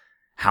things,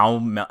 how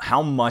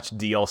much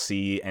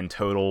DLC and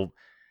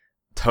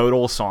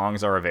total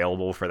songs are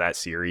available for that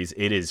series.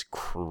 It is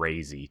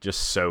crazy,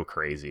 just so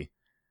crazy.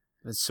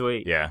 That's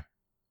sweet. Yeah,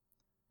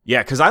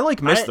 because I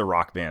missed the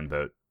Rock Band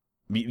boat.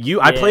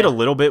 I played a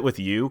little bit with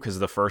you because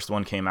the first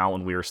one came out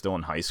when we were still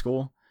in high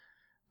school.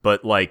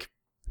 But, like,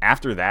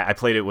 after that, I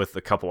played it with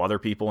a couple other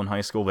people in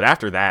high school. But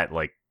after that,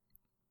 like,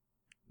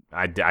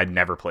 I'd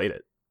never played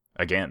it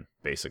again,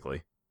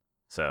 basically.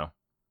 So,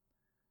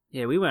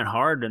 yeah, we went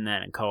hard in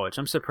that in college.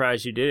 I'm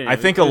surprised you didn't. I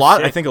think a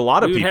lot of people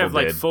would have, did.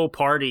 like, full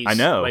parties. I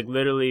know. Like,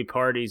 literally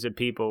parties of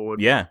people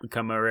would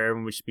come over.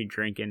 Everyone would just be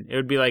drinking. It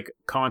would be like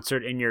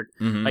concert in your,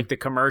 like, the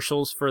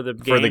commercials for the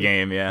game. For the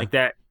game, yeah. Like,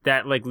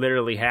 that like,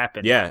 literally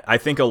happened. Yeah, I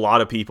think a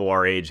lot of people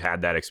our age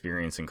had that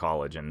experience in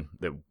college, and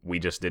that we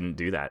just didn't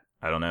do that.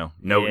 I don't know.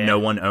 No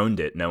one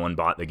owned it. No one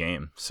bought the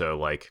game. So,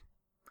 like...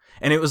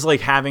 And it was like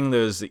having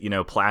those, you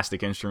know,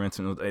 plastic instruments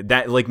and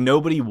that, like,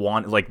 nobody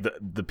wanted, like,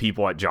 the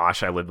people at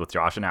Josh, I lived with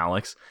Josh and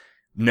Alex,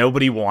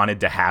 nobody wanted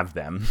to have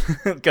them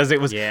because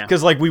it was,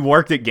 because, like, we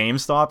worked at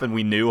GameStop and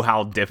we knew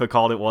how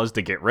difficult it was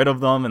to get rid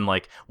of them. And,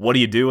 like, what do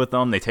you do with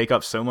them? They take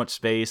up so much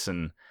space,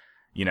 and,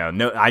 you know,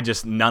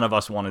 none of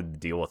us wanted to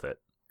deal with it.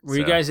 Were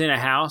you guys in a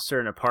house or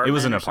an apartment? It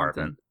was an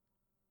apartment.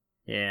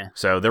 Yeah.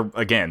 So there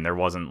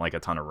wasn't like a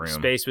ton of room.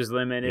 Space was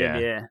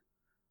limited.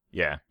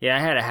 Yeah. I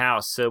had a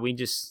house, so we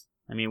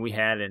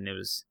had it, and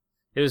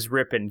it was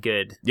ripping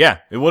good. Yeah,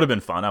 it would have been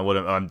fun.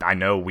 I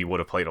know we would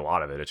have played a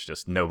lot of it. It's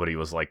just nobody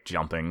was like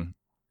jumping.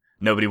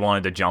 Nobody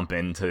wanted to jump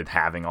into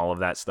having all of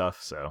that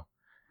stuff. So.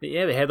 But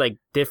yeah, they had like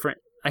different.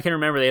 I can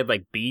remember they had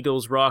like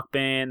Beatles rock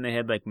band, they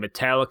had like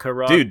Metallica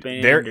rock Dude,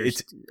 band.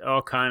 it's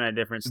all kind of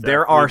different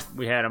stuff.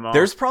 We had them all.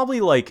 There's probably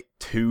like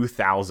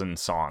 2,000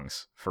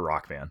 songs for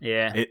Rock Band.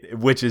 Yeah,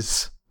 which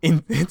is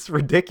it's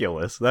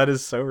ridiculous. That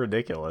is so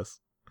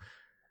ridiculous.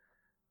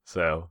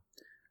 So,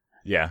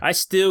 yeah, I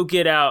still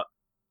get out.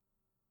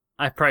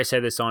 I probably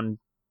said this on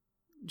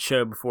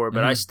show before,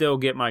 but I still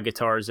get my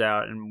guitars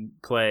out and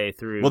play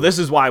through. Well, this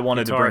is why I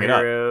wanted to bring it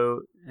up.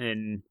 Hero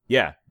and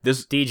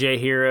this DJ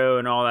Hero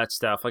and all that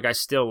stuff. Like I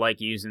still like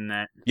using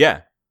that.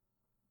 Yeah.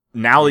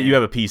 Now that you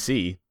have a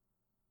PC,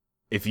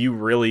 if you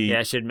really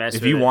I should mess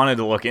if with you it. wanted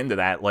to look into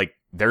that, like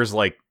there's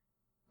like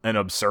an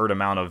absurd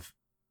amount of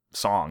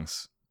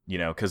songs, you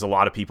know, because a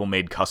lot of people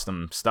made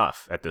custom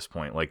stuff at this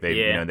point. Like they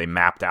you know, they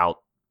mapped out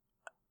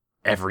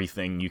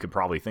everything you could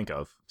probably think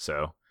of.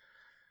 So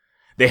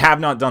they have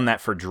not done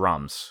that for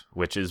drums,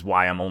 which is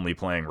why I'm only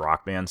playing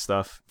Rock Band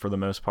stuff for the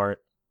most part.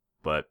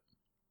 But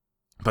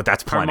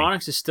that's plenty.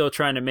 Harmonix is still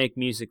trying to make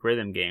music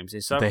rhythm games.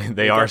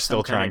 They are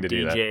still trying to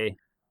do that.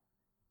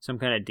 Some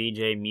kind of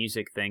DJ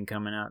music thing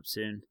coming up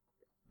soon.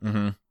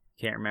 Mm-hmm.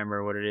 Can't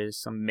remember what it is.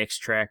 Some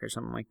mixed track or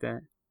something like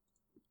that.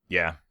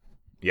 Yeah,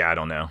 I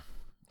don't know.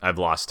 I've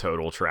lost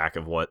total track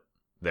of what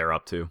they're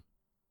up to.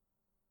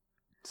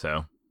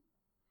 So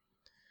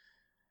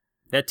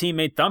that team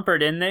made Thumper,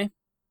 didn't they?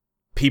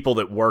 People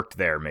that worked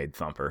there made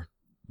Thumper.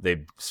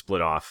 They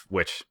split off,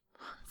 which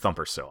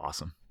Thumper's so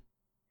awesome.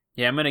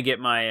 Yeah, I'm going to get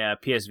my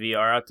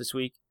PSVR out this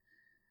week.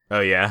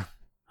 Oh, yeah?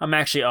 I'm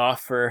actually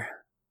off for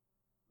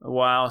a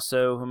while,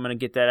 so I'm going to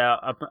get that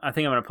out. I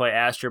think I'm going to play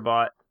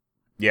Astrobot.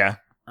 Yeah.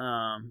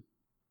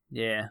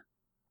 Yeah.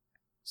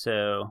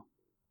 So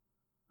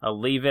I'll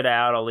leave it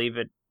out. I'll leave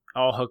it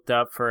all hooked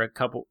up for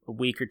a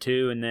week or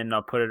two, and then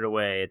I'll put it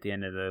away at the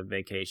end of the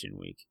vacation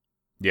week.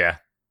 Yeah.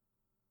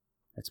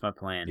 That's my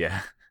plan.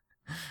 Yeah.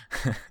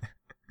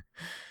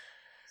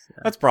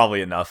 That's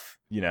probably enough,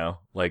 you know,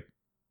 like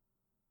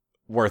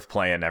worth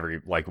playing every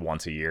like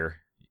once a year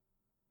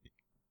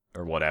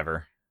or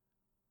whatever.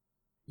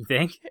 You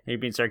think? Are you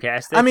being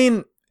sarcastic? I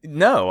mean,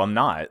 no, I'm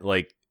not.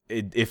 Like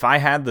if I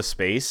had the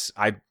space,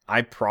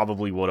 I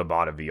probably would have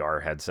bought a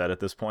VR headset at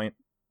this point.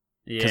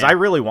 Because I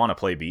really want to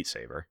play Beat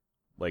Saber.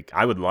 Like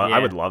I would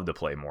love to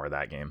play more of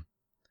that game.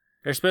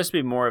 There's supposed to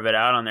be more of it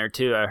out on there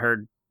too. I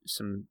heard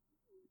some.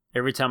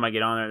 Every time I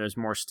get on there, there's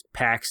more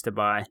packs to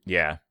buy.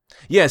 Yeah.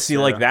 Yeah, see,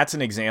 like, that's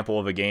an example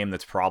of a game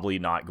that's probably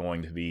not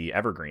going to be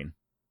evergreen.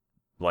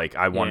 Like,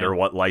 I wonder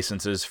what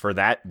licenses for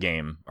that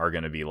game are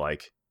going to be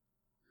like.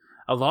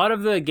 A lot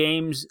of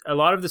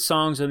the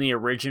songs on the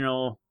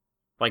original,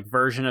 like,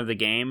 version of the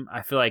game,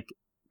 I feel like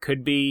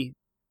could be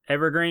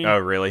evergreen. Oh,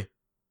 really?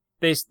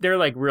 They're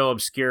like, real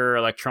obscure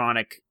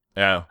electronic.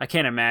 Oh. I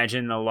can't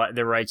imagine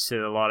the rights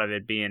to a lot of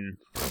it being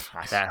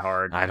that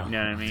hard. I don't you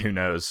know what I mean? Who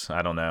knows?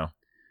 I don't know.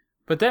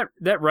 But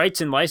that rights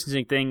and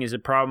licensing thing is a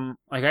problem.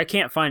 Like, I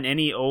can't find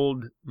any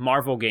old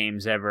Marvel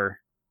games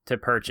ever to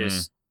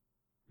purchase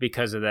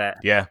because of that.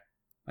 Yeah.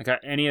 Like,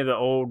 any of the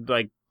old,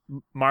 like,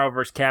 Marvel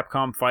vs.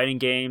 Capcom fighting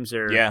games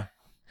or... Yeah.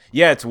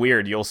 Yeah, it's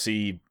weird. You'll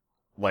see,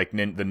 like, the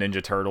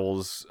Ninja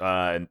Turtles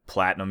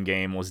Platinum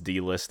game was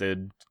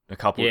delisted a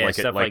couple,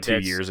 like 2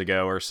 years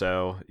ago or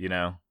so, you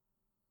know?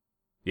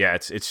 Yeah,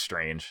 it's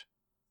strange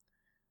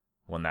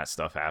when that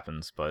stuff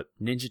happens, but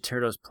Ninja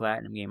Turtles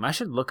Platinum game. I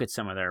should look at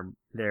some of their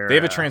they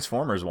have a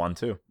Transformers one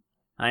too.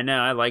 I know,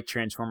 I like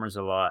Transformers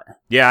a lot.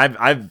 Yeah,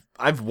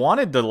 I've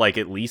wanted to like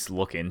at least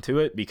look into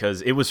it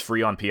because it was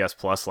free on PS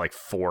Plus like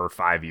 4 or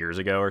 5 years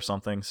ago or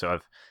something. So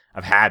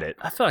I've had it.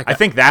 I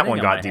think that one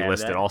got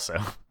delisted also.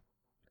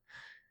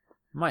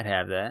 Might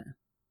have that.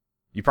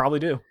 You probably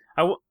do.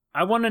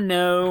 I want to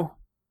know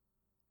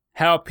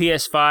how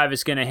PS5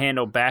 is going to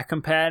handle back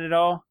compat at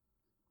all.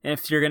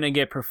 If you're going to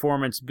get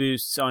performance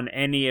boosts on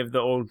any of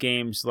the old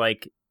games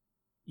like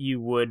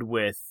you would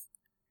with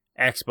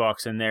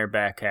Xbox in their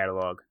back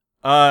catalog.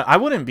 I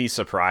wouldn't be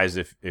surprised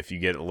if you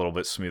get a little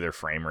bit smoother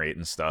frame rate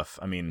and stuff.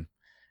 I mean,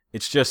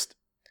 it's just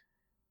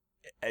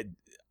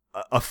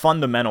a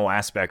fundamental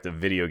aspect of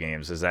video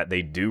games is that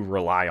they do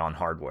rely on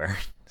hardware.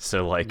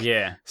 So like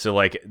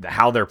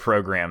how they're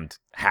programmed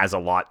has a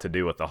lot to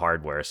do with the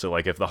hardware. So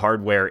like if the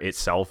hardware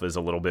itself is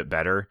a little bit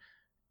better,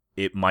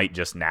 it might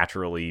just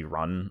naturally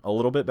run a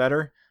little bit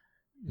better.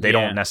 They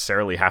don't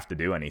necessarily have to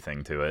do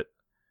anything to it.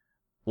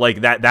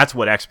 Like that's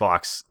what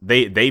Xbox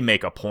they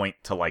make a point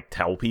to like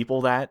tell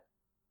people that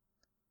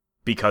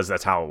because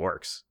that's how it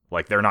works.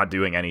 Like they're not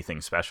doing anything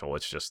special.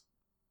 It's just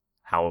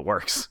how it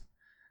works.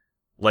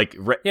 Like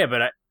but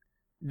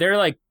they're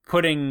like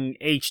putting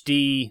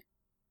HD.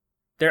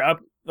 They're up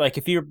like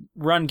if you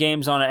run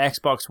games on an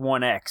Xbox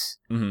One X,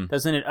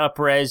 doesn't it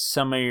up-res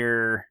some of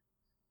your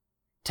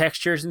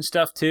textures and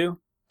stuff too?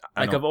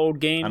 Like of old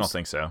games? I don't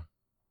think so.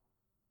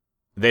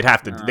 They'd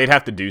have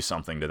to do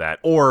something to that,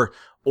 or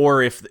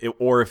if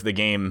the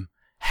game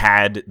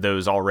had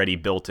those already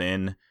built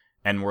in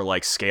and were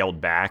like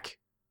scaled back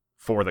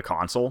for the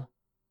console,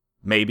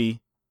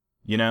 maybe,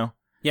 you know?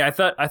 Yeah,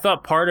 I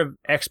thought part of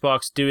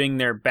Xbox doing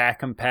their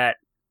back compat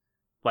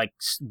like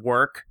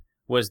work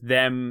was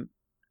them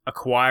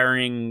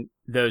acquiring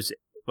those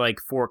like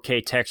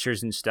 4K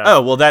textures and stuff.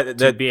 Oh, well, to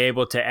that be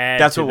able to add.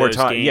 that's to what we're those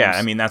talking. games. Yeah,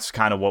 I mean that's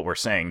kind of what we're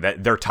saying,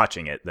 that they're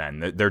touching it.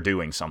 Then they're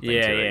doing something to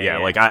it. Yeah.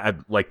 Like I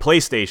like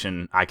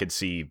PlayStation, I could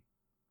see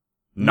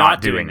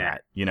not doing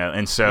that.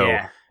 And so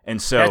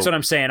that's what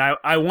I'm saying.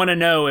 I want to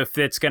know if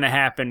it's going to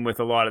happen with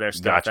a lot of their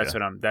stuff.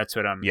 Gotcha. That's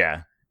what I'm.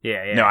 Yeah.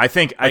 Yeah. No, I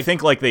think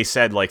like they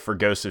said, like for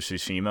Ghost of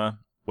Tsushima,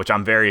 which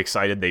I'm very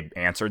excited they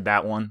answered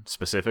that one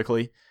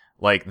specifically.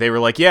 Like they were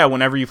like, yeah,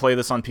 whenever you play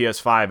this on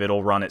PS5,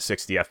 it'll run at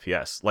 60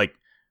 FPS. Like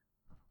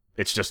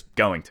it's just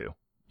going to,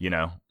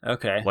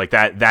 Okay. like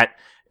that,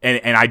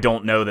 and I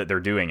don't know that they're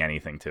doing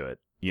anything to it.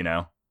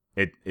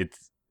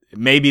 It's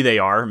maybe they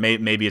are.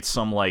 Maybe it's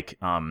some like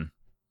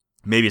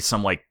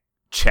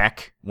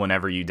check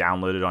whenever you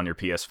download it on your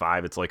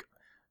PS5. It's like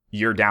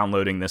you're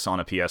downloading this on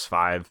a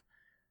PS5.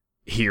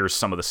 Here's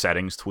some of the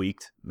settings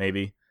tweaked,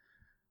 maybe.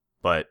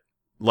 But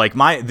like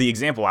the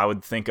example I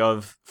would think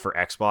of for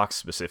Xbox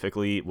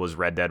specifically was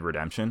Red Dead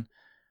Redemption,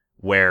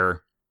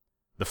 where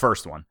the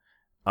first one,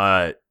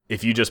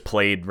 if you just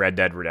played Red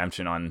Dead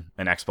Redemption on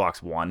an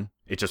Xbox One,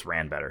 it just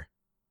ran better.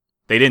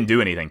 They didn't do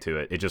anything to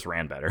it; it just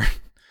ran better.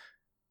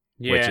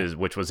 Yeah.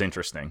 which was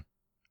interesting.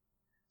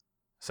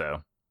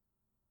 So.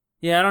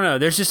 Yeah, I don't know.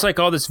 There's just like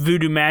all this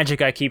voodoo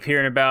magic I keep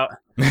hearing about.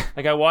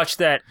 Like I watched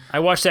that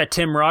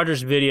Tim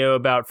Rogers video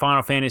about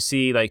Final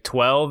Fantasy like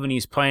 12, and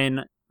he's playing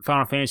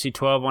Final Fantasy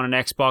 12 on an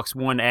Xbox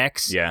One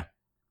X. Yeah.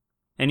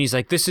 And he's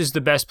like, this is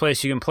the best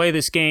place you can play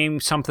this game.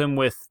 Something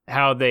with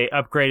how they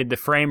upgraded the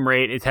frame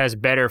rate. It has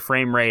better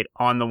frame rate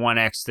on the One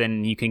X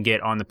than you can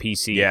get on the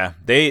PC. Yeah,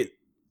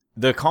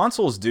 the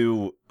consoles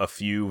do a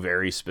few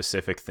very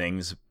specific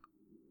things,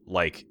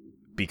 like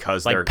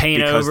because like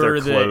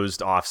they're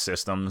closed off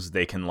systems,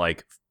 they can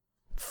like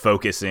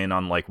focus in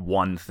on like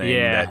one thing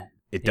that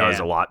it does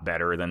a lot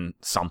better than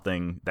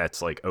something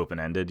that's like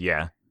open-ended.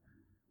 Yeah.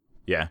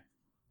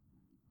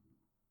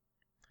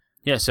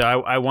 So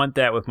I want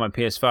that with my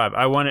PS5.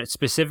 I want it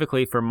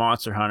specifically for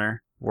Monster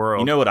Hunter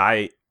World. You know what?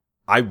 I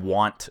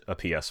want a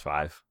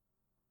PS5.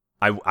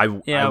 I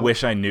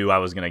wish I knew I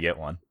was going to get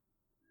one.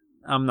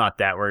 I'm not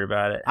that worried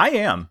about it. I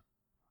am,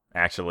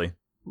 actually.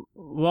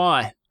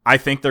 Why? I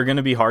think they're going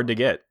to be hard to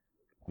get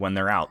when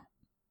they're out.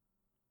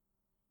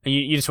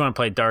 You just want to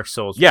play Dark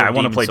Souls. Yeah, I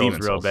want to play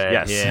Demon Souls. Bad.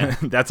 Yes, yeah.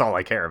 That's all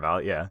I care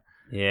about. Yeah.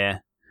 Yeah,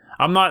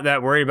 I'm not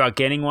that worried about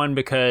getting one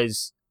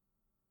because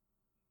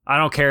I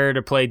don't care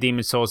to play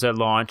Demon Souls at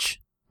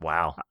launch.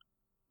 Wow.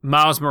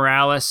 Miles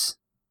Morales,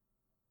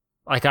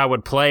 like I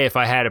would play if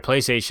I had a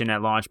PlayStation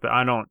at launch, but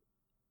I don't.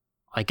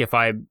 Like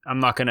I'm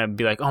not gonna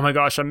be like, oh my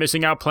gosh, I'm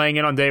missing out playing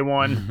it on day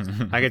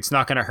one. Like it's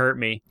not gonna hurt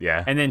me.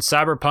 Yeah. And then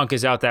Cyberpunk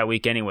is out that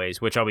week anyways,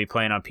 which I'll be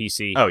playing on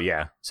PC. Oh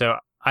yeah. So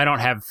I don't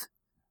have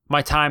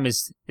my time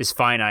is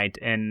finite,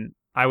 and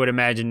I would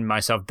imagine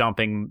myself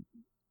dumping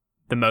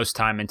the most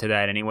time into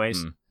that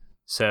anyways.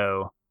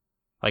 So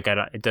like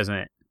it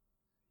doesn't.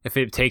 If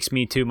it takes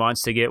me 2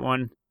 months to get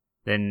one,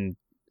 then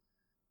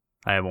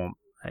I won't.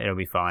 It'll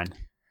be fine.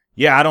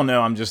 Yeah, I don't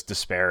know. I'm just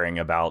despairing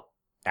about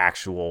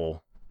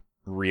actual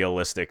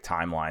realistic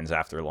timelines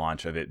after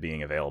launch of it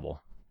being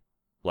available.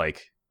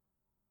 Like,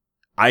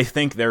 I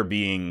think they're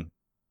being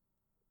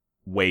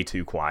way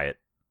too quiet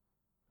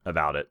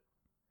about it.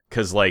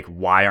 Because, like,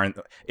 why aren't...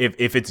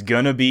 If it's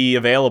gonna be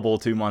available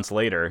 2 months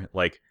later,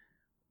 like,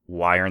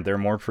 why aren't there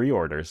more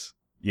pre-orders?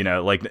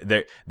 Like,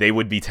 they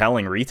would be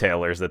telling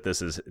retailers that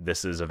this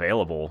is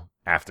available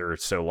after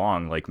so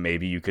long. Like,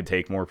 maybe you could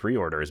take more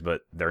pre-orders, but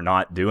they're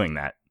not doing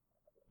that.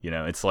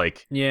 It's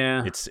like...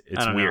 Yeah. It's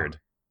weird.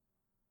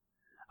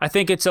 I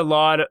think it's a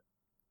lot.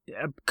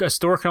 A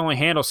store can only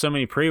handle so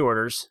many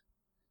pre-orders.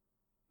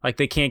 Like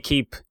they can't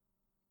keep.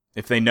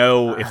 If they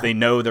know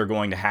they're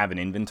going to have an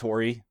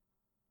inventory,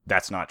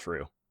 that's not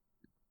true.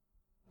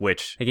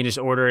 Which they can just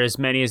order as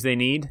many as they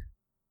need.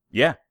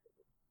 Yeah.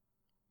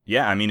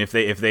 I mean, if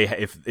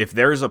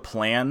there's a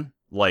plan,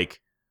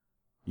 like,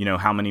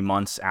 how many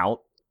months out,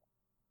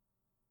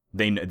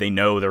 they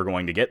know they're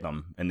going to get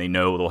them, and they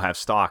know they'll have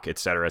stock, et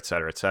cetera, et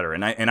cetera, et cetera.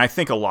 And I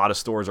think a lot of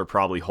stores are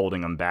probably holding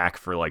them back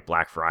for like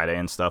Black Friday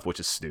and stuff, which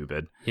is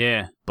stupid.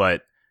 Yeah.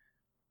 But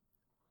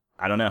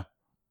I don't know.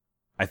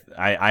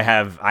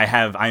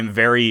 I'm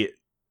very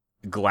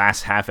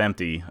glass half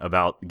empty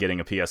about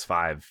getting a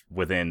PS5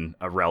 within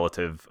a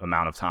relative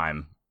amount of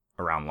time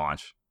around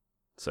launch.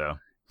 So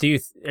do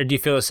you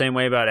feel the same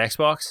way about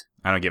Xbox?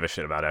 I don't give a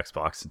shit about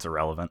Xbox. It's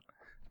irrelevant.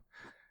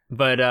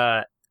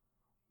 But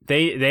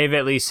They've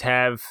at least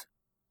have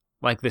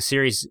like the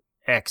Series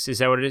X. Is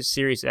that what it is?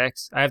 Series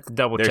X? I have to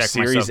double check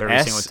myself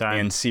every single time.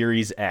 And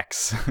Series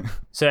X.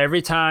 So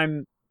every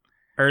time,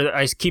 or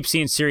I keep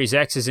seeing Series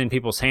X's in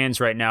people's hands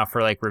right now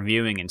for like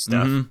reviewing and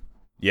stuff. Mm-hmm.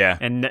 Yeah,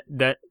 and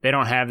that they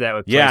don't have that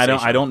with PlayStation. Yeah,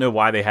 I don't know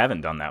why they haven't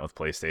done that with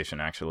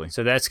PlayStation actually.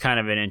 So that's kind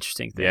of an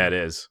interesting thing. Yeah, it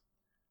is.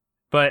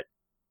 But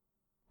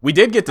we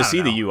did get to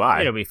see the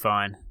UI. It'll be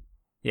fine.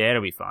 Yeah,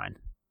 it'll be fine.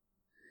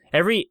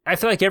 I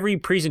feel like every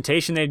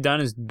presentation they've done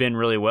has been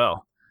really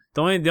well.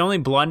 The only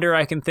blunder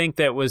I can think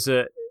that was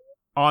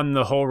on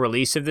the whole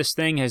release of this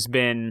thing has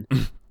been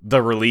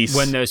the release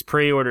when those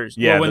pre-orders.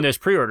 Yeah, when those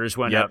pre-orders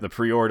went up. The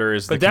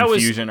pre-orders, but the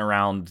confusion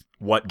around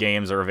what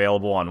games are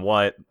available on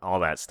what, all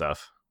that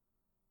stuff.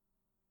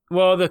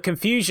 Well, the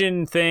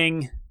confusion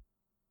thing,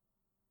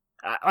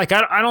 like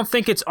I don't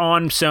think it's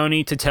on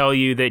Sony to tell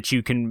you that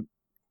you can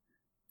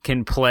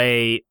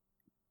play,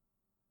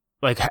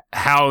 like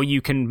how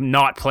you can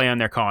not play on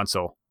their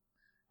console.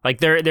 Like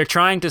they're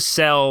trying to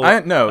sell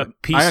a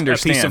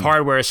piece of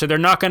hardware, so they're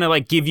not going to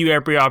like give you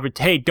every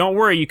opportunity. Hey, don't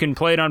worry, you can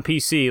play it on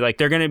PC. Like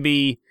they're going to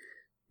be,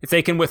 if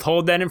they can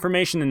withhold that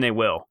information, then they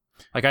will.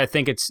 Like I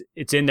think it's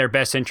in their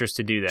best interest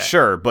to do that.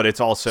 Sure, but it's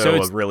also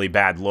a really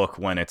bad look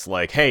when it's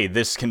like, hey,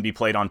 this can be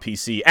played on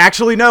PC.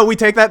 Actually, no, we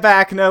take that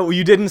back. No,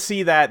 you didn't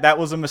see that. That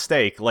was a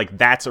mistake. Like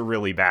that's a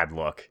really bad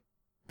look.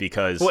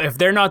 Because if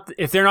they're not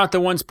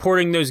the ones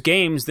porting those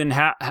games, then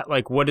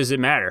like what does it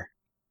matter?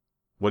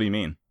 What do you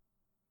mean?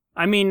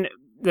 I mean,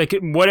 like,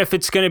 what if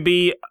it's going to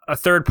be a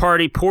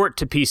third-party port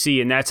to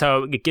PC, and that's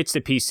how it gets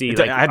to PC?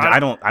 Like, I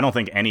don't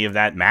think any of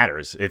that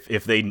matters.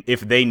 If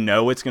they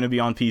know it's going to be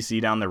on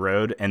PC down the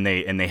road, and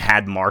they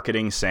had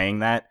marketing saying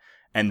that,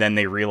 and then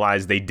they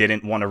realized they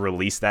didn't want to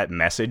release that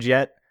message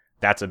yet,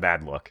 that's a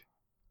bad look,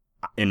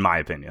 in my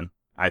opinion.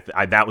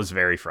 That was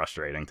very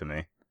frustrating to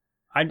me.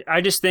 I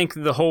just think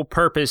the whole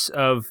purpose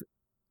of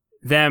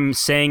them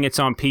saying it's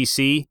on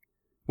PC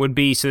would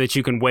be so that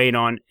you can wait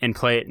on and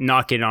play it,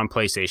 not get it on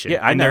PlayStation.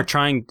 Yeah, I know. They're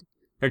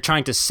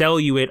trying to sell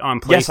you it on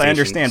PlayStation. Yes, I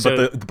understand,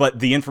 but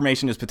the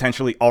information is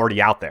potentially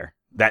already out there.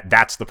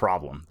 That's the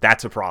problem.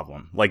 That's a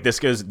problem. Like this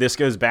goes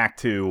back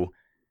to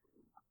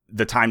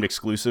the timed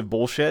exclusive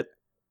bullshit.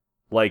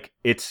 Like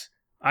it's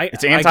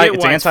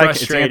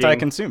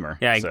anti-consumer.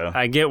 Yeah, so.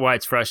 I get why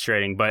it's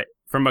frustrating, but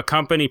from a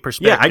company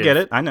perspective, yeah, I get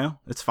it. I know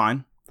it's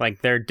fine.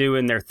 Like they're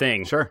doing their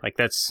thing. Sure, like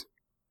that's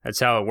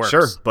how it works.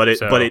 Sure, but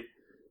it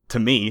to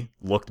me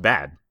looked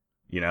bad.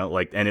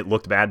 And it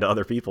looked bad to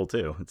other people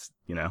too. It's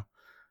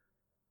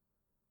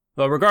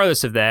Well,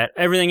 regardless of that,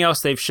 everything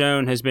else they've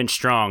shown has been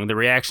strong. The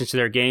reactions to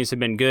their games have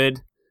been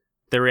good.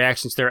 The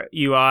reactions to their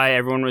UI,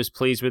 everyone was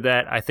pleased with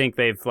that. I think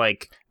they've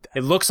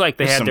it looks like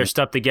they had their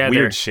stuff together.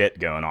 Weird shit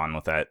going on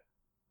with that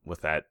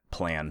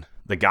plan.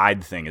 The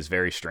guide thing is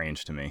very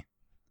strange to me.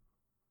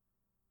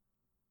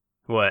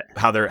 What?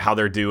 How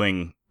they're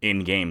doing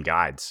in-game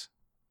guides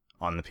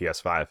on the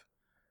PS5.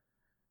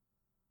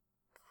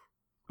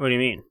 What do you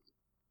mean?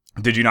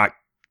 Did you not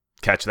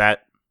catch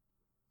that?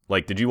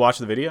 Like, did you watch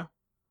the video?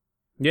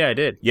 Yeah, I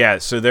did. Yeah,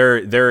 so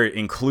they're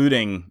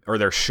including, or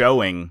they're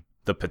showing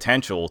the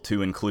potential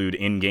to include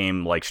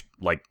in-game like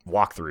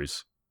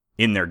walkthroughs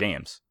in their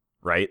games,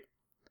 right?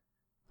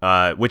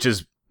 Which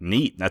is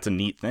neat. That's a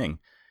neat thing.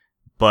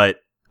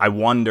 But I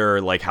wonder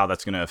like how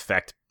that's going to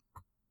affect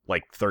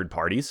like third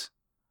parties.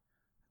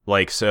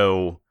 Like,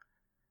 so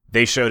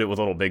they showed it with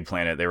Little Big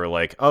Planet. They were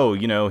like, oh,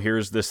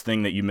 here's this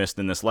thing that you missed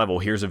in this level.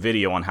 Here's a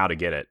video on how to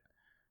get it.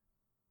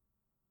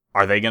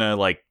 Are they gonna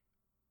have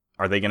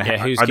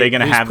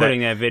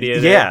that video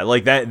there? Yeah,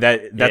 like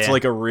that's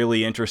like a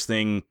really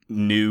interesting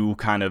new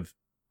kind of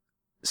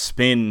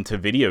spin to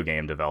video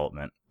game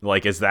development.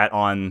 Like, is that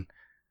on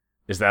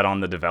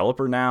the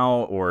developer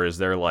now, or is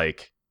there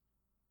like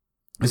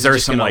is there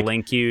some like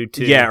link you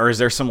to or is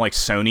there some like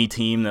Sony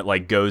team that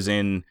like goes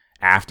in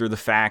after the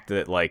fact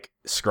that like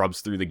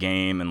scrubs through the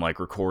game and like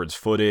records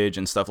footage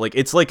and stuff? Like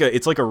it's like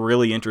a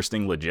really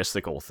interesting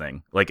logistical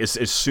thing. Like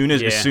as soon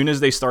as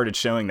they started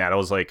showing that, I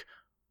was like,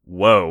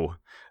 whoa,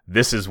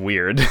 this is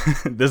weird.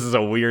 This is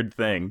a weird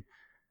thing.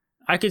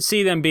 I could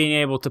see them being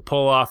able to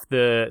pull off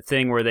the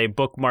thing where they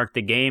bookmark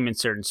the game in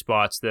certain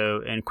spots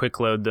though and quick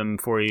load them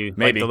for you.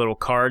 Maybe. Like the little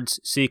cards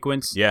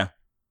sequence. Yeah.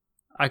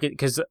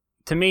 Because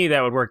to me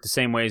that would work the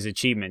same way as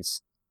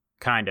achievements,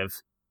 kind of.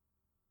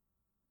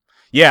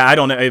 Yeah, I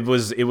don't know. It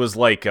was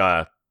like,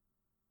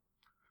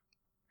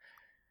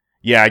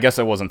 yeah, I guess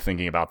I wasn't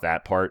thinking about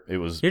that part. It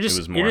was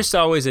more. You're just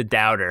always a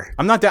doubter.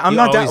 I'm not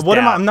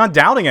I'm not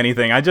doubting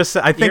anything. I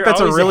think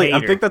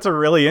that's a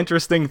really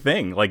interesting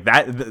thing. Like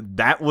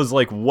that was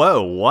like,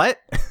 whoa, what?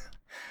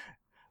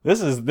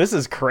 This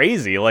is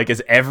crazy. Like,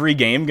 is every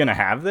game gonna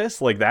have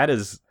this? Like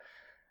it's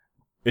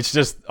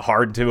just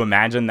hard to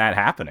imagine that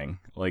happening.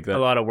 Like that. A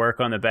lot of work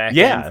on the back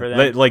end for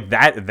them. Like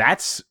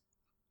that's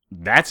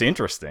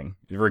interesting,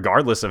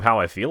 regardless of how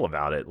I feel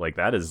about it. Like,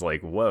 that is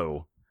like,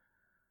 whoa.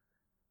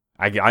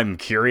 I'm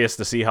curious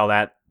to see how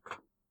that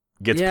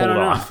gets pulled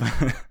off.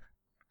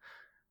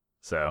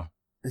 So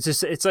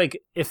it's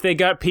like if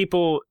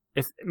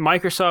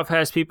Microsoft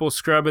has people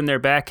scrubbing their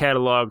back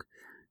catalog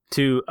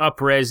to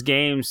up-res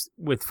games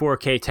with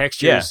 4K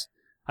textures,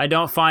 I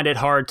don't find it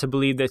hard to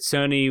believe that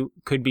Sony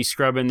could be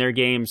scrubbing their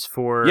games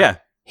for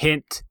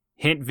hint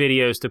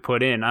videos to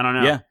put in. I don't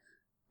know.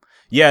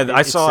 Yeah,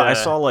 I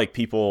saw like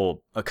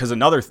people, because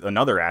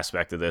another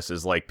aspect of this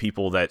is like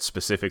people that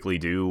specifically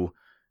do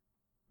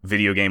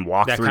video game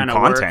walkthrough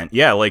content.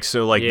 Yeah, like,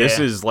 so like this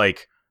is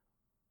like,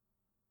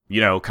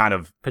 kind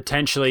of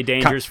potentially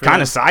dangerous for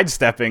kind of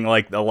sidestepping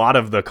like a lot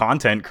of the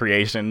content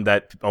creation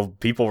that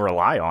people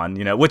rely on,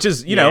 which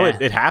is,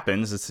 it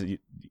happens. It's,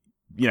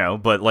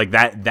 but like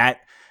that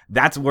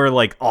that's where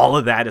like all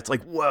of that, it's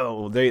like,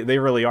 whoa, they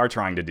really are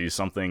trying to do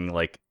something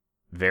like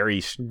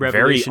very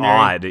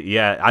odd.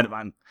 Yeah, I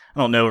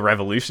don't know,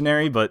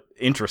 revolutionary, but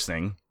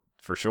interesting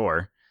for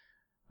sure.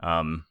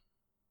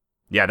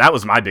 Yeah, that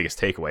was my biggest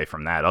takeaway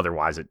from that.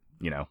 Otherwise,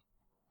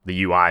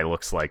 the UI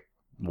looks like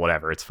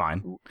whatever. It's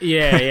fine.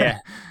 Yeah.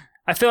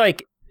 I feel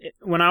like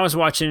when I was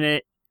watching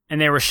it and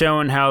they were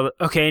showing how,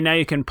 okay, now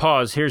you can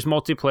pause. Here's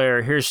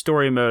multiplayer. Here's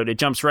story mode. It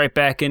jumps right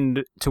back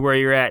into where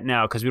you're at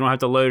now because we don't have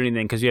to load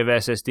anything because you have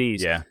SSDs.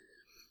 Yeah.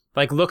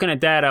 Like looking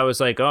at that, I was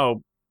like,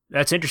 oh,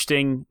 that's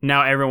interesting.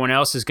 Now everyone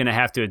else is going to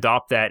have to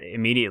adopt that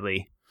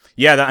immediately.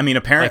 Yeah,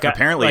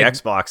 apparently like,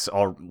 Xbox,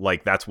 all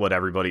like that's what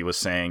everybody was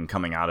saying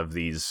coming out of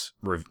these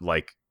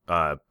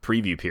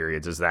preview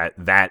periods, is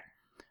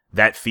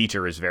that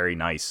feature is very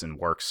nice and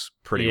works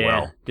pretty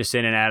well. Just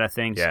in and out of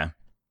things.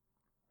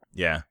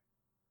 Yeah.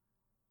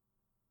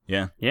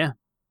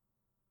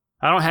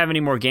 I don't have any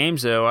more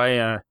games though.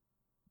 I've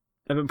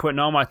been putting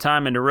all my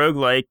time into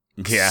roguelike.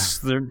 Yeah.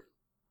 They're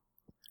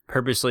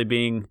purposely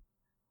being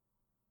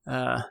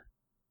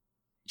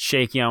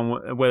shaky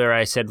on whether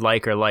I said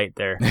like or light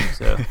there.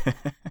 So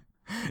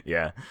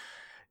yeah.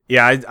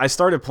 I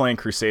started playing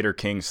Crusader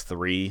Kings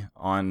 3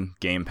 on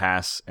Game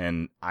Pass,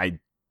 and I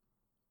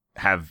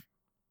have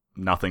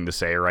nothing to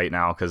say right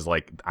now because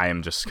like I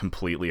am just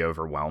completely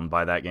overwhelmed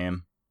by that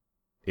game.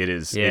 It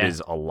is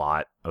a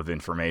lot of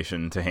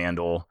information to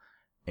handle,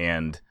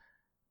 and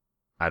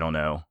I don't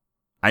know.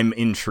 I'm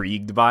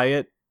intrigued by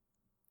it,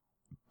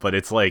 but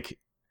it's like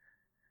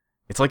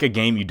a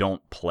game you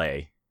don't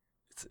play.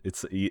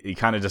 It's you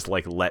kind of just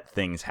like let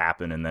things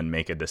happen and then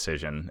make a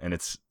decision, and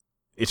it's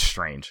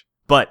strange.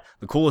 But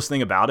the coolest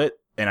thing about it,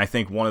 and I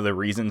think one of the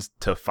reasons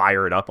to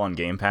fire it up on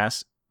Game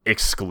Pass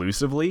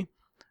exclusively,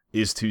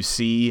 is to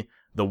see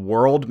the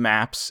world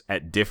maps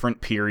at different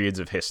periods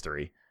of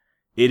history.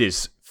 It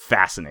is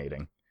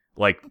fascinating.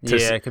 Like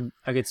I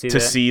could see to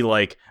that. see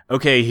like,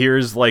 okay,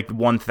 here's like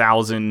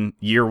 1000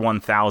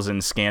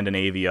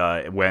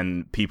 Scandinavia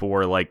when people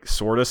were like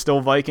sort of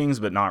still Vikings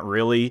but not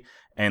really,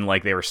 and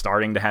like they were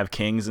starting to have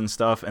kings and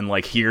stuff, and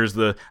like here's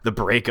the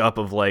breakup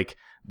of like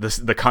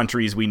the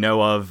countries we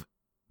know of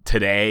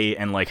today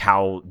and like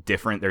how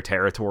different their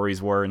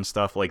territories were and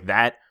stuff like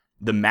that.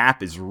 The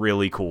map is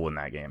really cool in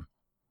that game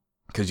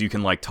because you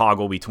can like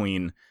toggle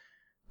between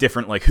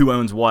different like who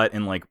owns what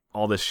and like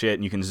all this shit,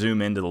 and you can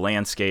zoom into the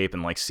landscape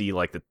and like see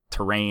like the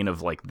terrain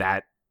of like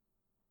that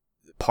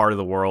part of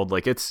the world.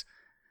 Like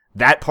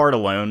that part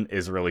alone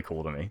is really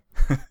cool to me.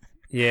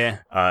 Yeah.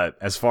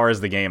 As far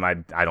as the game, I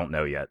don't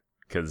know yet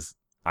because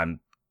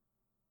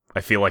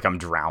I feel like I'm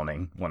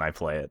drowning when I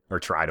play it or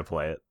try to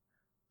play it.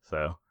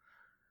 So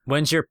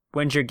when's your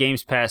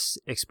Games Pass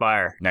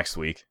expire? Next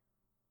week.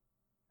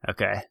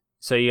 Okay.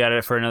 So you got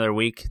it for another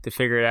week to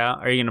figure it out.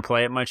 Are you going to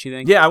play it much, you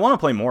think? Yeah, I want to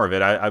play more of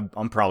it.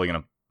 I'm probably going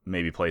to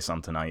maybe play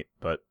some tonight,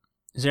 but...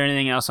 Is there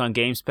anything else on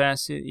Games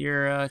Pass that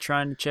you're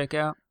trying to check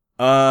out?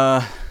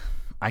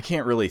 I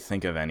can't really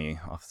think of any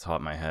off the top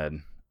of my head.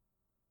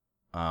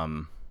 I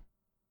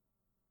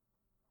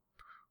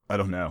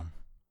don't know.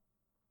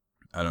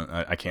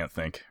 I can't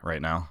think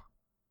right now.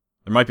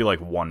 There might be like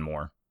one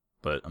more,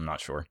 but I'm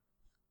not sure.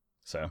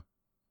 So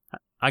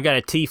I got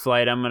a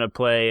T-Flight. I'm going to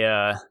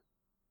play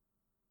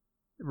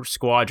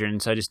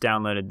Squadrons. I just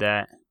downloaded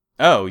that.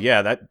 Oh,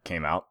 yeah, that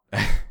came out.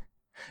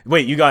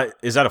 Wait,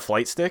 is that a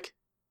flight stick?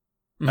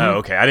 Mm-hmm. Oh,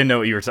 okay. I didn't know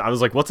what you were I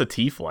was like, what's a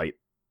T-Flight?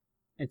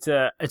 It's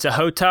a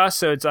HOTAS,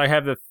 so I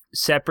have a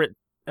separate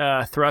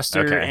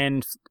thruster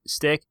and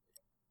stick.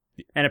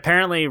 And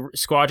apparently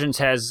Squadrons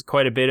has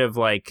quite a bit of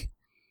like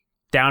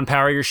down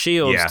power your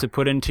shields to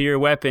put into your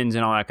weapons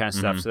and all that kind of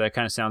stuff. So that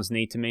kind of sounds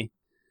neat to me.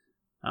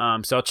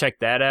 So I'll check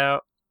that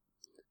out.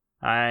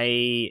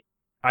 I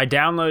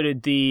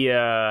downloaded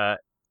the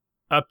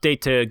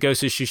update to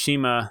Ghost of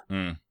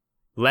Tsushima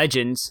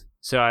Legends,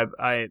 so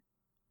I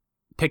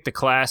picked a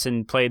class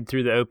and played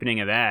through the opening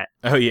of that.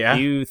 Oh yeah.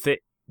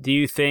 Do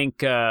you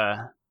think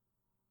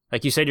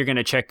like you said you're going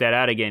to check that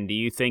out again? Do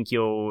you think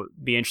you'll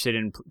be interested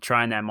in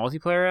trying that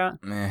multiplayer out?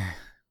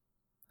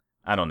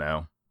 I don't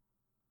know.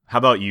 How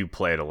about you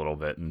play it a little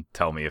bit and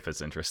tell me if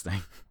it's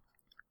interesting?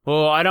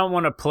 Well, I don't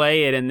want to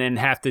play it and then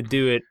have to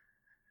do it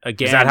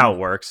again. Is that how it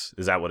works?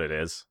 Is that what it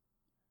is?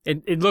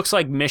 It looks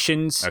like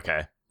missions.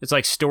 Okay. It's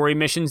like story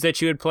missions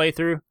that you would play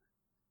through.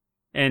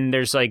 And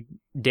there's like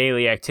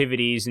daily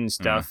activities and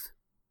stuff.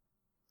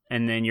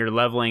 And then you're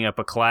leveling up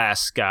a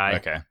class guy.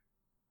 Okay.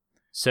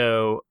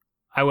 So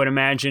I would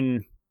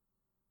imagine,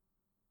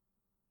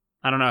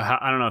 I don't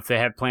know if they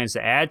have plans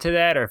to add to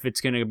that or if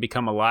it's going to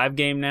become a live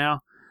game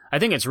now. I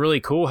think it's really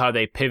cool how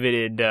they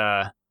pivoted.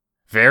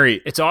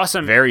 It's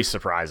awesome. Very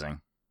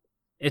surprising.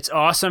 It's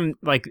awesome.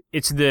 Like,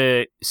 it's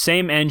the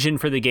same engine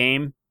for the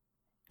game.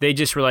 They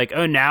just were like,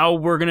 oh, now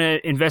we're going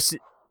to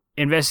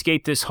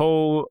investigate this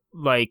whole,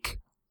 like,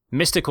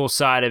 mystical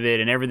side of it,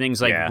 and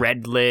everything's, like,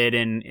 red lit,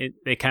 and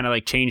they kind of,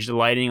 like, changed the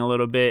lighting a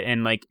little bit,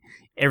 and, like,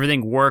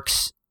 everything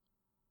works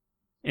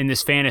in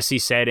this fantasy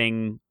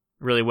setting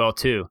really well,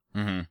 too.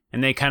 Mm-hmm.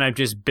 And they kind of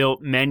just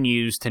built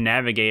menus to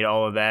navigate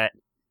all of that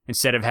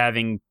instead of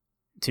having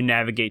to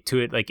navigate to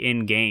it like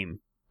in game.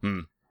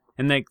 Hmm.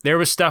 And like there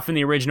was stuff in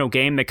the original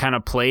game that kind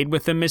of played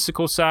with the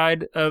mystical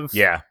side of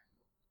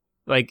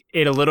like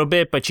it a little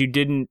bit, but you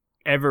didn't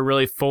ever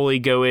really fully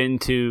go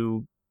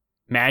into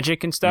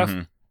magic and stuff.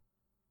 Mm-hmm.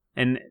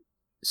 And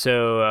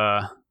so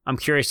I'm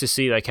curious to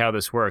see like how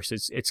this works.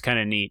 It's kind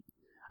of neat.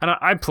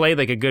 I played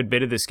like a good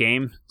bit of this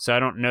game, so I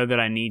don't know that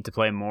I need to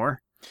play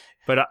more.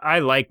 But I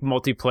like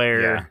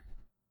multiplayer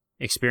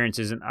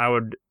experiences, and I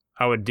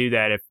would do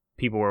that if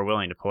people were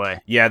willing to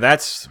play. Yeah,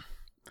 that's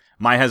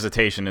my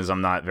hesitation. Is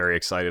I'm not very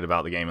excited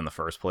about the game in the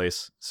first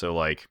place. So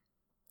like,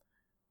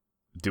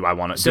 do I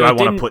want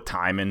to put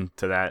time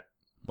into that?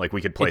 Like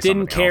we could play. It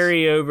didn't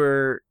carry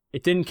over.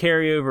 It didn't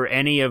carry over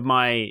any of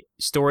my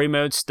story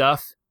mode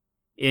stuff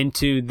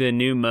into the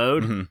new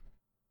mode. Mm-hmm.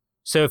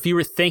 So if you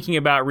were thinking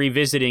about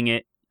revisiting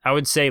it, I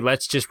would say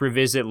let's just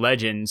revisit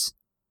Legends,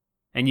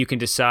 and you can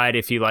decide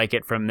if you like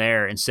it from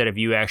there instead of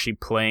you actually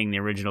playing the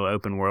original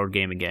open world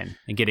game again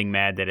and getting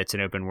mad that it's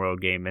an open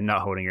world game and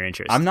not holding your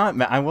interest. I'm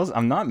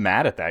not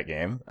mad at that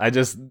game. I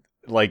just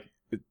like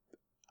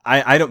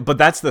I don't. But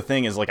that's the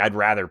thing is like I'd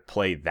rather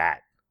play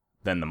that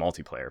than the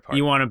multiplayer part.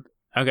 You want to?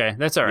 Okay,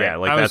 that's all right. Yeah,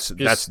 like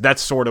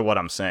that's sort of what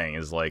I'm saying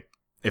is like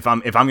if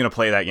I'm gonna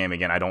play that game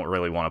again, I don't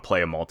really want to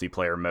play a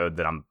multiplayer mode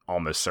that I'm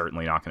almost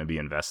certainly not going to be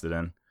invested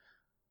in.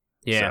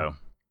 Yeah. So,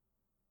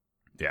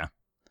 yeah.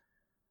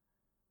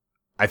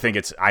 I think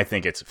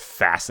it's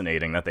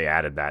fascinating that they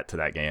added that to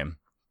that game.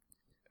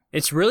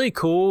 It's really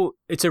cool.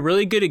 It's a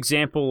really good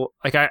example.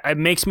 Like it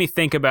makes me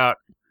think about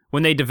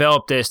when they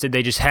developed this, did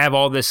they just have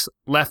all this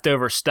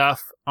leftover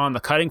stuff on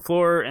the cutting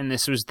floor and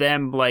this was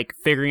them like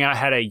figuring out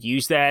how to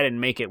use that and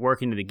make it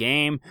work into the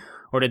game?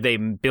 Or did they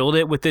build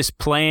it with this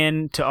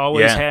plan to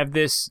always have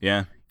this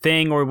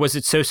thing? Or was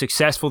it so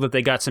successful that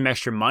they got some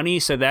extra money?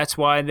 So that's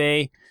why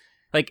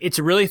like, it's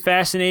really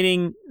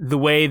fascinating the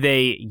way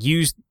they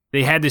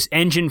had this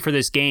engine for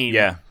this game.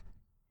 Yeah.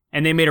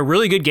 And they made a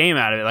really good game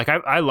out of it. Like,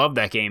 I love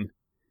that game.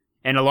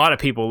 And a lot of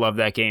people love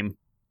that game.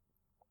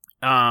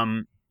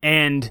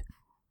 And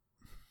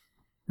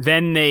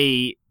then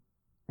they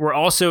were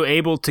also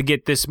able to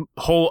get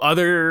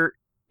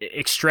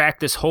extract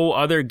this whole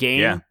other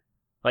game,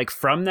 like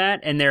from that,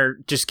 and they're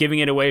just giving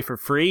it away for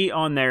free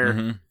on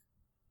their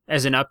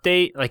as an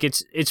update. Like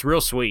it's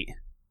real sweet.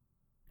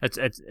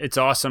 It's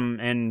awesome,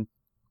 and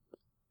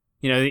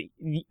you know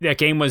that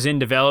game was in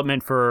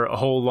development for a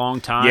whole long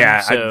time.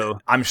 Yeah, so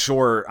I'm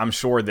sure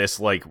this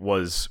like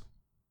was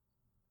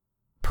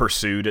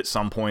pursued at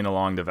some point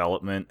along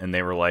development, and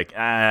they were like,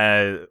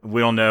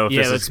 we don't know if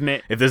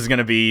if this is going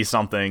to be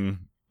something,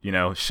 you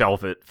know,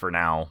 shelf it for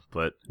now.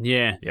 But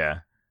yeah.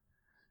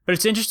 But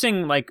it's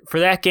interesting, like for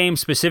that game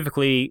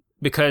specifically,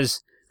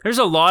 because there's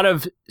a lot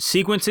of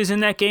sequences in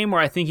that game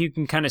where I think you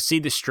can kind of see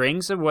the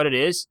strings of what it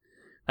is.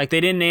 Like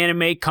they didn't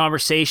animate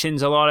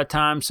conversations a lot of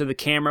times, so the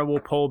camera will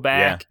pull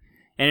back,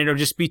 and it'll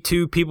just be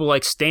two people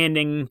like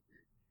standing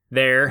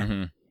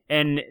there.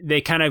 And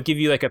they kind of give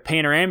you like a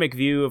panoramic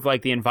view of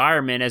like the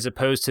environment as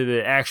opposed to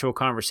the actual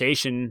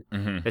conversation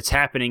that's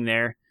happening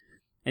there.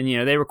 And, you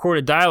know, they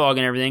recorded dialogue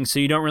and everything, so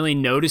you don't really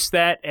notice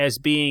that as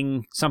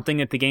being something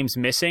that the game's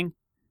missing.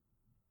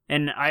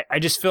 And I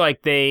just feel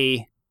like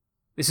this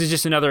is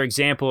just another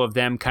example of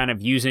them kind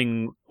of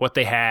using what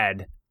they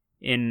had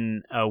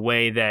in a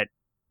way that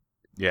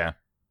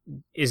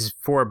is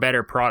for a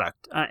better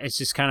product. It's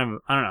just kind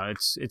of, I don't know,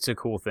 it's a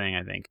cool thing,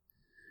 I think.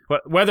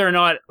 Whether or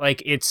not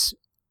like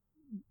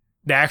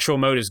the actual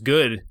mode is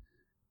good.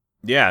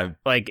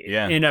 Like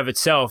in and of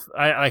itself.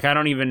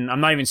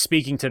 I'm not even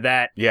speaking to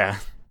that.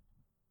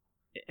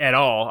 At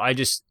all. I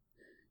just,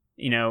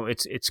 you know,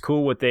 it's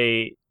cool what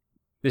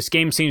this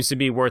game seems to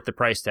be worth the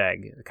price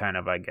tag, kind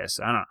of, I guess.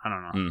 I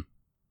don't know.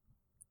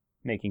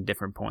 Making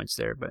different points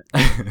there, but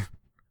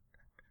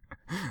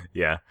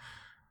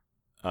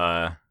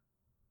I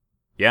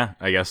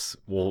guess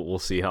we'll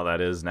see how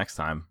that is next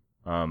time.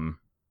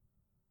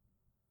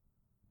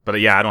 But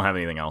I don't have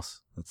anything else.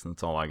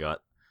 That's all I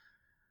got.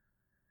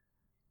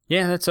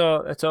 Yeah, that's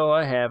all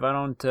I have. I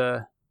don't.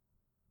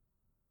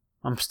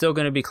 I'm still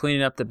going to be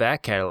cleaning up the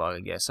back catalog,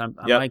 I guess. I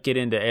might get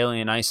into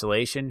Alien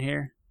Isolation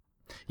here.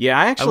 Yeah,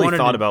 I actually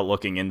thought about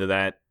looking into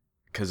that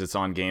because it's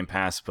on Game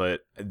Pass,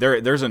 but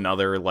there's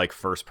another like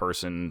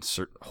first-person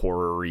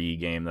horror-y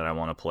game that I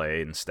want to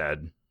play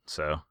instead.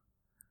 So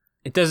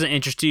it doesn't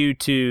interest you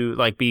to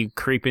like be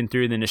creeping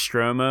through the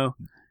Nostromo.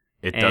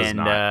 It does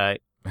not.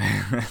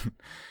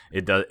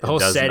 It does. The whole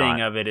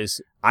setting of it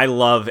is. I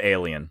love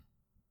Alien.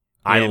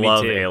 Yeah, I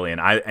love Alien.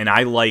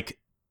 I like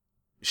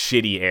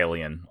shitty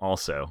Alien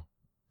also.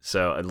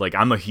 So like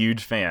I'm a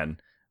huge fan,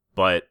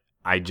 but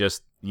I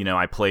just, you know,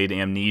 I played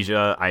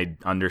Amnesia. I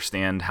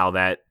understand how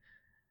that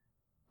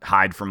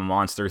hide from a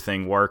monster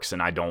thing works,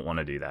 and I don't want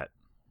to do that.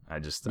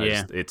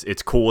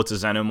 It's cool. It's a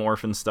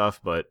xenomorph and stuff,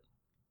 but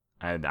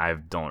I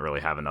don't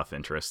really have enough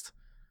interest.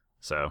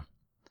 So,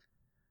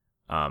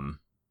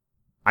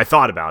 I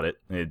thought about it,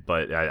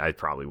 but I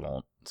probably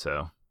won't.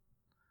 So,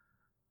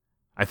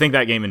 I think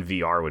that game in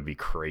VR would be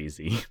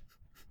crazy.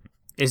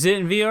 Is it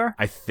in VR?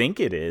 I think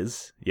it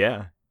is.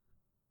 Yeah.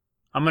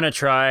 I'm gonna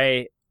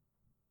try.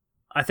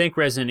 I think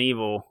Resident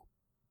Evil.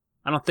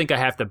 I don't think I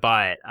have to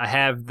buy it. I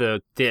have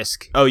the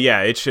disc. Oh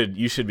yeah,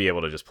 you should be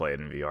able to just play it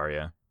in VR.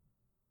 Yeah.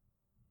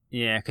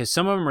 Yeah, because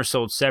some of them are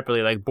sold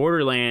separately. Like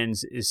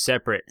Borderlands is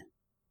separate.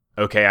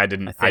 Okay, I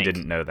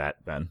didn't know that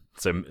then.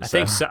 I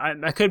think so.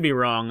 I could be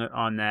wrong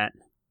on that,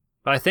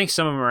 but I think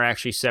some of them are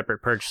actually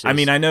separate purchases. I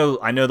mean, I know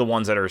the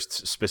ones that are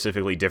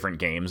specifically different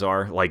games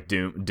are like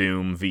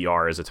Doom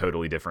VR is a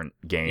totally different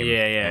game.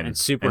 Yeah, and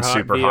Super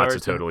Hot's a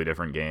totally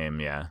different game.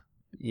 Yeah.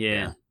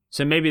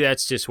 So maybe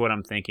that's just what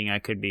I'm thinking. I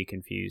could be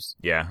confused.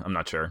 Yeah, I'm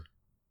not sure.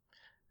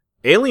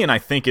 Alien, I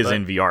think, is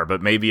in VR,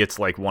 but maybe it's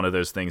like one of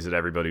those things that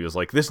everybody was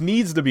like, this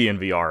needs to be in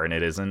VR, and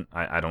it isn't.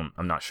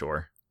 I'm not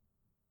sure.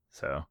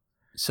 So,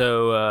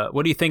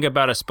 what do you think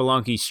about a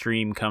Spelunky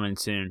stream coming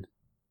soon?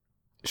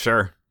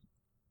 Sure.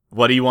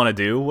 What do you want to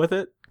do with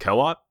it?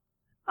 Co-op?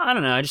 I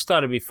don't know. I just thought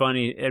it'd be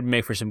funny. It'd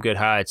make for some good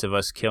highlights of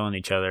us killing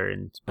each other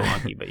in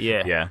Spelunky. But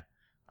yeah, Yeah.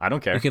 I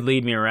don't care. you could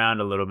lead me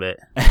around a little bit.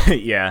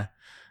 Yeah,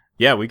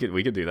 we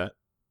could do that.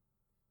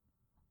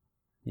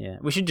 Yeah,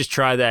 we should just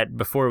try that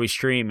before we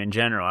stream. In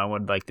general, I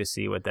would like to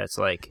see what that's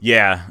like.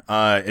 Yeah.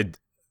 I'm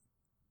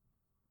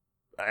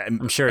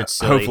sure it's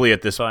silly, hopefully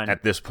at this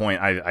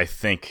point, I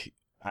think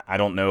I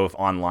don't know if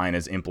online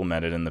is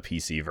implemented in the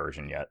PC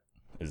version yet.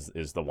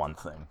 Is the one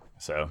thing.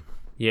 So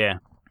yeah.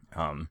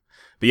 But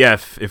yeah,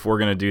 if we're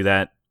gonna do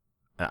that,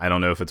 I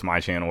don't know if it's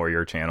my channel or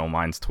your channel.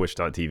 Mine's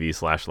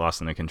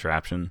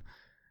twitch.tv/lostinthecontraption.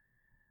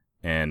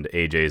 And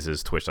AJ's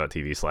is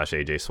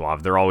twitch.tv/AJ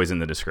Suave. They're always in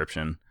the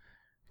description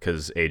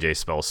because AJ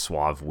spells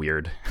suave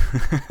weird.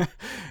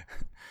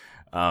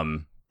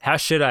 How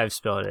should I have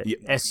spelled it?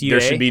 S-U-A? There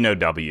should be no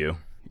W.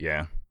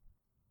 Yeah.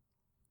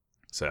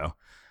 So,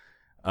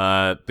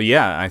 but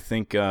yeah, I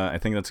think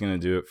that's gonna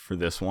do it for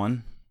this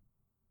one.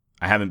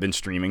 I haven't been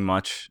streaming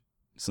much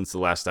since the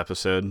last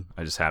episode.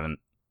 I just haven't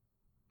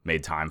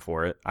made time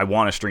for it. I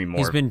want to stream more.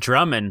 He's been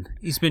drumming,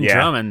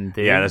 dude.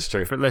 Yeah, that's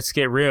true. Let's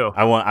get real.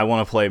 I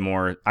want to play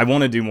more. I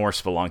want to do more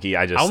Spelunky.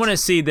 I want to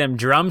see them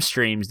drum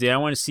streams, dude. I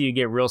want to see you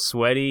get real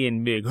sweaty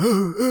and be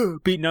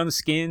like, beating on the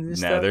skins and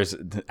stuff. There's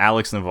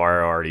Alex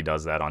Navarro already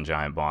does that on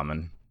Giant Bomb,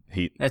 and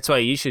that's why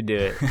you should do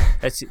it.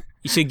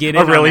 You should get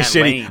a really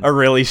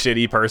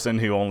shitty person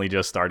who only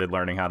just started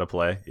learning how to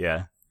play.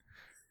 Yeah.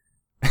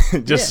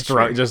 Just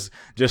struggle.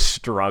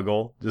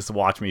 Just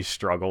watch me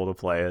struggle to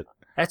play it.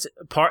 That's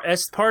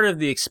part of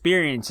the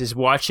experience is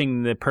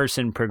watching the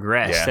person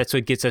progress. Yeah. That's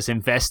what gets us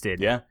invested.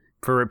 Yeah.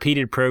 For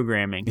repeated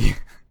programming.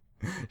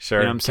 Sure.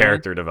 You know what I'm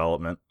Character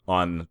development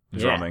on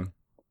drumming.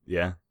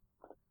 Yeah.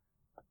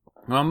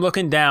 Well, I'm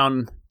looking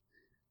down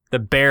the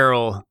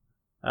barrel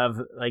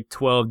of like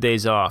 12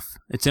 Days Off.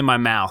 It's in my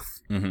mouth.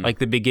 Mm-hmm. Like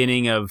the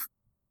beginning of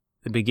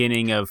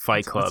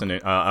Fight Club.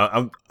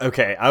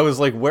 Okay, I was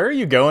like, where are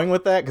you going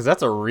with that? Because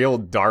that's a real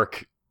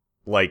dark,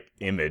 like,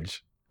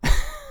 image.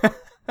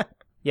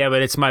 Yeah,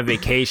 but it's my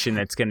vacation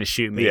that's going to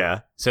shoot me.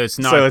 Yeah. So it's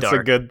not So it's dark.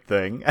 a good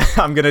thing.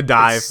 I'm going to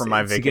die from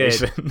my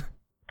vacation.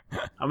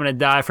 I'm going to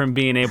die from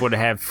being able to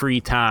have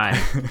free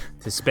time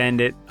to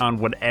spend it on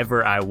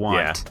whatever I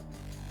want.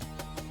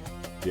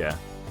 Yeah.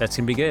 That's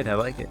going to be good. I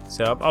like it.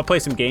 So I'll play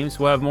some games.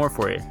 We'll have more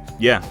for you.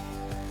 Yeah.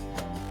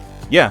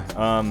 Yeah.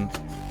 I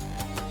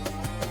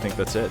think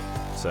that's it.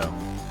 So.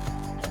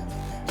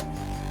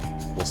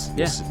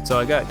 That's all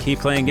I got. Keep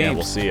playing games. Yeah,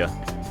 we'll see ya.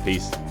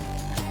 Peace.